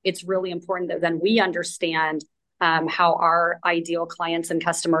 it's really important that then we understand how our ideal clients and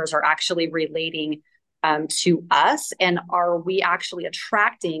customers are actually relating to us, and are we actually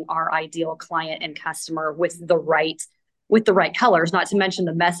attracting our ideal client and customer with the right colors, not to mention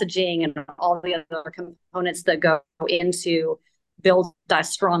the messaging and all the other components that go into build a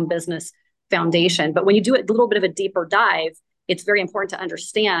strong business foundation. But when you do a little bit of a deeper dive, it's very important to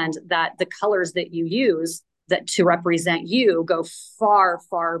understand that the colors that you use that to represent you go far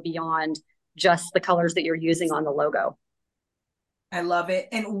beyond just the colors that you're using on the logo. I love it.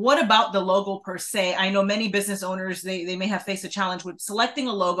 And what about the logo per se? I know many business owners, they may have faced a challenge with selecting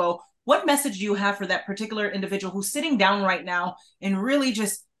a logo. What message do you have for that particular individual who's sitting down right now and really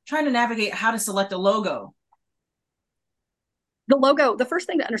just trying to navigate how to select a logo? The logo, the first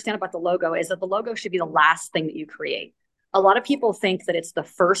thing to understand about the logo is that the logo should be the last thing that you create. A lot of people think that it's the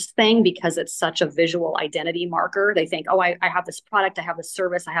first thing because it's such a visual identity marker. They think, oh, I have this product, I have this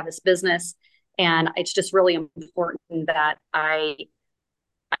service, I have this business. And it's just really important that I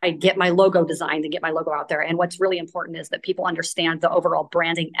get my logo designed and get my logo out there. And what's really important is that people understand the overall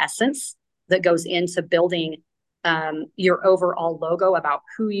branding essence that goes into building your overall logo, about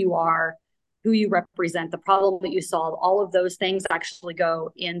who you are, who you represent, the problem that you solve. All of those things actually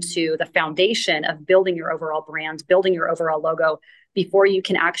go into the foundation of building your overall brand, building your overall logo, before you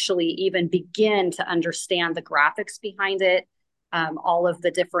can actually even begin to understand the graphics behind it, all of the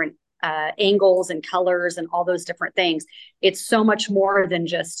different angles and colors and all those different things. It's so much more than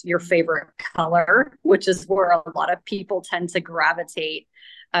just your favorite color, which is where a lot of people tend to gravitate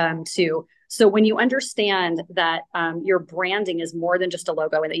too. So when you understand that your branding is more than just a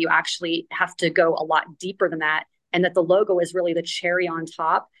logo and that you actually have to go a lot deeper than that, and that the logo is really the cherry on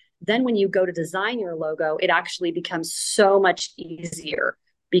top, then when you go to design your logo, it actually becomes so much easier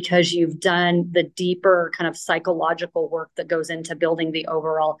because you've done the deeper kind of psychological work that goes into building the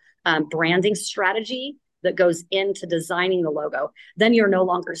overall branding strategy that goes into designing the logo. Then you're no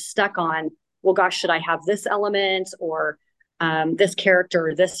longer stuck on, well, gosh, should I have this element or this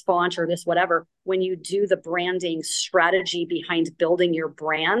character, this font, or this whatever. When you do the branding strategy behind building your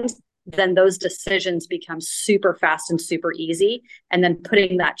brand, then those decisions become super fast and super easy. And then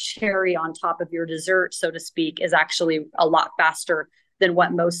putting that cherry on top of your dessert, so to speak, is actually a lot faster than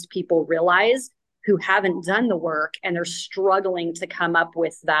what most people realize who haven't done the work, and they're struggling to come up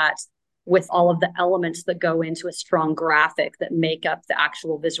with that, with all of the elements that go into a strong graphic that make up the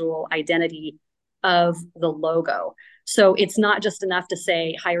actual visual identity of the logo. So it's not just enough to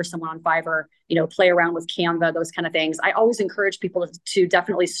say, hire someone on Fiverr, play around with Canva, those kind of things. I always encourage people to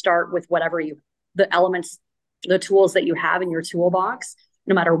definitely start with whatever the elements, the tools that you have in your toolbox,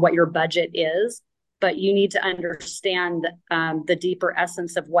 no matter what your budget is. But you need to understand the deeper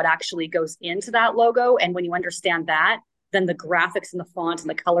essence of what actually goes into that logo. And when you understand that, then the graphics and the font and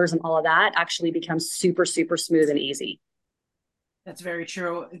the colors and all of that actually becomes super, super smooth and easy. That's very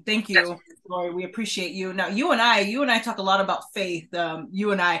true. Thank you, Lori. We appreciate you. Now, you and I talk a lot about faith.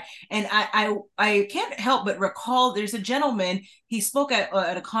 You and I can't help but recall. There's a gentleman. He spoke at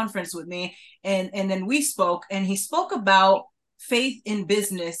a conference with me, and then we spoke, and he spoke about faith in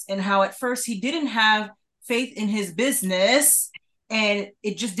business and how at first he didn't have faith in his business, and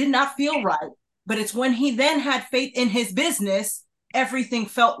it just did not feel right. But it's when he then had faith in his business, everything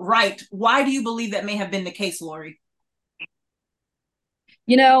felt right. Why do you believe that may have been the case, Lori?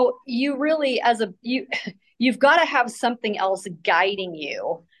 You really, you've got to have something else guiding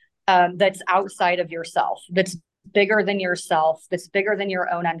you that's outside of yourself, that's bigger than yourself, that's bigger than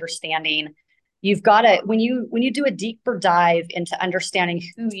your own understanding. You've got to, when you do a deeper dive into understanding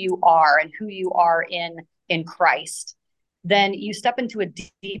who you are and who you are in Christ, then you step into a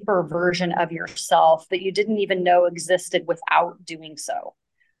deeper version of yourself that you didn't even know existed without doing so.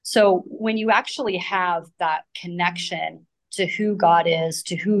 So when you actually have that connection to who God is,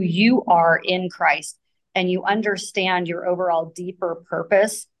 to who you are in Christ, and you understand your overall deeper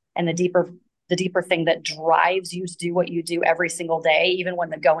purpose and the deeper thing that drives you to do what you do every single day, even when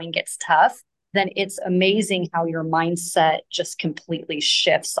the going gets tough, then it's amazing how your mindset just completely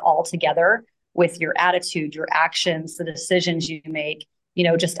shifts altogether with your attitude, your actions, the decisions you make,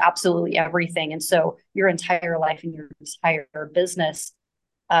 just absolutely everything. And so your entire life and your entire business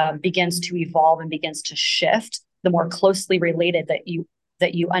begins to evolve and begins to shift the more closely related that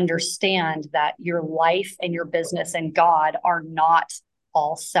you understand that your life and your business and God are not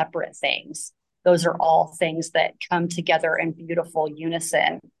all separate things. Those are all things that come together in beautiful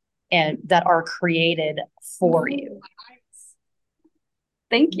unison and that are created for you.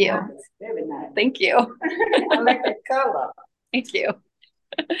 Thank you. Very nice. Thank you. I like the color. Thank you.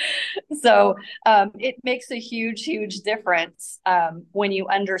 So it makes a huge, huge difference when you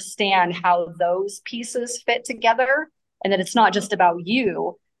understand how those pieces fit together, and that it's not just about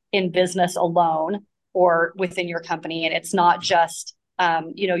you in business alone or within your company. And it's not just,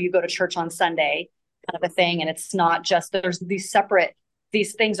 you go to church on Sunday kind of a thing. And it's not just, there's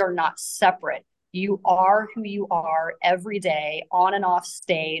these things are not separate. You are who you are every day, on and off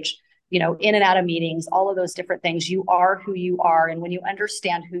stage, in and out of meetings, all of those different things. You are who you are. And when you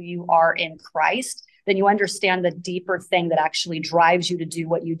understand who you are in Christ, then you understand the deeper thing that actually drives you to do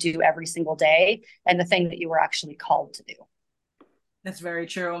what you do every single day and the thing that you were actually called to do. That's very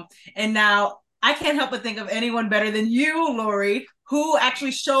true. And now I can't help but think of anyone better than you, Lori, who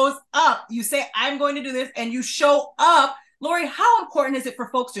actually shows up. You say, I'm going to do this, and you show up. Lori, how important is it for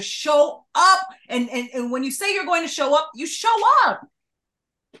folks to show up? And when you say you're going to show up, you show up.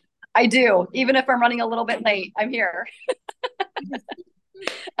 I do. Even if I'm running a little bit late, I'm here.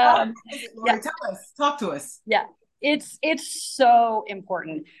 Lori, tell us, talk to us. Yeah, it's so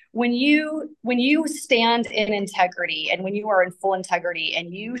important when you stand in integrity and when you are in full integrity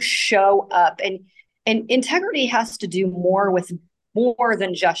and you show up, and integrity has to do more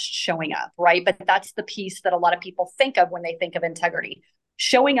than just showing up, right? But that's the piece that a lot of people think of when they think of integrity.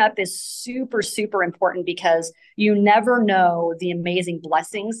 Showing up is super, super important because you never know the amazing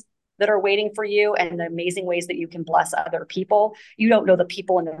blessings that are waiting for you and the amazing ways that you can bless other people. You don't know the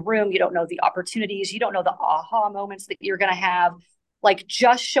people in the room. You don't know the opportunities. You don't know the aha moments that you're going to have. Like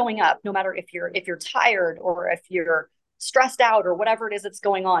just showing up, no matter if you're tired or if you're stressed out or whatever it is that's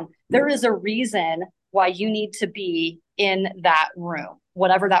going on, there is a reason why you need to be in that room.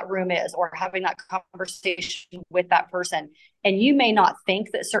 whatever that room is, or having that conversation with that person. And you may not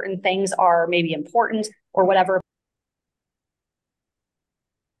think that certain things are maybe important or whatever.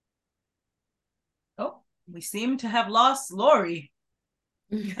 Oh, we seem to have lost Lori.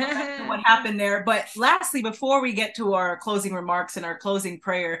 What happened there. But lastly, before we get to our closing remarks and our closing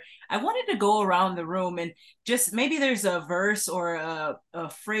prayer, I wanted to go around the room and just maybe there's a verse or a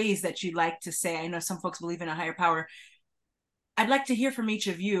phrase that you'd like to say. I know some folks believe in a higher power. I'd like to hear from each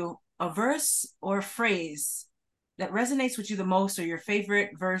of you a verse or a phrase that resonates with you the most, or your favorite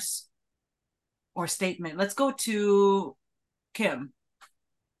verse or statement. Let's go to Kim.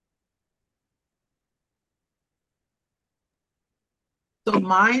 So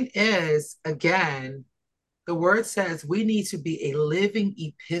mine is, again, the word says we need to be a living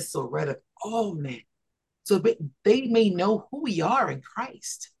epistle read of all men, so they may know who we are in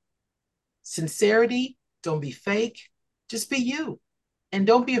Christ. Sincerity, don't be fake, just be you. And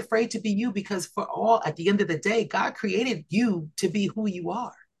don't be afraid to be you, because for all, at the end of the day, God created you to be who you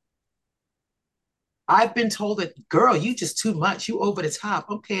are. I've been told that, girl, you just too much, you over the top.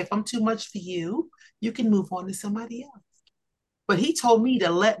 Okay, if I'm too much for you, you can move on to somebody else. But he told me to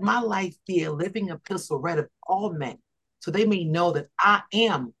let my life be a living epistle read of all men, so they may know that I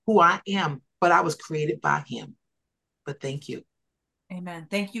am who I am, but I was created by him. But thank you. Amen.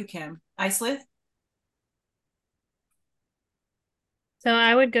 Thank you, Kim. Islith? So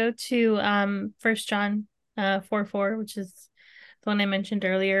I would go to 1 John 4:4, which is the one I mentioned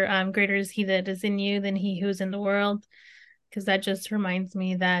earlier. Greater is he that is in you than he who's in the world, because that just reminds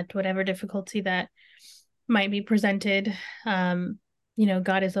me that whatever difficulty that might be presented,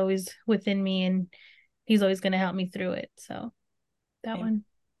 God is always within me and he's always going to help me through it. So that one.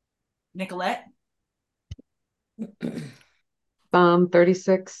 Nicolette? Psalm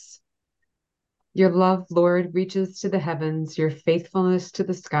 36. Your love, Lord, reaches to the heavens, your faithfulness to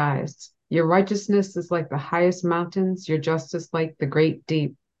the skies. Your righteousness is like the highest mountains, your justice like the great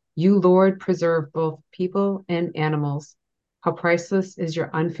deep. You, Lord, preserve both people and animals. How priceless is your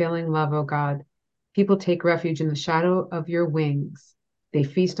unfailing love, O God. People take refuge in the shadow of your wings. They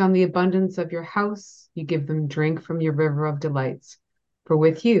feast on the abundance of your house. You give them drink from your river of delights. For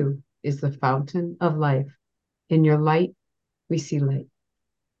with you is the fountain of life. In your light, we see light.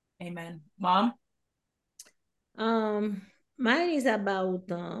 Amen. Mom? Mine is about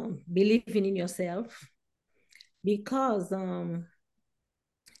believing in yourself, because don't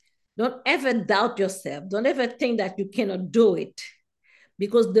ever doubt yourself. Don't ever think that you cannot do it,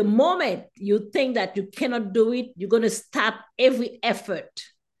 because the moment you think that you cannot do it, you're going to stop every effort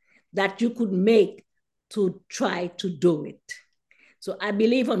that you could make to try to do it. So I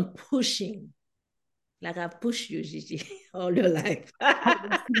believe on pushing, like I've pushed you, Gigi, all your life.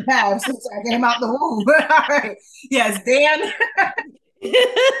 You have, since I came out the womb. All right. Yes, Dan.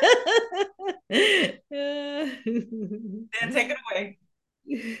 Dan, take it away.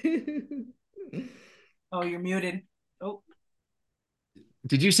 Oh, you're muted. Oh.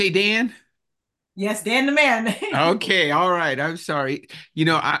 Did you say Dan? Yes, Dan the man. Okay, all right. I'm sorry.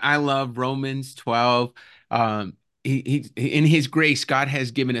 I love Romans 12. In his grace, God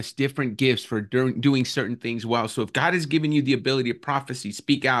has given us different gifts for doing certain things well. So if God has given you the ability of prophecy,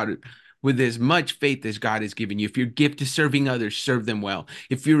 speak out with as much faith as God has given you. If your gift is serving others, serve them well.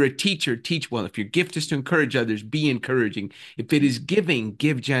 If you're a teacher, teach well. If your gift is to encourage others, be encouraging. If it is giving,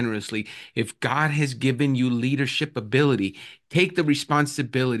 give generously. If God has given you leadership ability, take the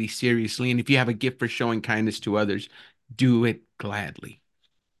responsibility seriously. And if you have a gift for showing kindness to others, do it gladly.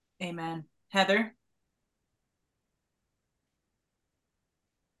 Amen. Heather?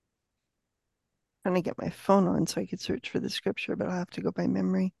 Trying to get my phone on so I could search for the scripture, but I'll have to go by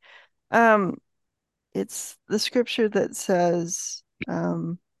memory. It's the scripture that says,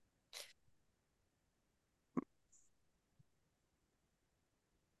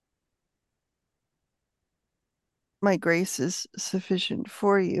 my grace is sufficient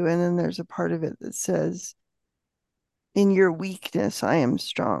for you. And then there's a part of it that says, in your weakness, I am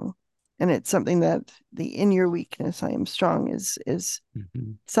strong. And it's something that in your weakness, I am strong is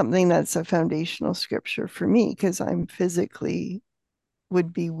something that's a foundational scripture for me, because I'm physically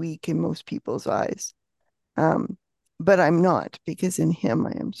would be weak in most people's eyes. But I'm not, because in him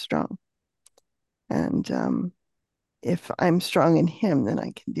I am strong. And if I'm strong in him, then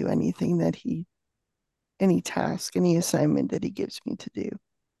I can do anything that any task, any assignment that he gives me to do.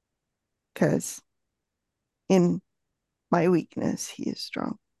 Because in my weakness, he is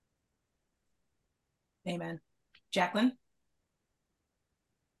strong. Amen. Jacqueline?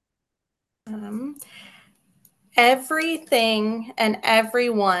 Everything and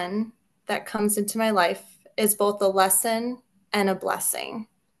everyone that comes into my life is both a lesson and a blessing.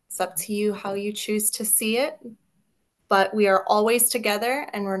 It's up to you how you choose to see it, but we are always together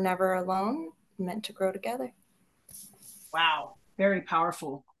and we're never alone, meant to grow together. Wow, very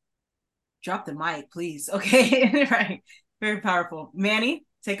powerful. Drop the mic, please. Okay, right. Very powerful. Manny,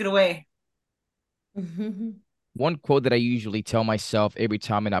 take it away. One quote that I usually tell myself every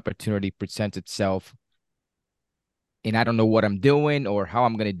time an opportunity presents itself and I don't know what I'm doing or how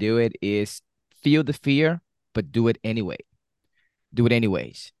I'm going to do it is feel the fear, but do it anyway. Do it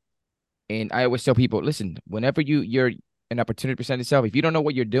anyways. And I always tell people, listen, whenever you're an opportunity presents itself, if you don't know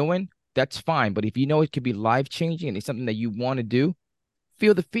what you're doing, that's fine. But if you know it could be life-changing and it's something that you want to do,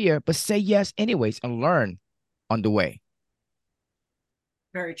 feel the fear, but say yes anyways and learn on the way.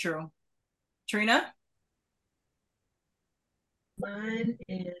 Very true. Trina? Mine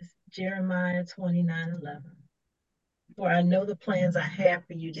is Jeremiah 29:11. For I know the plans I have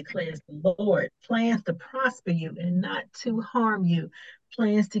for you, declares the Lord. Plans to prosper you and not to harm you.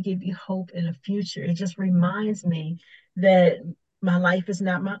 Plans to give you hope in the future. It just reminds me that my life is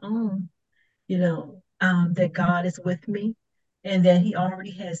not my own, that God is with me and that He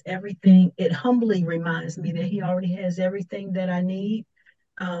already has everything. It humbly reminds me that He already has everything that I need.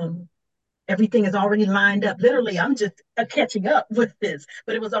 Everything is already lined up. Literally, I'm just catching up with this,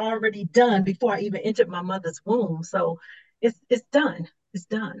 but it was already done before I even entered my mother's womb. So it's done. It's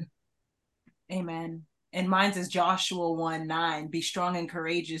done. Amen. And mine's is Joshua 1:9. Be strong and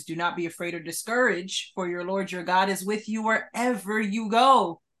courageous. Do not be afraid or discouraged, for your Lord your God is with you wherever you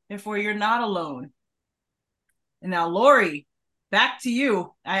go. Therefore, you're not alone. And now, Lori, back to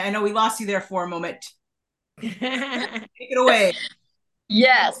you. I know we lost you there for a moment. Take it away.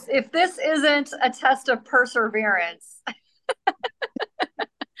 Yes, if this isn't a test of perseverance.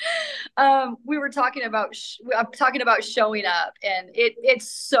 We were talking about I'm talking about showing up, and it's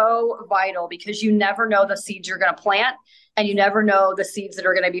so vital because you never know the seeds you're going to plant, and you never know the seeds that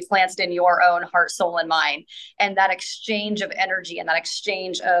are going to be planted in your own heart, soul, and mind. And that exchange of energy and that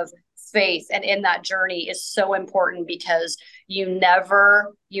exchange of faith and in that journey is so important because you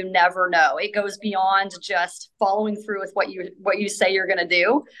never know. It goes beyond just following through with what you say you're going to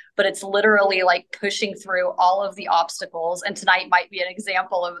do, but it's literally like pushing through all of the obstacles, and tonight might be an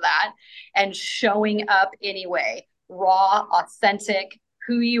example of that, and showing up anyway, raw, authentic,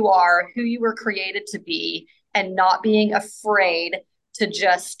 who you are, who you were created to be, and not being afraid to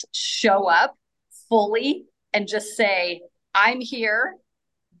just show up fully and just say, I'm here,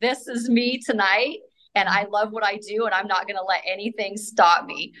 this is me tonight, and I love what I do, and I'm not going to let anything stop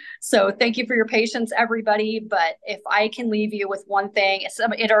me. So thank you for your patience, everybody. But if I can leave you with one thing,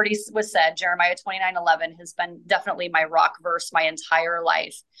 it already was said, Jeremiah 29:11 has been definitely my rock verse my entire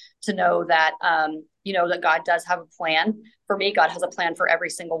life, to know that, that God does have a plan for me. God has a plan for every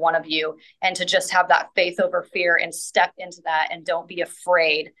single one of you. And to just have that faith over fear and step into that, and don't be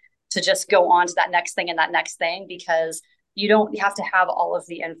afraid to just go on to that next thing and that next thing, because you don't have to have all of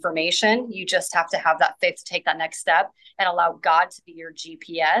the information. You just have to have that faith to take that next step and allow God to be your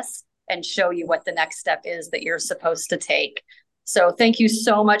GPS and show you what the next step is that you're supposed to take. So thank you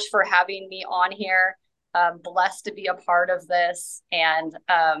so much for having me on here. Blessed to be a part of this. And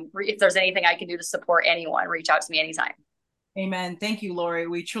if there's anything I can do to support anyone, reach out to me anytime. Amen. Thank you, Lori.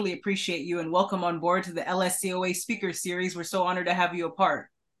 We truly appreciate you, and welcome on board to the LSCOA Speaker Series. We're so honored to have you a part.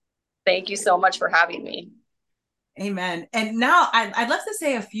 Thank you so much for having me. Amen. And now I'd love to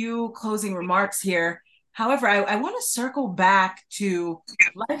say a few closing remarks here. However, I want to circle back to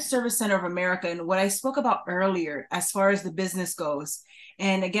Life Service Center of America and what I spoke about earlier as far as the business goes.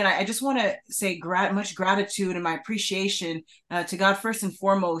 And again, I just want to say much gratitude and my appreciation to God first and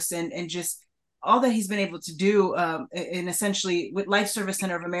foremost, and just all that He's been able to do in essentially with Life Service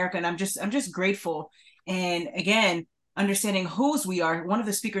Center of America. And I'm just grateful. And again, understanding whose we are. One of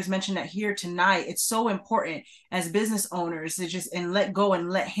the speakers mentioned that here tonight. It's so important as business owners to just and let go and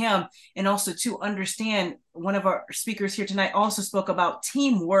let Him, and also to understand. One of our speakers here tonight also spoke about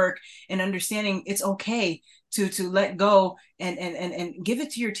teamwork and understanding it's okay to let go and give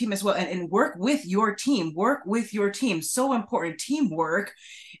it to your team as well, and work with your team. So important, teamwork.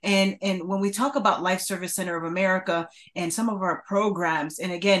 And when we talk about Life Service Center of America and some of our programs,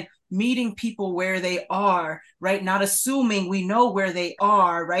 and again, meeting people where they are, right? Not assuming we know where they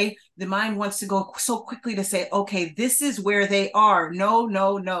are, right? The mind wants to go so quickly to say, okay, this is where they are.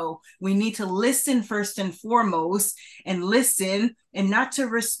 No. We need to listen first and foremost, and listen, and not to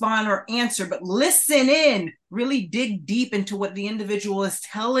respond or answer, but listen in, really dig deep into what the individual is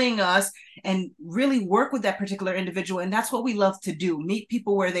telling us, and really work with that particular individual. And that's what we love to do, meet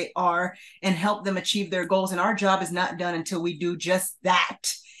people where they are and help them achieve their goals. And our job is not done until we do just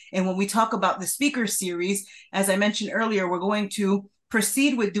that. And when we talk about the speaker series, as I mentioned earlier, we're going to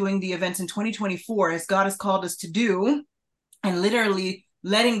proceed with doing the events in 2024 as God has called us to do, and literally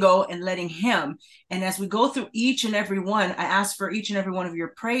letting go and letting him. And as we go through each and every one, I ask for each and every one of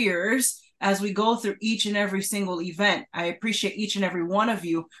your prayers as we go through each and every single event. I appreciate each and every one of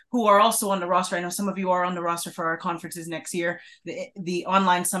you who are also on the roster. I know some of you are on the roster for our conferences next year, the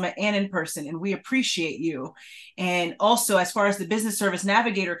online summit and in person, and we appreciate you. And also, as far as the business service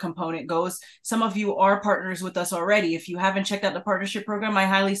navigator component goes, some of you are partners with us already. If you haven't checked out the partnership program, I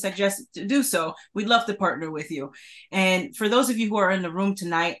highly suggest to do so. We'd love to partner with you. And for those of you who are in the room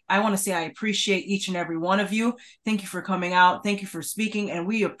tonight, I want to say I appreciate each and every one of you. Thank you for coming out. Thank you for speaking. And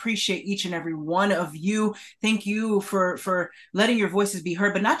we appreciate each and every one of you. Thank you for letting your voices be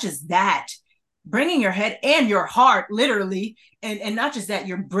heard, but not just that, bringing your head and your heart, literally, and not just that,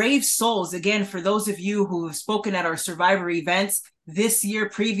 your brave souls. Again, for those of you who have spoken at our Survivor events this year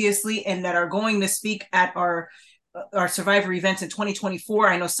previously and that are going to speak at our Survivor events in 2024,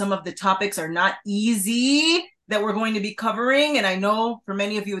 I know some of the topics are not easy that we're going to be covering. And I know for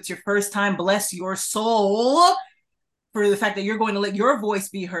many of you, it's your first time. Bless your soul for the fact that you're going to let your voice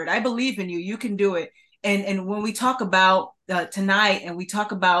be heard. I believe in you. You can do it. And when we talk about tonight and we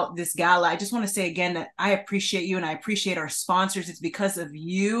talk about this gala, I just want to say again that I appreciate you and I appreciate our sponsors. It's because of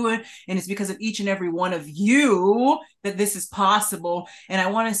you and it's because of each and every one of you that this is possible. And I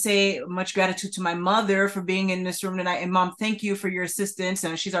want to say much gratitude to my mother for being in this room tonight. And Mom, thank you for your assistance.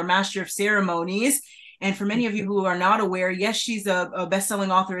 And she's our master of ceremonies. And for many of you who are not aware, yes, she's a best-selling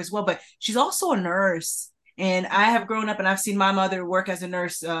author as well, but she's also a nurse. And I have grown up and I've seen my mother work as a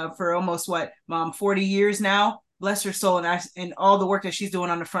nurse for almost, Mom, 40 years now. Bless her soul. And all the work that she's doing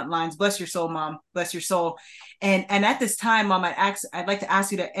on the front lines. Bless your soul, Mom. Bless your soul. And at this time, Mom, I'd like to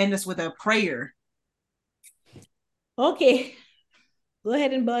ask you to end us with a prayer. Okay. Go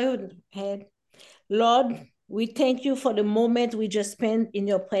ahead and bow your head. Lord, we thank you for the moment we just spent in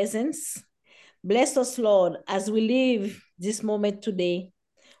your presence. Bless us, Lord, as we leave this moment today.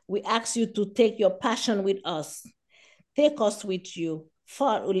 We ask you to take your passion with us. Take us with you.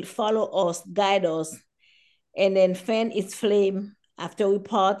 Follow us, guide us, and then fan its flame after we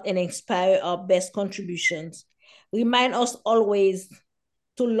part and inspire our best contributions. Remind us always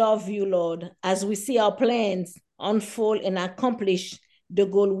to love you, Lord, as we see our plans unfold and accomplish the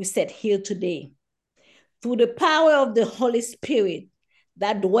goal we set here today. Through the power of the Holy Spirit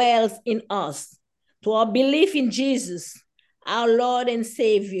that dwells in us, to our belief in Jesus, our Lord and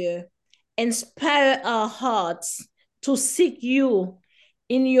Savior, inspire our hearts to seek you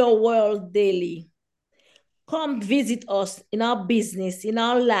in your world daily. Come visit us in our business, in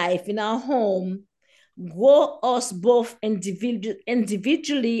our life, in our home. Grow us both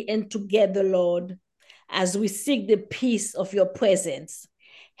individually and together, Lord, as we seek the peace of your presence.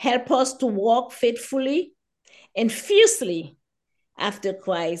 Help us to walk faithfully and fiercely after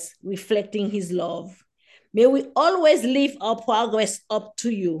Christ, reflecting his love. May we always live our progress up to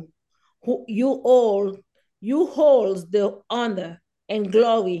you. You hold the honor and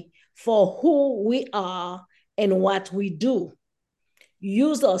glory for who we are and what we do.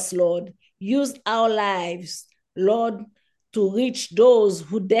 Use us, Lord. Use our lives, Lord, to reach those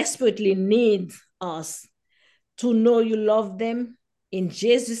who desperately need us, to know you love them. In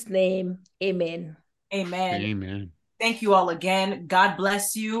Jesus' name, amen. Amen. Amen. Thank you all again. God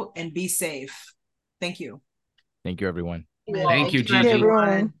bless you and be safe. Thank you. Thank you, everyone. Thank you, Thank you, Gigi. everyone.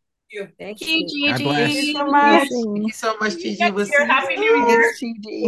 Thank you. Thank you, God Gigi. bless. Thank you so Yes, much. thank you so much, Gigi. Next We'll year. see you Happy next New year. Year. Thanks, Gigi.